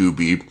nature to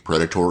be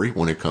predatory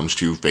when it comes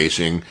to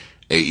facing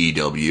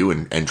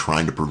AEW and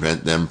trying to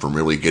prevent them from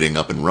really getting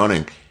up and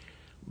running.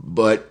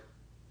 But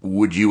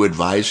would you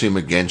advise him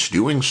against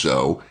doing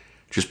so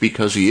just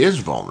because he is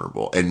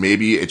vulnerable? And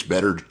maybe it's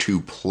better to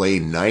play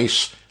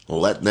nice,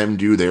 let them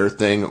do their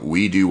thing,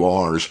 we do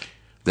ours,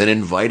 than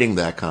inviting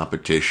that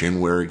competition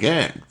where,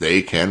 again,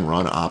 they can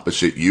run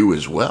opposite you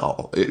as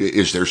well.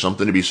 Is there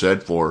something to be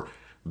said for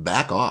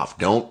back off?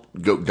 Don't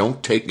go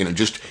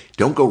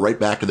right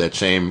back to that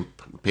same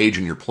page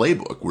in your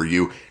playbook where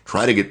you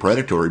try to get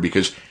predatory,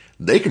 because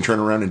they can turn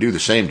around and do the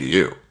same to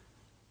you.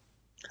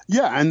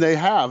 Yeah, and they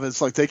have.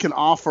 It's like they can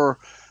offer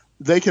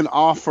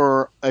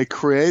a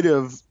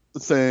creative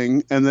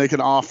thing, and they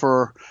can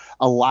offer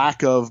a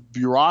lack of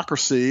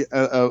bureaucracy,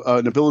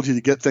 an ability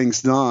to get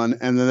things done,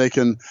 and then they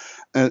can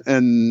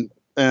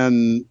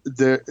and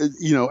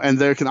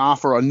they can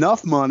offer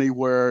enough money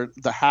where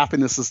the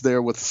happiness is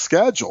there with the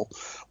schedule,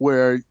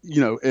 where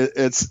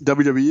it's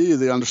WWE.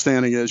 The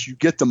understanding is you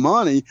get the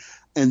money,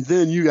 and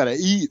then you got to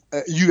eat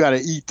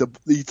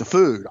the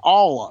food,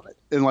 all of it.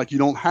 And like, you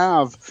don't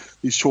have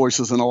these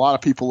choices, and a lot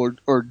of people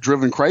are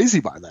driven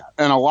crazy by that,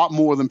 and a lot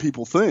more than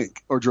people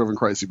think are driven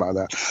crazy by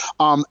that.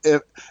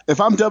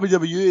 If I'm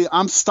WWE,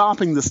 I'm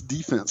stopping this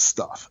defense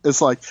stuff. It's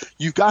like,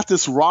 you've got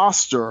this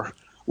roster,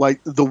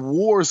 like the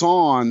war's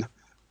on.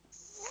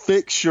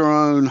 Fix your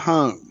own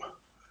home,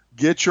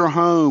 get your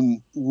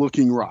home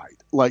looking right.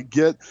 Like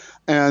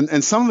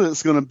and some of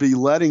it's going to be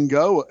letting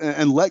go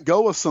and let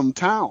go of some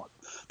talent,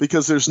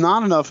 because there's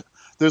not enough.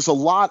 There's a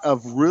lot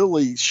of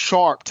really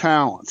sharp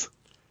talent.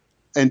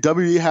 And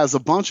WWE has a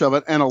bunch of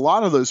it, and a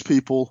lot of those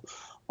people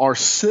are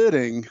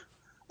sitting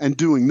and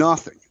doing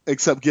nothing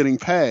except getting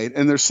paid.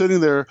 And they're sitting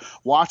there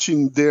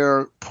watching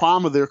their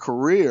prime of their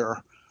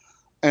career,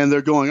 and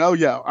they're going, oh,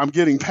 yeah, I'm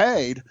getting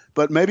paid,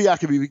 but maybe I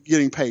could be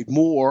getting paid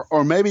more,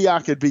 or maybe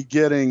I could be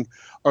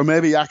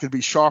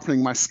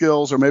sharpening my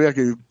skills, or maybe I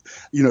could,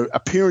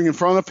 appearing in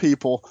front of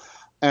people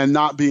and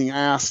not being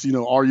asked,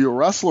 are you a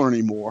wrestler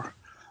anymore?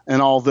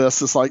 And all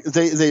this. It's like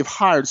they've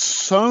hired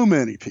so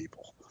many people.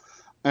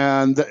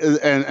 And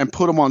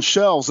put them on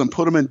shelves and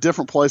put them in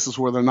different places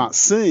where they're not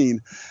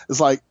seen. It's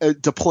like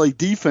to play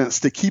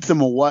defense, to keep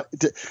them away.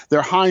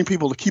 They're hiring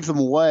people to keep them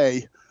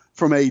away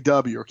from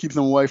AEW or keep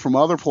them away from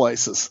other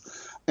places.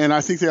 And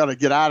I think they ought to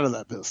get out of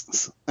that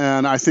business.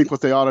 And I think what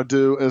they ought to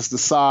do is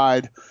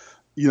decide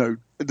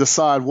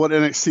what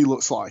NXT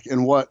looks like,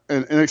 and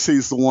NXT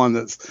is the one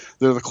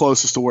they're the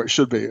closest to where it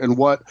should be, and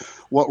what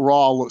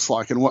Raw looks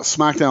like, and what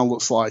SmackDown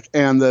looks like,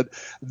 and that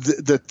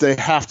they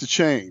have to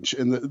change,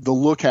 and the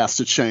look has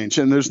to change,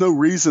 and there's no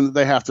reason that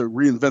they have to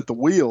reinvent the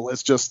wheel.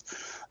 It's just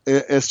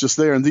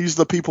there, and these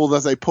are the people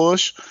that they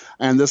push,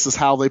 and this is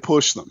how they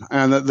push them.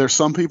 And there's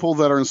some people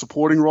that are in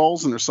supporting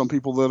roles, and there's some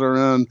people that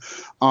are in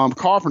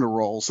carpenter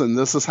roles, and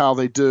this is how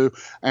they do,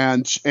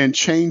 and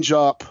change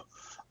up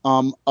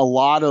a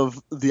lot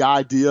of the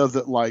idea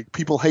that, like,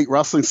 people hate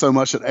wrestling so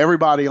much that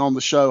everybody on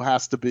the show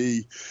has to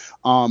be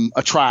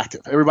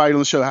attractive. Everybody on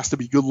the show has to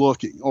be good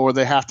looking, or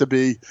they have to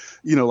be,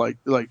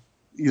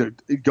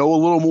 go a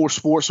little more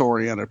sports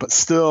oriented, but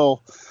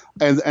still,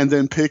 and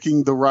then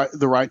picking the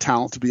right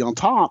talent to be on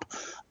top,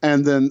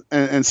 and then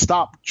and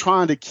stop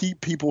trying to keep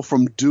people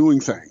from doing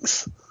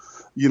things.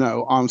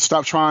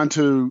 Stop trying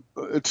to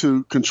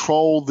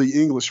control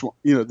the English,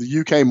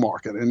 the UK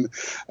market, and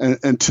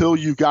until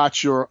you've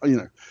got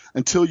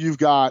until you've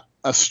got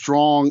a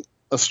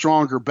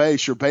stronger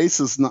base. Your base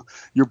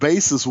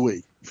is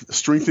weak.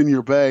 Strengthen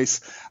your base,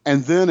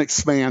 and then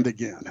expand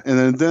again,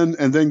 and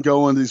then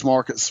go into these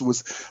markets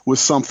with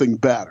something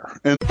better.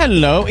 And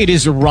hello, it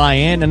is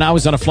Ryan, and I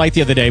was on a flight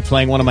the other day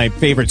playing one of my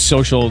favorite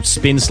social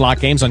spin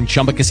slot games on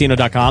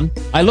ChumbaCasino.com.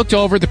 I looked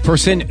over at the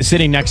person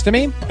sitting next to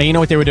me, and you know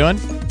what they were doing?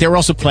 They were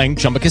also playing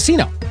Chumba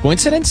Casino.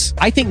 Coincidence?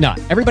 I think not.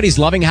 Everybody's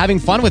loving having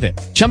fun with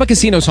it. Chumba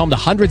Casino is home to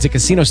hundreds of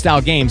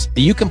casino-style games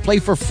that you can play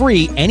for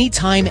free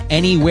anytime,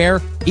 anywhere,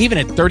 even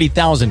at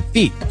 30,000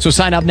 feet. So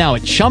sign up now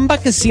at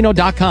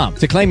ChumbaCasino.com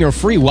to claim your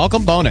free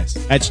welcome bonus.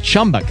 That's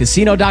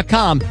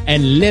ChumbaCasino.com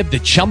and live the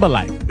Chumba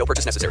life. No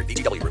purchase necessary.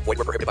 VGW. Void where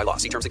prohibited by law.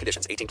 See terms and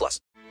conditions. 18+.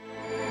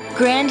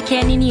 Grand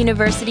Canyon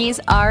University's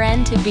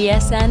RN to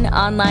BSN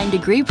online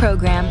degree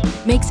program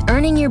makes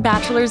earning your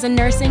bachelor's in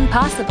nursing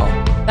possible.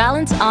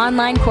 Balance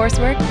online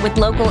coursework with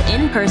local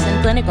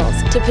in-person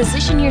clinicals to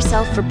position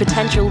yourself for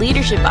potential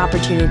leadership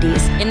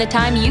opportunities in the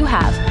time you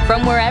have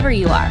from wherever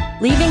you are,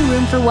 leaving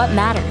room for what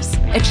matters.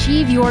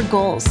 Achieve your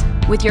goals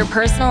with your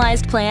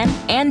personalized plan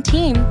and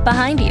team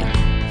behind you.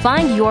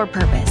 Find your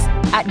purpose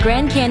at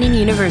Grand Canyon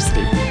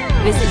University.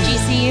 Visit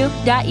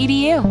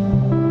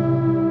gcu.edu.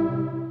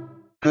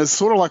 And it's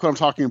sort of like what I'm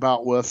talking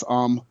about with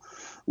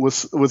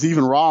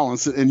even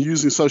Rollins and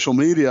using social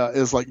media,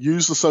 is like,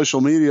 use the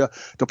social media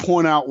to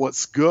point out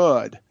what's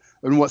good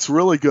and what's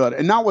really good,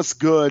 and not what's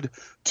good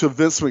to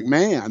Vince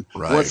McMahon.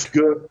 Right.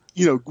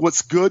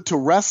 What's good to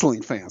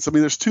wrestling fans. I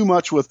mean, there's too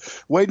much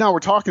with Wade and I were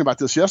talking about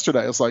this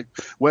yesterday. It's like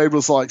Wade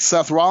was like,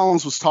 Seth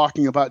Rollins was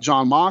talking about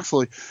Jon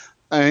Moxley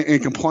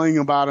and complaining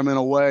about him in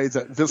a way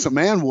that Vince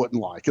McMahon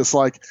wouldn't like. It's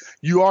like,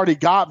 you already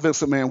got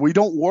Vince McMahon. We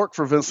don't work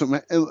for Vince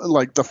McMahon.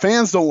 Like, the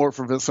fans don't work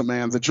for Vince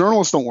McMahon. The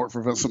journalists don't work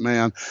for Vince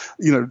McMahon.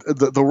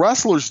 The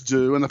wrestlers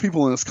do, and the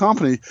people in this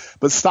company.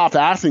 But stop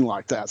acting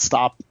like that.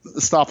 Stop.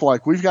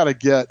 Like, we've got to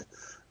get,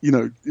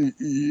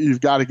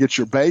 you've got to get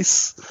your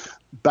base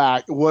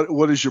back.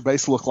 What does your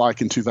base look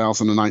like in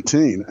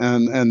 2019?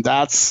 And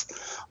that's.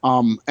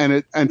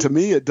 And to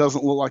me, it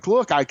doesn't look like,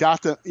 look, I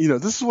got the,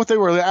 this is what they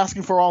were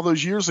asking for all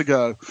those years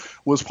ago,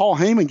 was Paul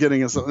Heyman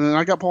getting us, and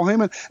I got Paul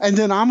Heyman, and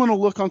then I'm going to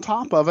look on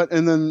top of it,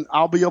 and then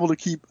I'll be able to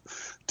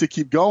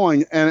keep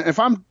going. And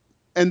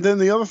then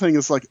the other thing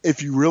is, like,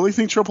 if you really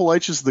think Triple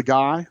H is the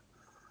guy,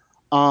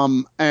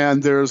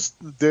 And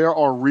there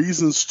are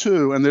reasons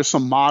too, and there's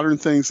some modern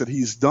things that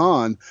he's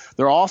done.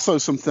 There are also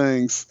some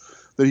things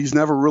that he's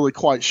never really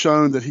quite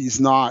shown that he's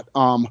not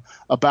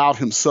about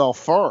himself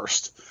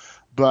first.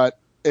 But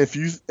if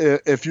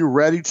you're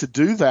ready to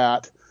do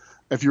that,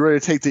 if you're ready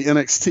to take the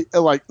NXT,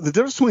 like the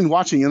difference between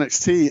watching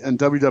NXT and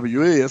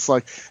WWE, it's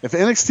like if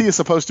NXT is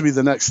supposed to be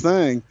the next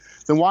thing,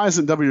 then why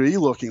isn't WWE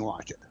looking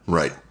like it?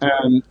 Right.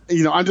 And,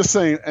 I'm just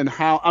saying, and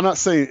how, I'm not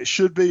saying it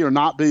should be or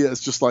not be, it's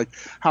just like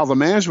how the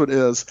management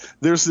is.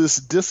 There's this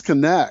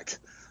disconnect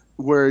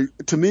where,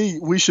 to me,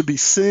 we should be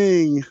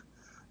seeing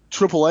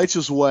Triple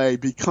H's way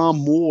become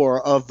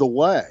more of the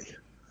way.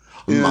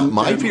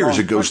 My fear is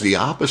it goes the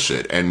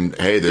opposite. And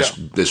hey,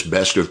 this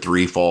best of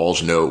three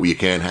falls. No, you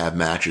can't have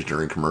matches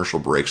during commercial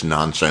breaks.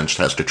 Nonsense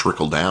has to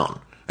trickle down,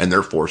 and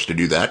they're forced to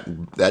do that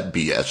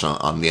BS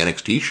on the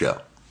NXT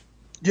show.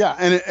 Yeah,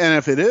 and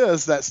if it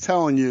is, that's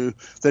telling you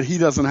that he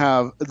doesn't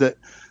have that,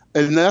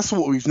 and that's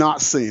what we've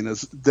not seen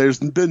is there's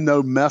been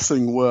no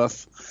messing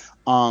with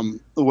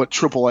what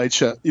Triple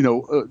H,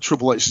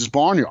 Triple H's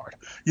barnyard.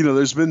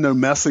 There's been no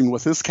messing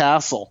with his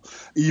castle,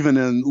 even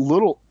in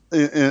little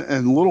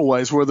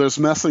ways where there's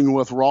messing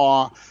with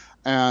Raw,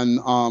 and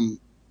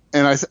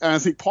I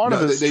think part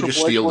of it is they just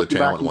steal the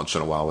talent once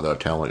in a while without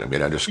telling. I mean,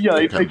 they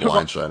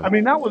blindsided. I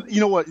mean, that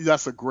was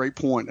that's a great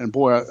point, and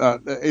boy,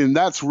 and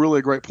that's really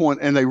a great point.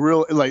 And they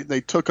really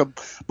they took a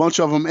bunch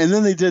of them, and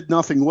then they did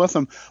nothing with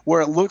them.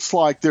 Where it looks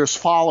like there's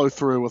follow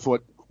through with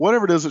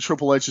whatever it is that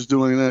Triple H is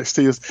doing in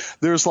NXT is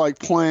there's like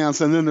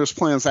plans, and then there's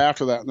plans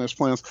after that, and there's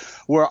plans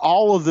where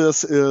all of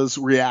this is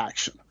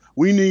reaction.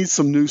 We need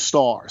some new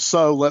stars.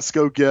 So let's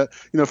go get,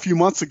 a few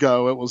months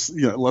ago, it was,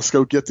 let's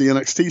go get the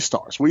NXT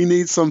stars. We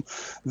need some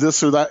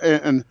this or that.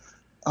 And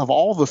of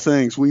all the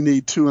things, we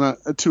need two out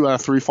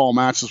of three fall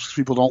matches because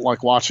people don't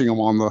like watching them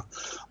on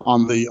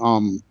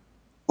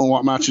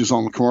what matches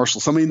on the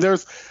commercials. I mean,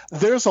 there's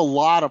a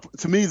lot of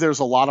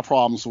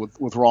problems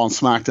with Raw and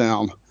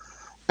SmackDown.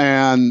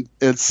 And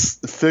it's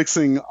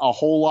fixing a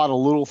whole lot of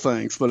little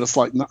things, but it's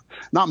like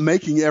not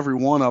making every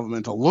one of them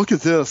into look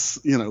at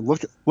this,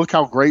 look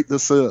how great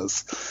this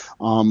is.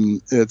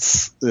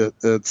 It's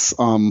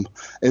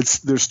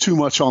there's too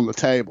much on the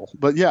table.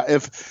 But yeah,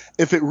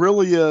 if it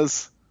really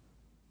is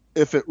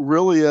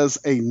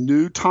a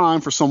new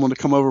time for someone to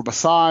come over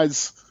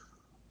besides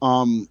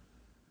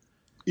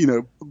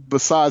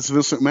besides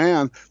Vince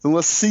McMahon, then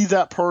let's see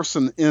that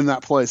person in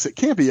that place. It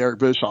can't be Eric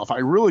Bischoff. I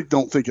really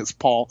don't think it's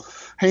Paul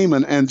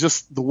Heyman. And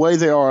just the way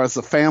they are as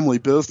a family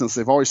business,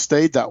 they've always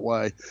stayed that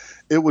way.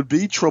 It would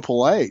be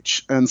Triple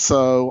H. And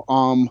so,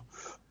 and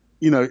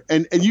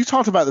you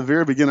talked about the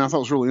very beginning. I thought it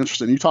was really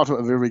interesting. You talked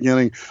about the very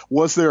beginning.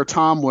 Was there a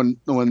time when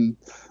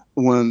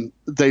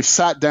they've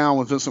sat down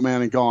with Vince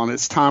McMahon and gone,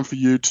 it's time for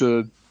you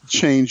to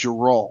change your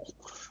role?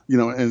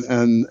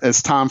 And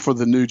it's time for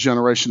the new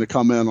generation to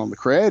come in on the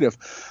creative.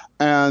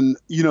 And,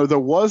 there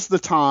was the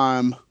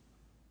time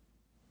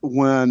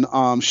when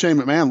Shane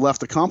McMahon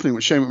left the company,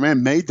 when Shane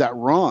McMahon made that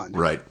run.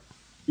 Right.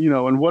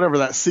 And whatever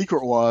that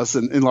secret was,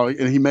 and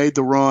he made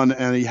the run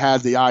and he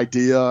had the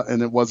idea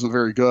and it wasn't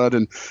very good.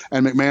 And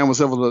McMahon was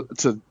able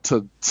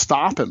to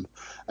stop him.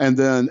 And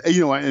then,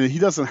 and he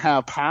doesn't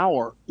have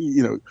power,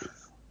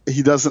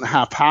 he doesn't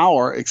have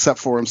power except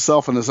for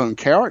himself and his own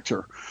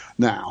character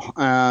now,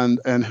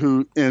 and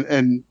who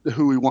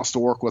he wants to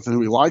work with and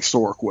who he likes to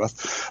work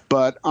with.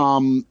 But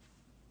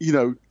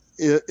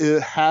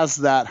it has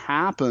that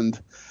happened.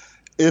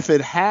 If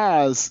it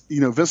has,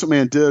 Vince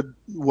McMahon did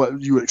what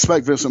you would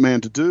expect Vince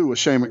McMahon to do with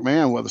Shane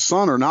McMahon, whether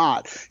son or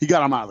not, he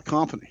got him out of the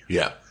company.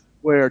 Yeah.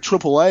 Where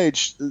Triple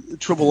H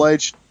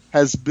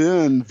has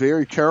been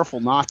very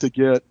careful not to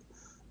get,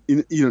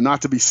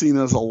 not to be seen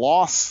as a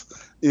loss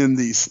in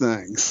these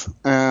things.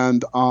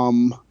 And,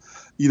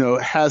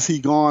 has he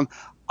gone?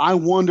 I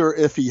wonder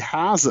if he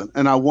hasn't.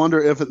 And I wonder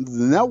if the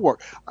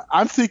network,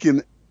 I'm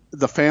thinking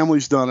the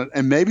family's done it,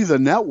 and maybe the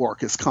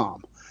network has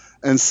come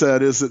and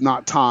said, is it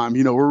not time?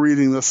 We're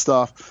reading this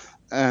stuff,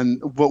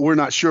 but we're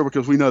not sure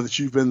because we know that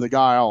you've been the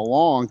guy all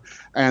along.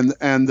 And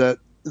that,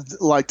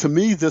 like, to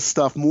me, this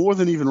stuff, more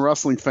than even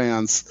wrestling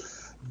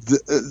fans,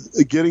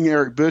 getting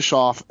Eric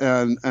Bischoff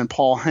and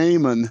Paul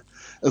Heyman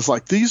is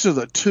like, these are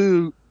the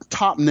two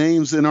top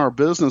names in our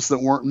business that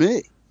weren't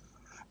me.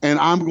 And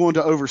I'm going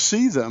to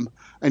oversee them,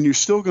 and you're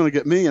still going to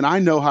get me, and I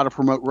know how to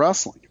promote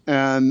wrestling.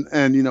 And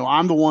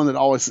I'm the one that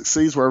always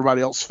succeeds where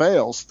everybody else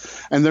fails.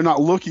 And they're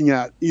not looking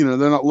at, Vince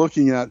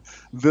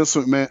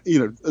McMahon,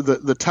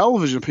 the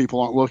television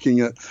people aren't looking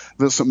at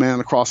Vince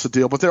McMahon across the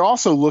deal, but they're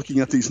also looking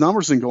at these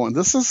numbers and going,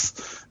 this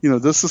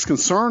is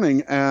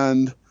concerning,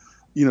 and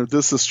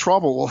this is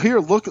trouble. Well, here,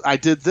 look, I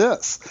did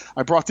this.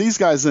 I brought these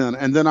guys in,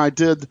 and then I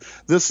did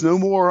this. No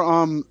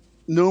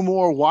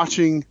more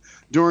watching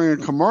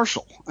during a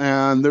commercial,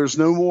 and there's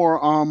no more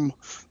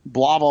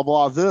blah blah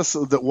blah this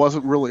that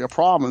wasn't really a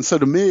problem. And so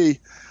to me,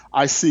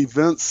 I see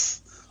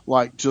Vince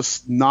like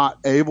just not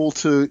able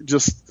to,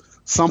 just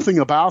something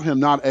about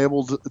him not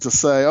able to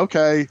say,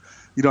 okay,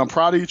 I'm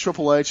proud of you,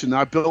 Triple H, and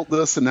I built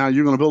this, and now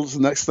you're going to build the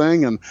next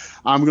thing, and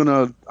I'm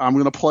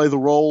gonna play the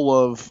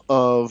role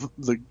of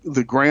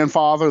the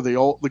grandfather,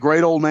 the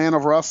great old man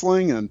of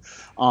wrestling, and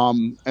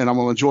I'm going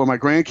to enjoy my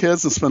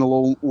grandkids and spend a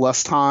little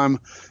less time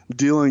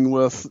dealing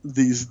with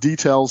these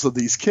details of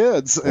these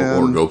kids,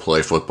 or go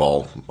play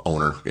football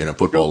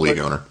league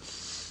owner.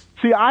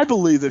 See, I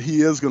believe that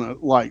he is going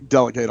to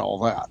delegate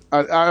all that.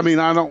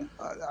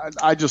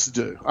 I just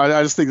do.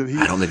 I just think that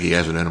I don't think he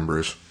has it in him,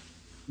 Bruce.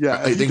 Yeah,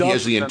 I think he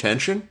has the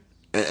intention,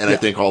 and I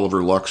think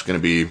Oliver Luck's going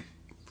to be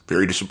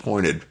very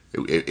disappointed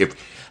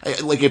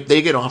if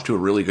they get off to a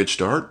really good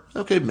start.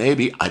 Okay,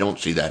 maybe. I don't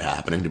see that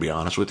happening, to be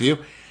honest with you,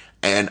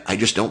 and I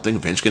just don't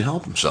think Vince can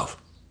help himself.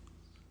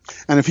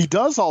 And if he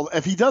does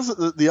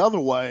it the other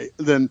way,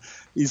 then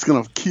he's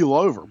going to keel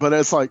over. But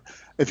it's like,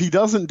 if he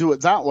doesn't do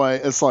it that way,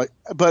 it's like,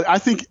 but I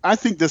think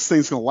this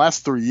thing's going to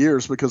last 3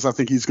 years, because I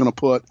think he's going to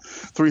put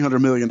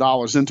 $300 million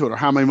into it, or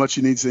how much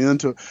he needs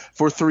into it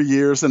for 3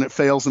 years, and it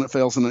fails and it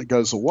fails and it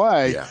goes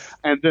away. Yeah.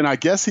 And then I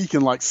guess he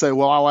can say,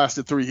 well, I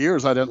lasted 3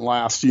 years. I didn't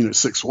last,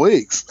 6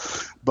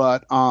 weeks.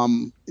 But,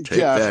 Take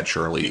that,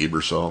 Charlie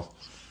Ebersol.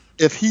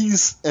 If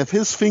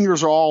his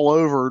fingers are all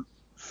over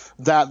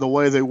that the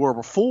way they were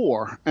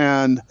before,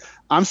 and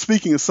I'm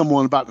speaking as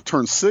someone about to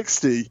turn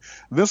 60.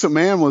 Vince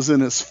McMahon was in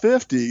his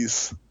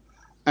 50s,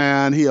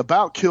 and he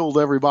about killed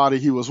everybody.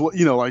 He was,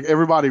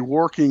 everybody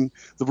working,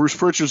 the Bruce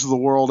Pritchards of the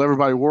world,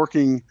 everybody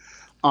working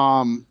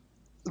the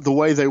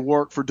way they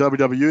work for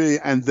WWE,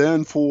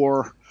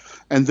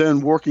 and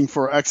then working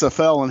for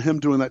XFL, and him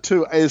doing that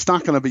too. It's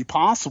not going to be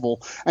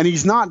possible, and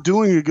he's not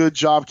doing a good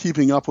job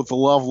keeping up with the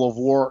level of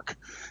work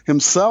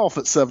himself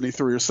at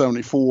 73 or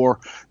 74,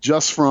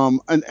 just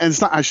from, and it's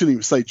not, I shouldn't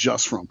even say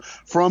just from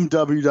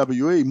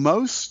WWE.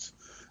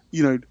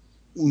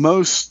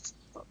 Most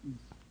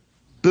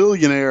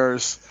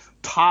billionaires,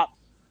 top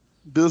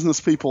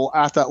business people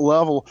at that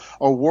level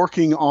are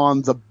working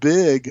on the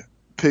big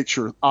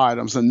picture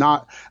items, and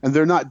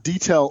they're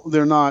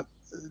not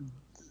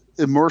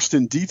immersed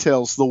in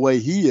details the way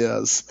he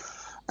is.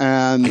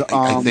 And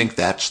I think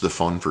that's the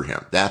fun for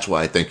him. That's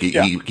why I think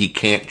he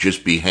can't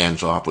just be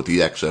hands off with the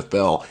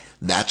XFL.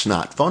 That's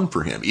not fun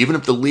for him. Even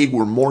if the league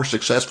were more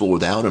successful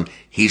without him,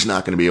 he's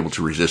not going to be able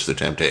to resist the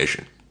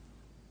temptation.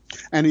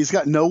 And he's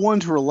got no one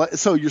to relate.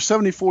 So you're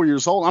 74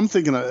 years old. I'm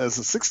thinking as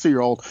a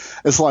 60-year-old,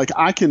 it's like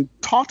I can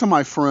talk to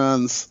my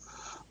friends.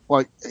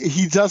 Like,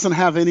 he doesn't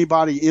have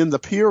anybody in the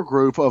peer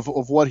group of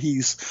what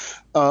he's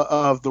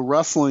of the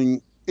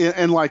wrestling.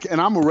 And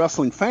I'm a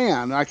wrestling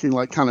fan. I can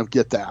kind of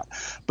get that,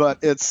 but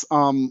it's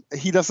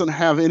he doesn't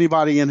have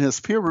anybody in his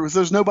peer group.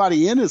 There's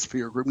nobody in his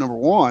peer group, number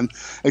one,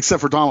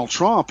 except for Donald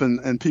Trump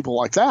and people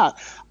like that.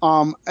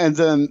 And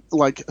then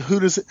who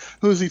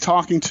is he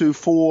talking to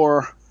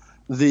for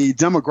the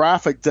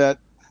demographic that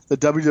the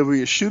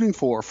WWE is shooting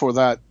for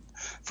that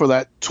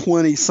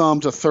 20 some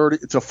to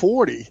 30 to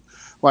 40?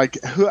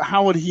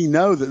 How would he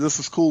know that this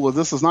is cool or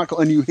this is not cool?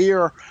 And you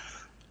hear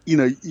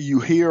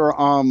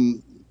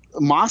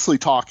Moxley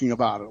talking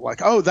about it,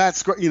 oh,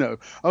 that's great,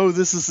 oh,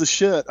 this is the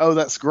shit, oh,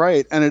 that's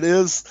great. And it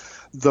is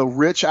the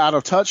rich, out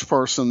of touch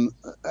person,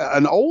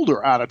 an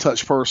older, out of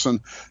touch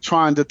person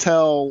trying to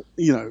tell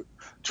the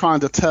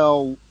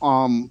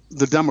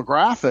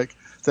demographic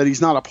that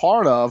he's not a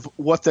part of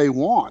what they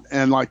want.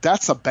 And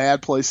that's a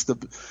bad place to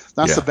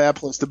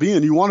be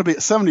in. You want to be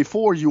at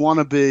 74, you want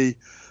to be,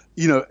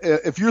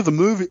 if you're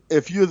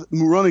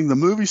running the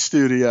movie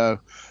studio,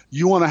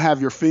 you want to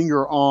have your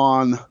finger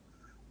on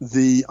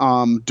the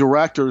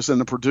directors and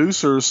the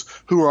producers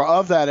who are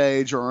of that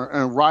age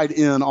and right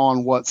in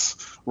on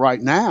what's right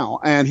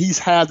now. And he's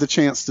had the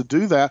chance to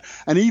do that.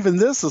 And even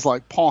this is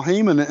like Paul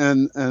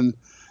Heyman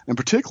and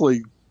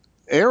particularly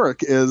Eric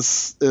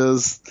is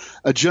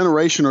a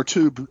generation or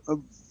two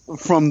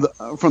from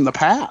the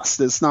past.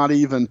 It's not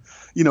even,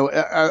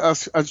 I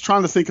was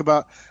trying to think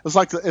about, it's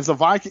like if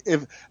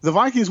the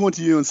Vikings went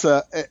to you and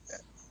said,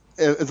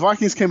 if the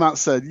Vikings came out and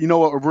said, you know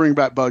what, we're bringing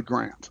back Bud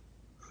Grant.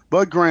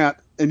 Bud Grant,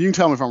 and you can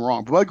tell me if I'm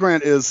wrong, but Bud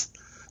Grant is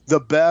the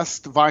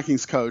best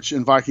Vikings coach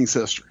in Vikings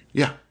history.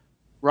 Yeah.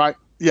 Right?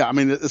 Yeah, I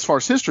mean, as far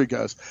as history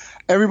goes,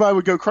 everybody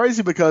would go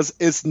crazy because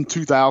it's in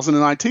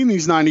 2019.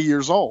 He's 90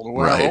 years old.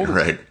 Or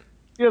right.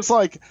 It's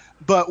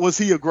but was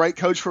he a great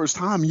coach for his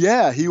time?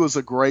 Yeah, he was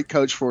a great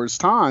coach for his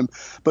time.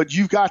 But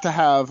you've got to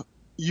have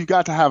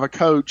a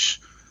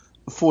coach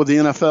for the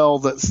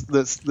NFL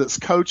that's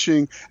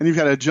coaching, and you've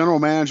got a general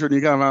manager, and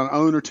you've got an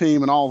owner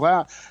team, and all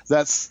that.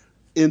 That's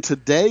in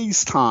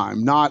today's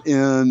time, not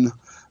in.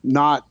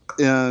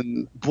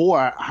 Boy,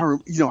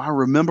 I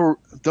remember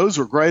those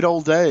were great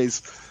old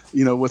days.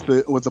 With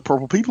the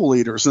Purple People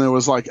leaders, and it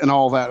was and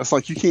all that.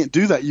 It's you can't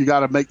do that. You got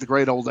to make the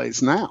great old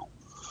days now.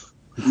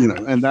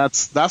 And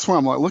that's where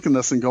I'm looking at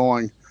this and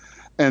going,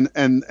 and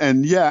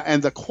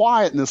the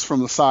quietness from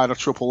the side of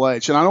Triple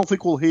H, and I don't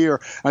think we'll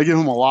hear. I give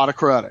him a lot of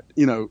credit,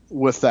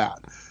 with that,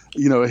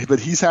 but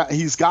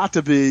he's got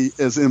to be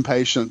as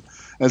impatient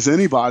as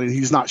anybody.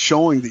 He's not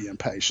showing the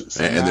impatience,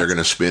 and they're going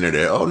to spin it.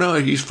 Oh no,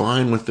 he's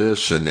fine with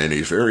this, and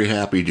he's very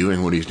happy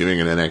doing what he's doing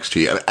in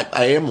NXT.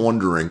 I am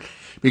wondering,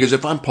 Because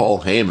if I'm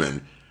Paul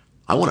Heyman,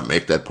 I want to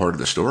make that part of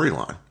the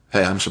storyline.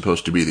 Hey, I'm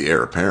supposed to be the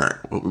heir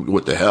apparent.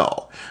 What the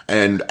hell?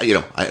 And,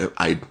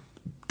 I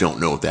don't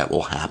know if that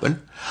will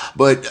happen.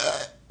 But,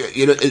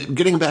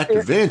 getting back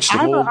to Vince,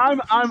 when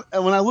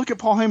I look at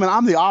Paul Heyman,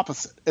 I'm the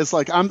opposite. It's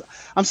like I'm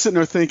sitting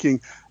there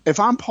thinking, if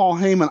I'm Paul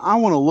Heyman, I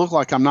want to look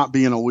like I'm not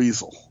being a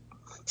weasel.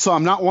 So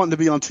I'm not wanting to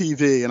be on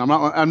TV, and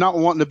I'm not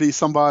wanting to be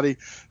somebody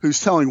who's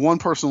telling one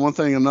person one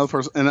thing and another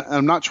person, and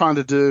I'm not trying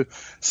to do.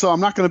 So I'm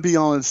not going to be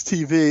on his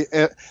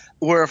TV.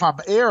 Where if I'm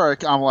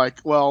Eric, I'm like,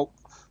 well,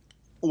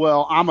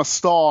 I'm a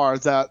star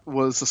that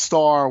was a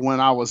star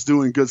when I was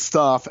doing good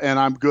stuff, and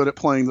I'm good at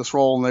playing this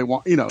role, and they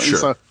want, Sure. And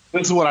so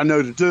this is what I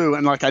know to do,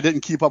 and like I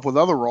didn't keep up with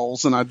other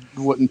roles, and I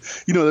wouldn't,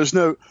 there's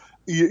no,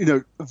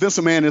 Vince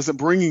McMahon isn't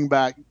bringing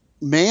back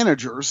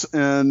managers,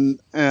 and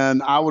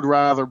I would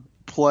rather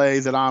play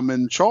that I'm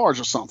in charge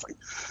of something.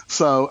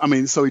 So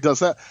so he does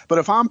that. But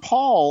if I'm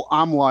Paul,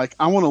 I'm like,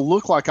 I want to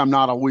look like I'm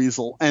not a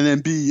weasel, and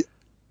then be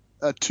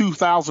a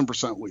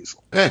 2,000%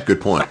 weasel. Yeah,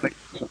 good point.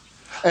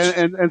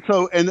 And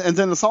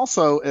then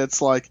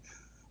it's like,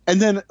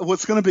 and then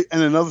what's going to be,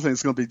 and another thing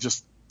is going to be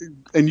just,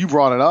 and you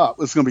brought it up,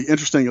 it's going to be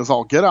interesting as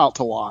all get out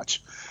to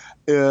watch,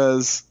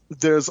 is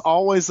there's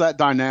always that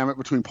dynamic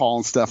between Paul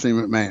and Stephanie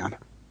McMahon.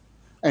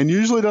 And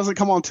usually it doesn't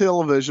come on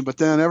television, but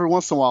then every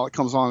once in a while it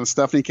comes on, and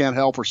Stephanie can't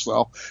help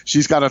herself.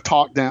 She's got to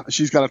talk down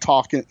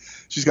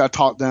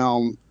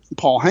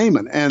Paul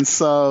Heyman. And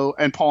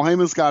Paul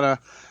Heyman's got to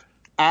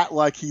act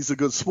like he's a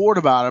good sport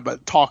about it,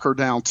 but talk her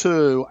down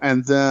too.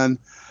 And then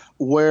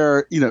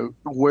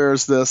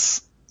where's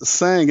this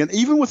saying? And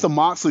even with the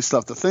Moxley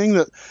stuff, the thing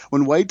that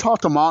when Wade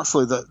talked to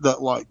Moxley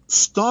that like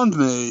stunned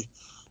me,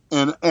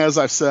 and as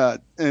I've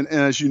said, and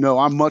as you know,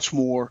 I'm much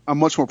more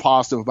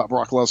positive about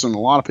Brock Lesnar than a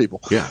lot of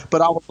people. Yeah.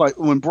 But I was like,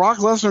 when Brock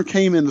Lesnar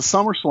came into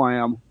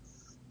SummerSlam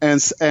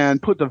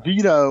and put the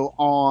veto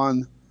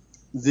on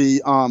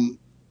the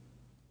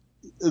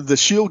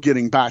Shield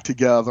getting back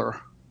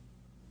together,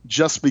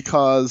 just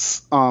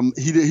because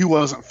he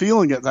wasn't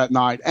feeling it that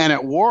night, and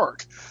it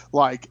worked,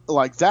 like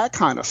that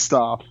kind of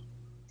stuff.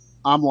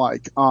 I'm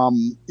like,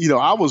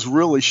 I was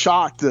really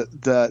shocked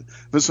that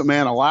Vince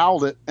McMahon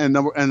allowed it, and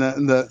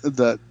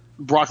that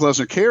Brock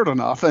Lesnar cared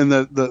enough, and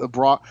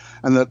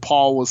that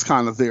Paul was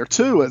kind of there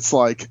too. It's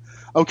like,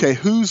 okay,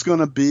 who's going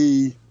to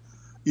be,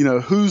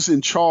 who's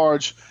in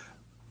charge?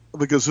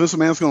 Because Vince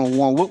McMahon's going to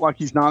want to look like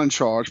he's not in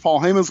charge. Paul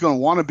Heyman's going to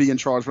want to be in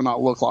charge but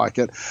not look like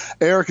it.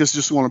 Eric is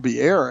just going to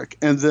be Eric,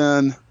 and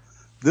then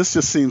this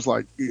just seems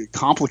like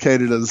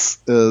complicated as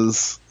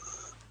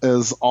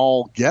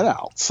all get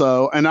out.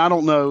 So, and I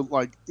don't know,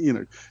 like,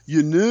 you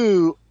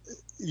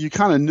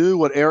kind of knew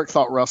what Eric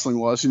thought wrestling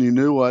was, and you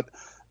knew what,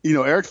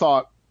 Eric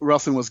thought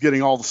wrestling was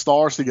getting all the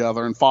stars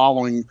together and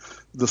following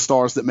the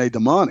stars that made the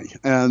money.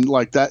 And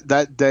like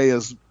that day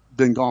has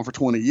been gone for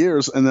 20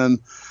 years. And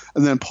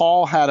then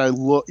Paul had a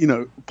look,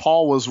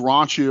 Paul was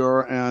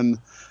raunchier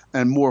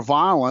and more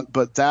violent,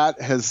 but that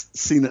has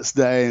seen its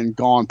day and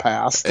gone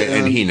past.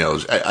 And he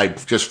knows. I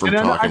just from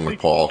talking with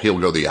Paul, he'll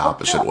go the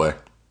opposite way.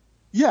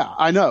 Yeah,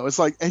 I know. It's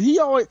like, and he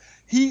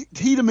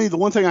to me, the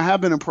one thing I have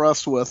been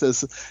impressed with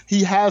is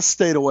he has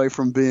stayed away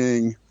from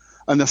being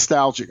a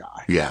nostalgia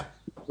guy. Yeah.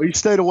 He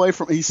stayed away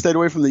from the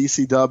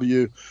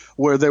ECW,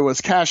 where there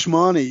was cash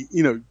money,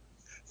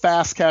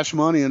 fast cash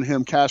money, and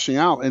him cashing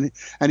out, and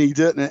he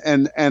didn't.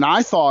 And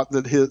I thought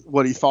that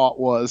what he thought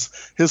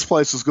was his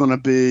place was going to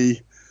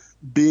be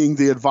being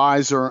the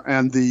advisor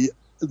and the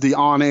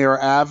on-air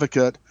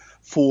advocate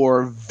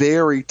for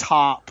very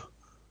top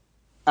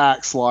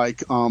acts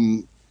like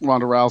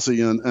Ronda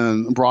Rousey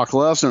and Brock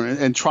Lesnar,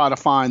 and try to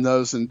find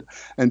those and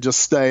just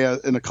stay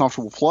in a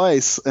comfortable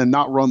place and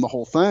not run the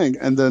whole thing.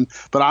 And then,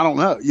 but I don't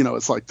know,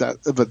 it's like that,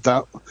 but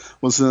that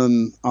was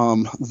in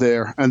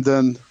there. And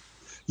then,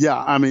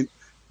 yeah,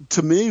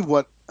 to me,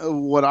 what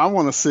I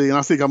want to see, and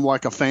I think I'm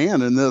like a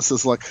fan in this,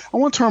 is like, I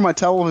want to turn my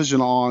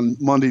television on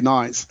Monday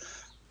nights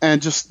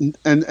and just,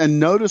 and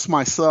notice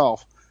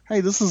myself, hey,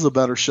 this is a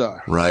better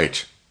show.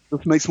 Right.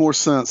 This makes more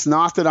sense.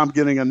 Not that I'm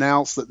getting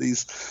announced that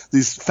these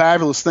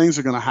fabulous things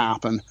are going to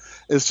happen.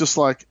 It's just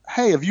like,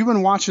 hey, have you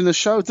been watching this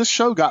show? This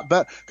show got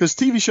better, because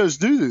TV shows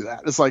do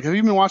that. It's like, have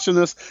you been watching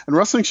this? And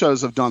wrestling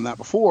shows have done that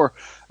before.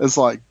 It's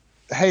like,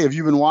 hey, have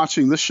you been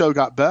watching this show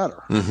got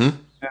better? Mm-hmm.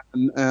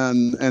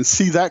 And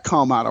see that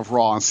come out of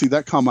Raw, and see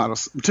that come out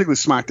of particularly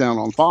SmackDown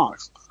on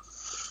Fox.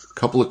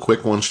 Couple of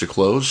quick ones to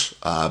close.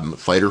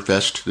 Fyter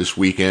Fest this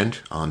weekend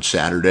on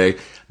Saturday.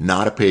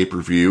 Not a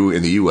pay-per-view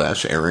in the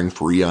U.S., airing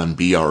free on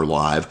BR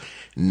Live.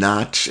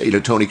 Not,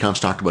 Tony Khan's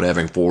talked about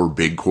having 4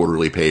 big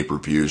quarterly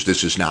pay-per-views.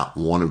 This is not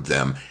one of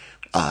them.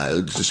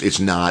 It's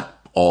not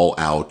All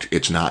Out.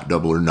 It's not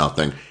Double or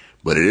Nothing.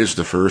 But it is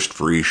the first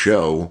free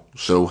show.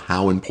 So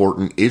how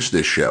important is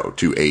this show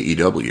to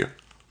AEW?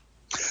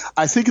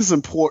 I think it's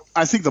important.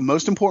 I think the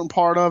most important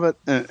part of it,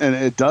 and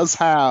it does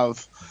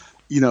have,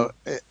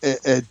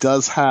 it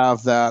does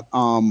have that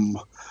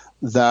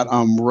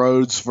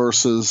Rhodes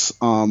versus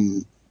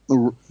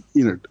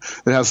it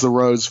has the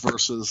Rhodes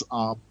versus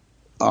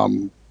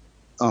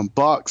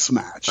Bucks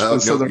match. No,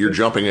 you're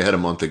jumping ahead a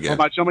month again.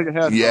 Am I jumping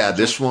ahead? Yeah,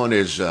 this one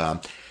is the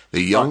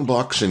Young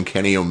Bucks and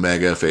Kenny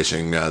Omega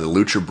facing the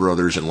Lucha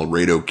Brothers and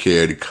Laredo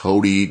Kid,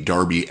 Cody,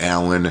 Darby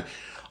Allin,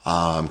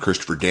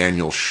 Christopher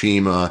Daniels,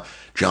 Shima,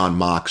 John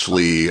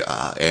Moxley,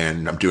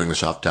 and I'm doing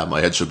this off the top of my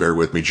head, so bear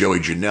with me, Joey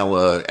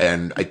Janela,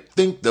 and I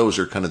think those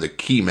are kind of the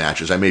key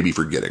matches. I may be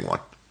forgetting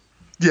one.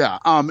 Yeah,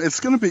 it's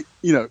going to be,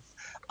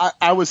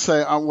 I would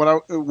say one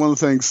of the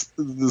things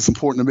that's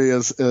important to me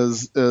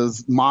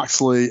is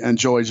Moxley and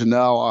Joey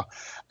Janela,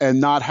 and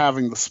not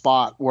having the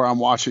spot where I'm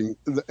watching,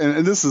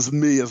 and this is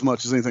me as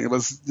much as anything,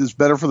 it's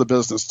better for the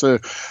business too,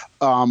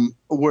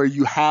 where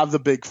you have the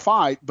big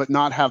fight, but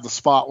not have the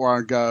spot where I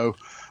go,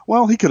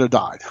 well, he could have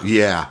died.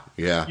 Yeah.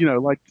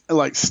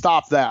 Like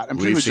stop that. And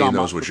we've seen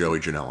those with Joey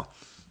Janela.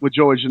 With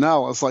Joey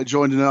Janela, it's like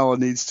Joey Janela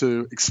needs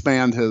to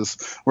expand his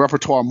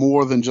repertoire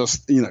more than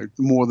just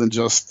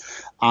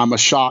I'm a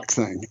shock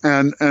thing.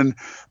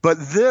 But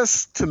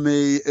this to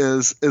me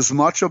is as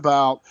much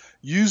about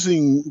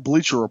using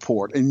Bleacher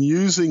Report and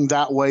using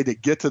that way to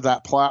get to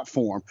that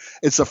platform.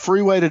 It's a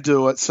free way to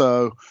do it.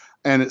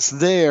 And it's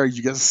there.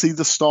 You get to see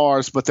the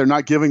stars, but they're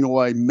not giving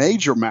away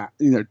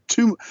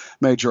two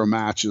major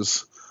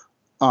matches,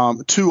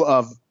 two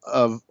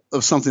of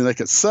something they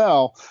could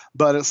sell,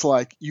 but it's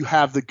like you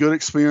have the good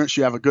experience,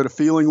 you have a good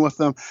feeling with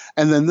them,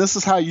 and then this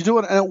is how you do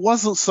it, and it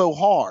wasn't so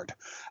hard.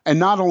 And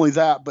not only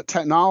that, but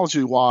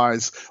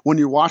technology-wise, when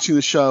you're watching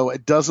the show,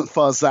 it doesn't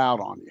fuzz out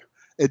on you.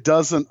 It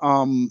doesn't,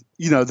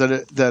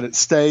 that it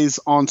stays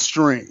on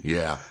stream.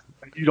 Yeah,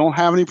 you don't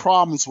have any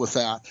problems with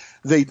that.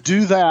 They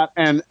do that,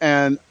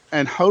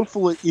 and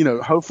hopefully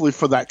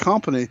for that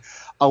company,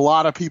 a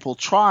lot of people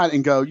try it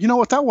and go, you know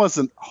what, that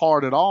wasn't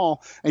hard at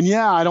all. And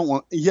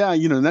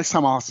next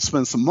time I'll have to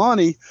spend some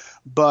money,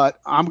 but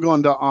I'm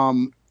going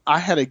to, I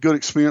had a good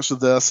experience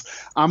with this.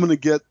 I'm going to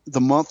get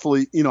the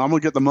monthly,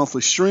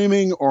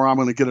 streaming, or I'm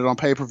going to get it on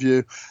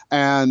pay-per-view,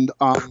 and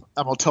I'm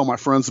going to tell my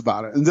friends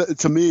about it. And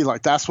to me,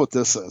 like, that's what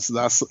this is.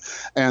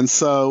 And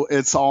so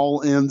it's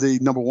all in the,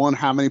 number one,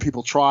 how many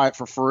people try it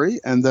for free,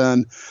 and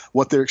then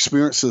what their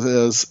experience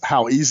is,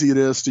 how easy it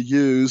is to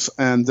use,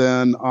 and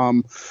then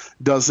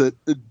does it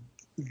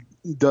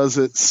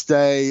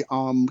stay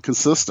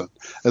consistent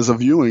as a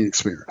viewing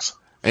experience?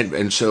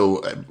 And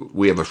so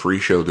we have a free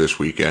show this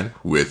weekend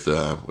with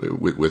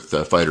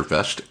Fyter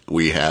Fest.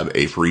 We have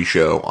a free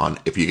show on,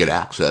 if you get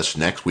access,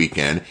 next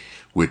weekend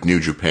with New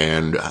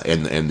Japan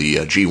and the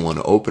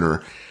G1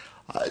 opener.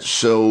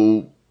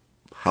 So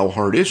how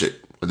hard is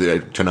it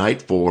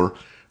tonight for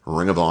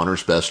Ring of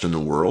Honor's Best in the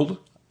World,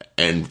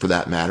 and for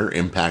that matter,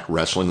 Impact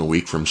Wrestling a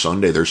week from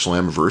Sunday, their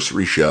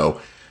Slammiversary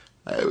show?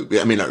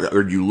 I mean,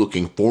 are you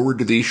looking forward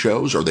to these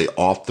shows? Are they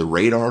off the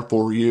radar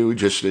for you?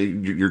 Just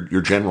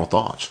your general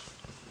thoughts.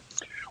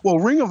 Well,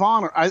 Ring of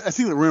Honor, I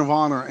think that Ring of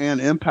Honor and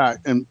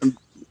Impact and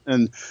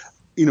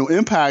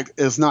Impact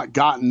has not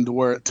gotten to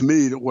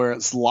where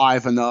it's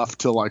live enough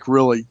to like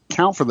really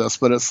count for this.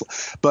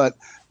 But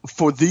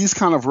for this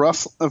kind of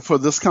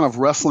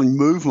wrestling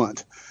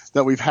movement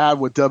that we've had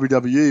with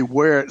WWE,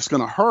 where it's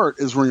going to hurt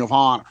is Ring of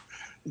Honor.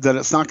 That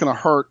it's not going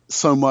to hurt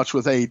so much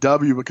with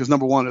AEW because,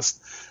 number one, it's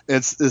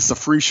a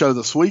free show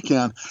this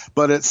weekend,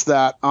 but it's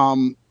that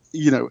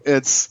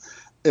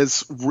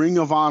it's Ring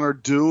of Honor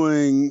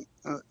doing.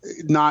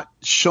 Not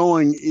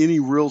showing any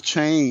real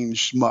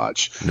change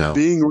much. No.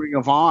 Being Ring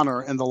of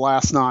Honor in the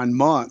last 9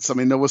 months. I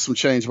mean, there was some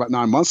change about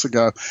 9 months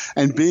ago.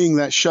 And being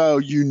that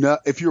show,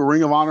 if you're a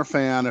Ring of Honor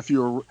fan, if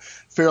you're a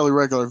fairly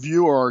regular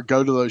viewer or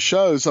go to those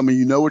shows, I mean,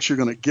 you know what you're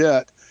going to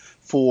get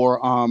for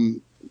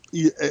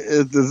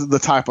the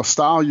type of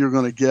style you're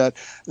going to get.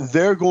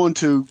 They're going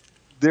to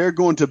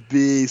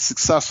be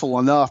successful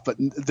enough, but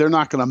they're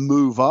not going to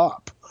move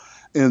up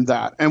in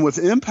that. And with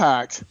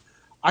Impact,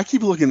 I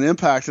keep looking at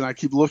Impact, and I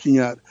keep looking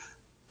at,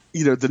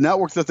 the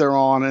network that they're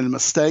on, and the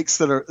mistakes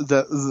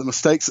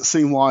that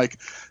seem like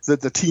that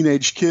the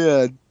teenage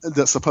kid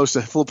that's supposed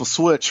to flip a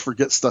switch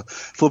forgets to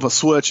flip a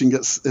switch and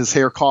gets his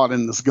hair caught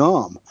in this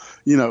gum.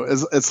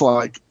 It's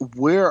like,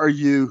 where are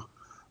you?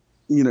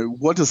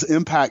 What does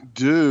Impact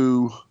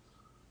do?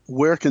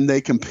 Where can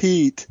they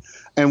compete?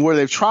 And where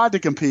they've tried to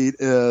compete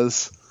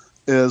is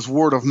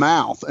word of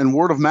mouth, and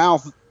word of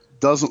mouth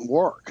doesn't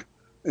work.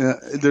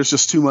 There's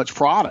just too much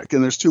product,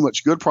 and there's too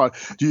much good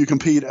product.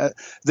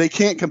 They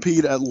can't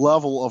compete at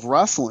level of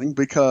wrestling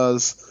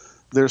because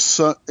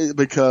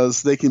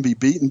they can be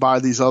beaten by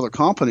these other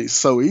companies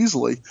so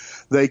easily.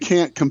 They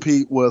can't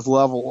compete with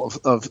level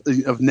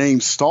of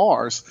named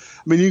stars.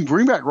 I mean, you can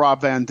bring back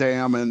Rob Van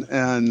Dam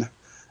and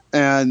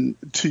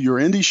to your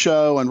indie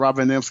show, and Rob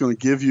Van Dam's going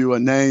to give you a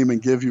name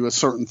and give you a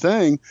certain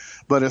thing,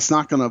 but it's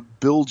not going to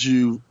build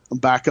you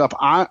back up.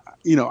 I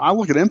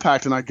look at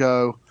Impact and I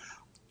go,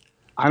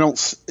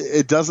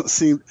 it doesn't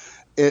seem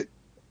it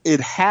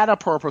had a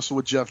purpose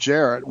with Jeff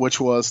Jarrett,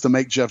 which was to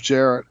make Jeff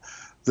Jarrett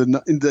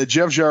the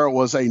Jeff Jarrett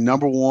was a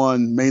number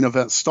one main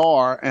event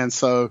star. And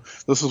so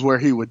this is where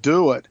he would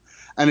do it.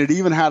 And it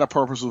even had a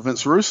purpose with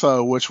Vince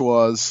Russo, which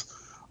was,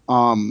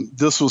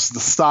 this was the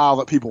style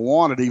that people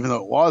wanted, even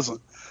though it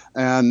wasn't.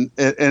 And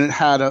it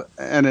had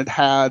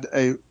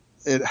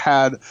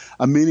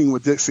a meaning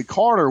with Dixie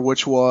Carter,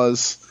 which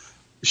was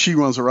she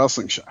runs a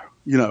wrestling show,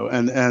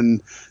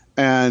 and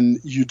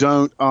you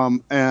don't,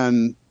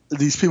 and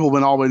these people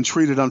have all been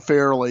treated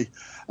unfairly,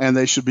 and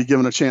they should be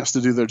given a chance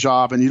to do their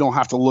job. And you don't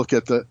have to look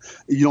at the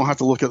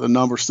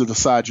numbers to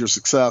decide your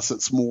success.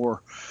 It's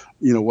more,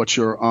 what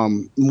your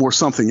more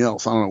something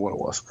else. I don't know what it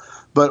was,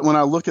 but when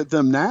I look at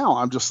them now,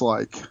 I'm just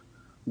like,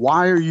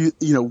 why are you,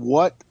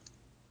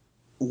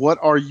 what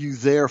are you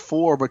there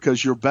for?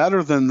 Because you're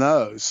better than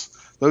those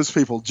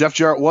people. Jeff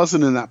Jarrett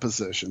wasn't in that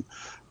position,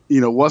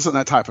 wasn't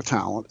that type of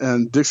talent.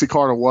 And Dixie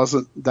Carter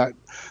wasn't that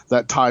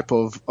type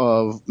of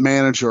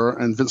manager.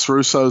 And Vince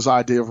Russo's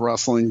idea of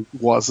wrestling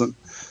wasn't,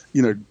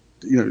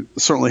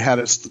 certainly had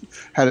its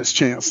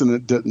chance, and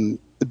it didn't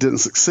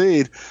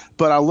succeed.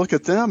 But I look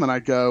at them and I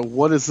go,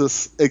 what is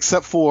this?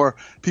 Except for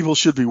people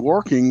should be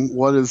working.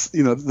 What is,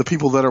 the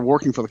people that are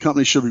working for the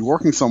company should be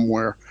working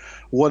somewhere.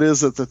 What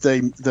is it that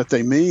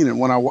they mean? And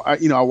when I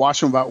watch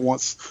them about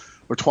once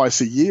or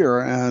twice a year,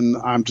 and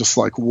I'm just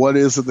like, what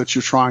is it that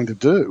you're trying to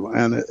do?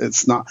 And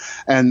it's not,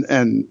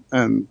 and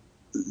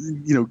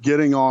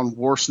getting on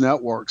worse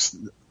networks.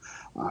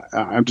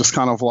 I'm just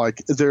kind of like,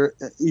 there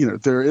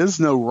is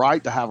no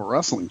right to have a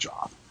wrestling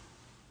job.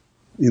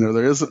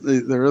 There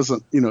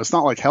isn't, it's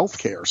not like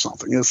healthcare or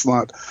something. It's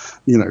not,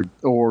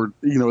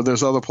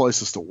 there's other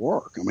places to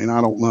work. I mean,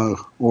 I don't know,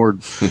 or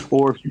if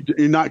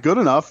you're not good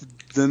enough,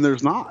 then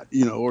there's not,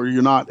 or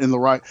you're not the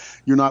right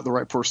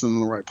person in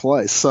the right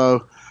place.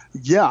 So,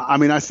 yeah, I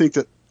mean, I think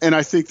that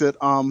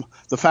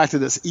the fact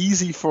that it's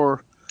easy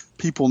for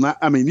people now,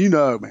 I mean,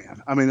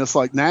 man, I mean, it's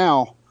like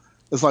now,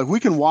 it's like we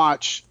can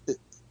watch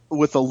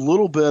with a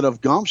little bit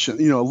of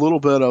gumption, a little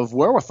bit of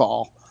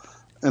wherewithal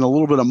and a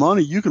little bit of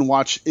money, you can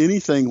watch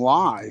anything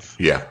live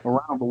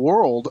around the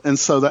world. And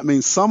so that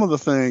means some of the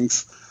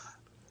things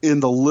in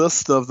the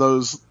list of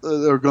those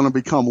are going to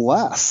become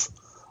less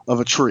of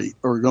a treat,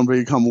 or going to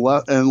become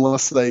less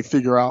unless they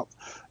figure out,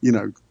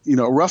 a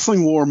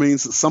wrestling war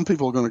means that some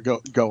people are going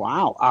to go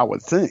out, I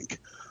would think.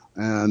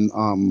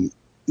 And,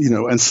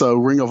 and so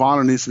Ring of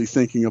Honor needs to be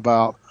thinking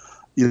about,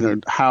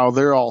 how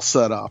they're all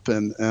set up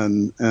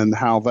and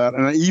how that,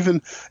 and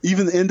even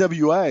the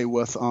NWA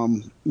with,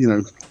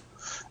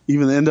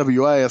 even the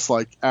NWA, it's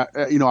like, I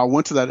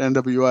went to that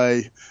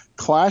NWA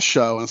Clash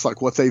show, and it's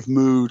like what they've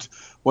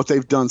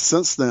done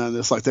since then.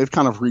 It's like they've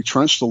kind of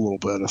retrenched a little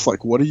bit. It's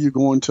like, what are you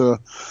going to,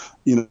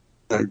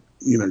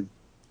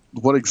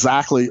 what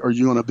exactly are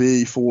you going to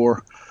be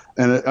for?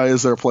 And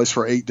is there a place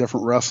for 8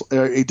 different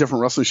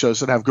wrestling shows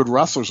that have good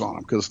wrestlers on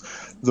them? Because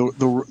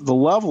the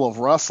level of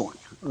wrestling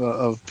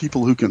of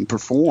people who can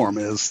perform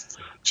is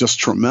just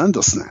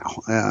tremendous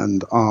now,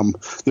 and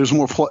there's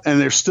more and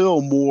there's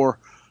still more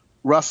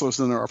wrestlers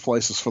than there are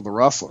places for the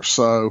wrestlers.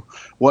 So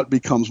what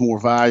becomes more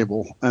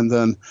valuable? And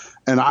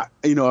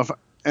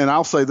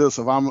I'll say this: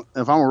 if I'm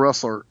a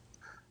wrestler,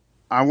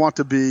 I want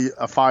to be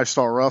a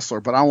 5-star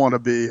wrestler, but I want to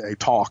be a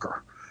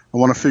talker. I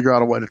want to figure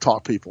out a way to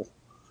talk people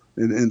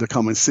into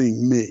coming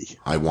seeing me.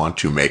 I want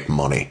to make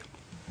money,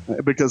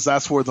 because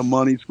that's where the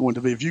money's going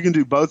to be. If you can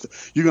do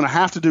both, you're going to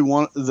have to do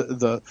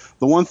the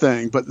one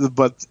thing, but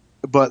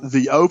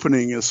the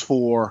opening is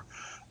for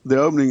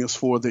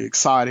the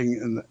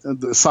exciting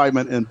and the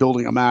excitement and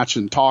building a match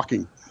and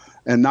talking,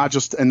 and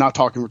not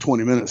talking for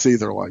 20 minutes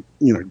either. Like,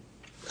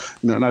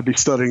 and I'd be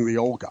studying the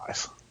old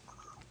guys,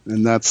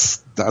 and that's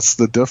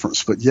the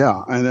difference. But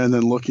yeah, and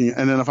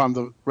then if I'm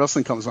the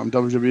wrestling company, I'm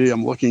WWE,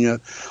 I'm looking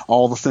at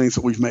all the things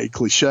that we've made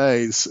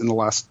cliches in the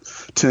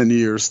last 10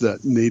 years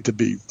that need to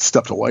be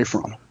stepped away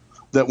from.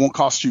 That won't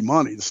cost you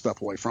money to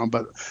step away from,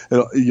 but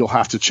you'll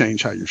have to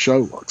change how your show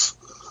looks.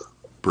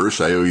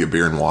 Bruce, I owe you a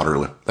beer and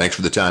water. Thanks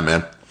for the time,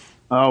 man.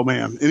 Oh,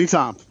 man.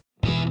 Anytime.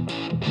 The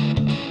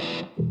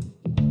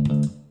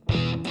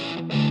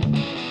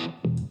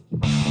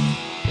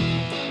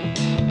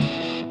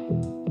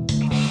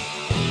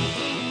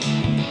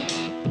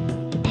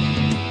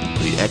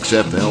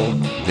XFL,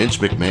 Vince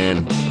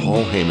McMahon,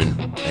 Paul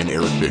Heyman, and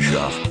Eric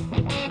Bischoff.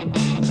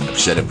 I've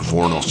said it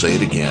before and I'll say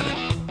it again.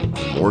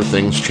 The more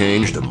things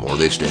change, the more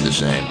they stay the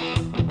same.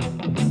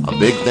 A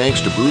big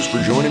thanks to Bruce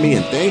for joining me,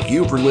 and thank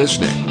you for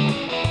listening.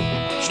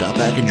 Stop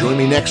back and join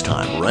me next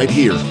time right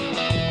here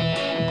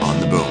on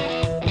The Boom.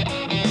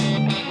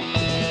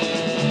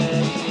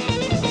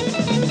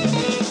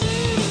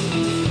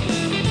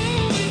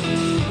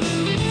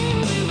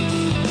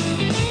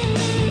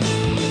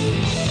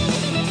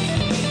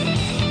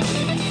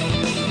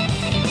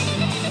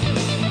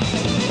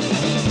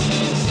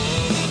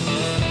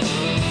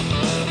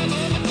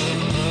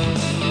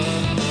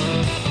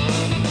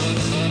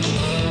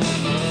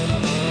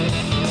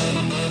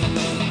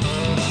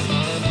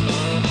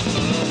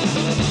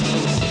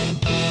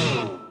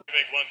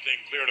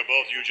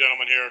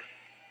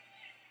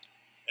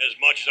 As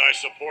much as I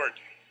support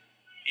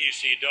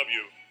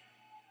ECW,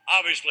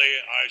 obviously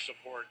I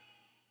support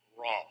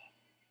Raw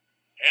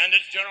and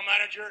its general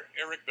manager,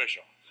 Eric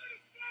Bischoff.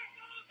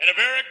 And if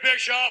Eric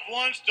Bischoff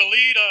wants to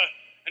lead a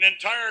an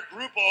entire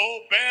group, a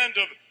whole band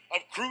of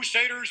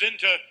crusaders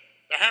into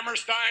the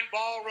Hammerstein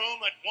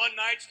Ballroom at one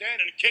night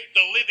stand and kick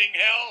the living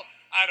hell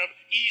out of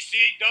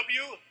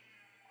ECW,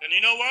 then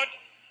you know what?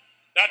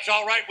 That's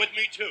all right with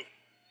me too.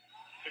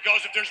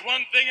 Because if there's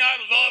one thing I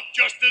love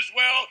just as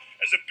well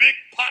as a big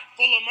pot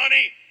full of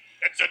money,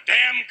 it's a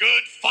damn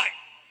good fight.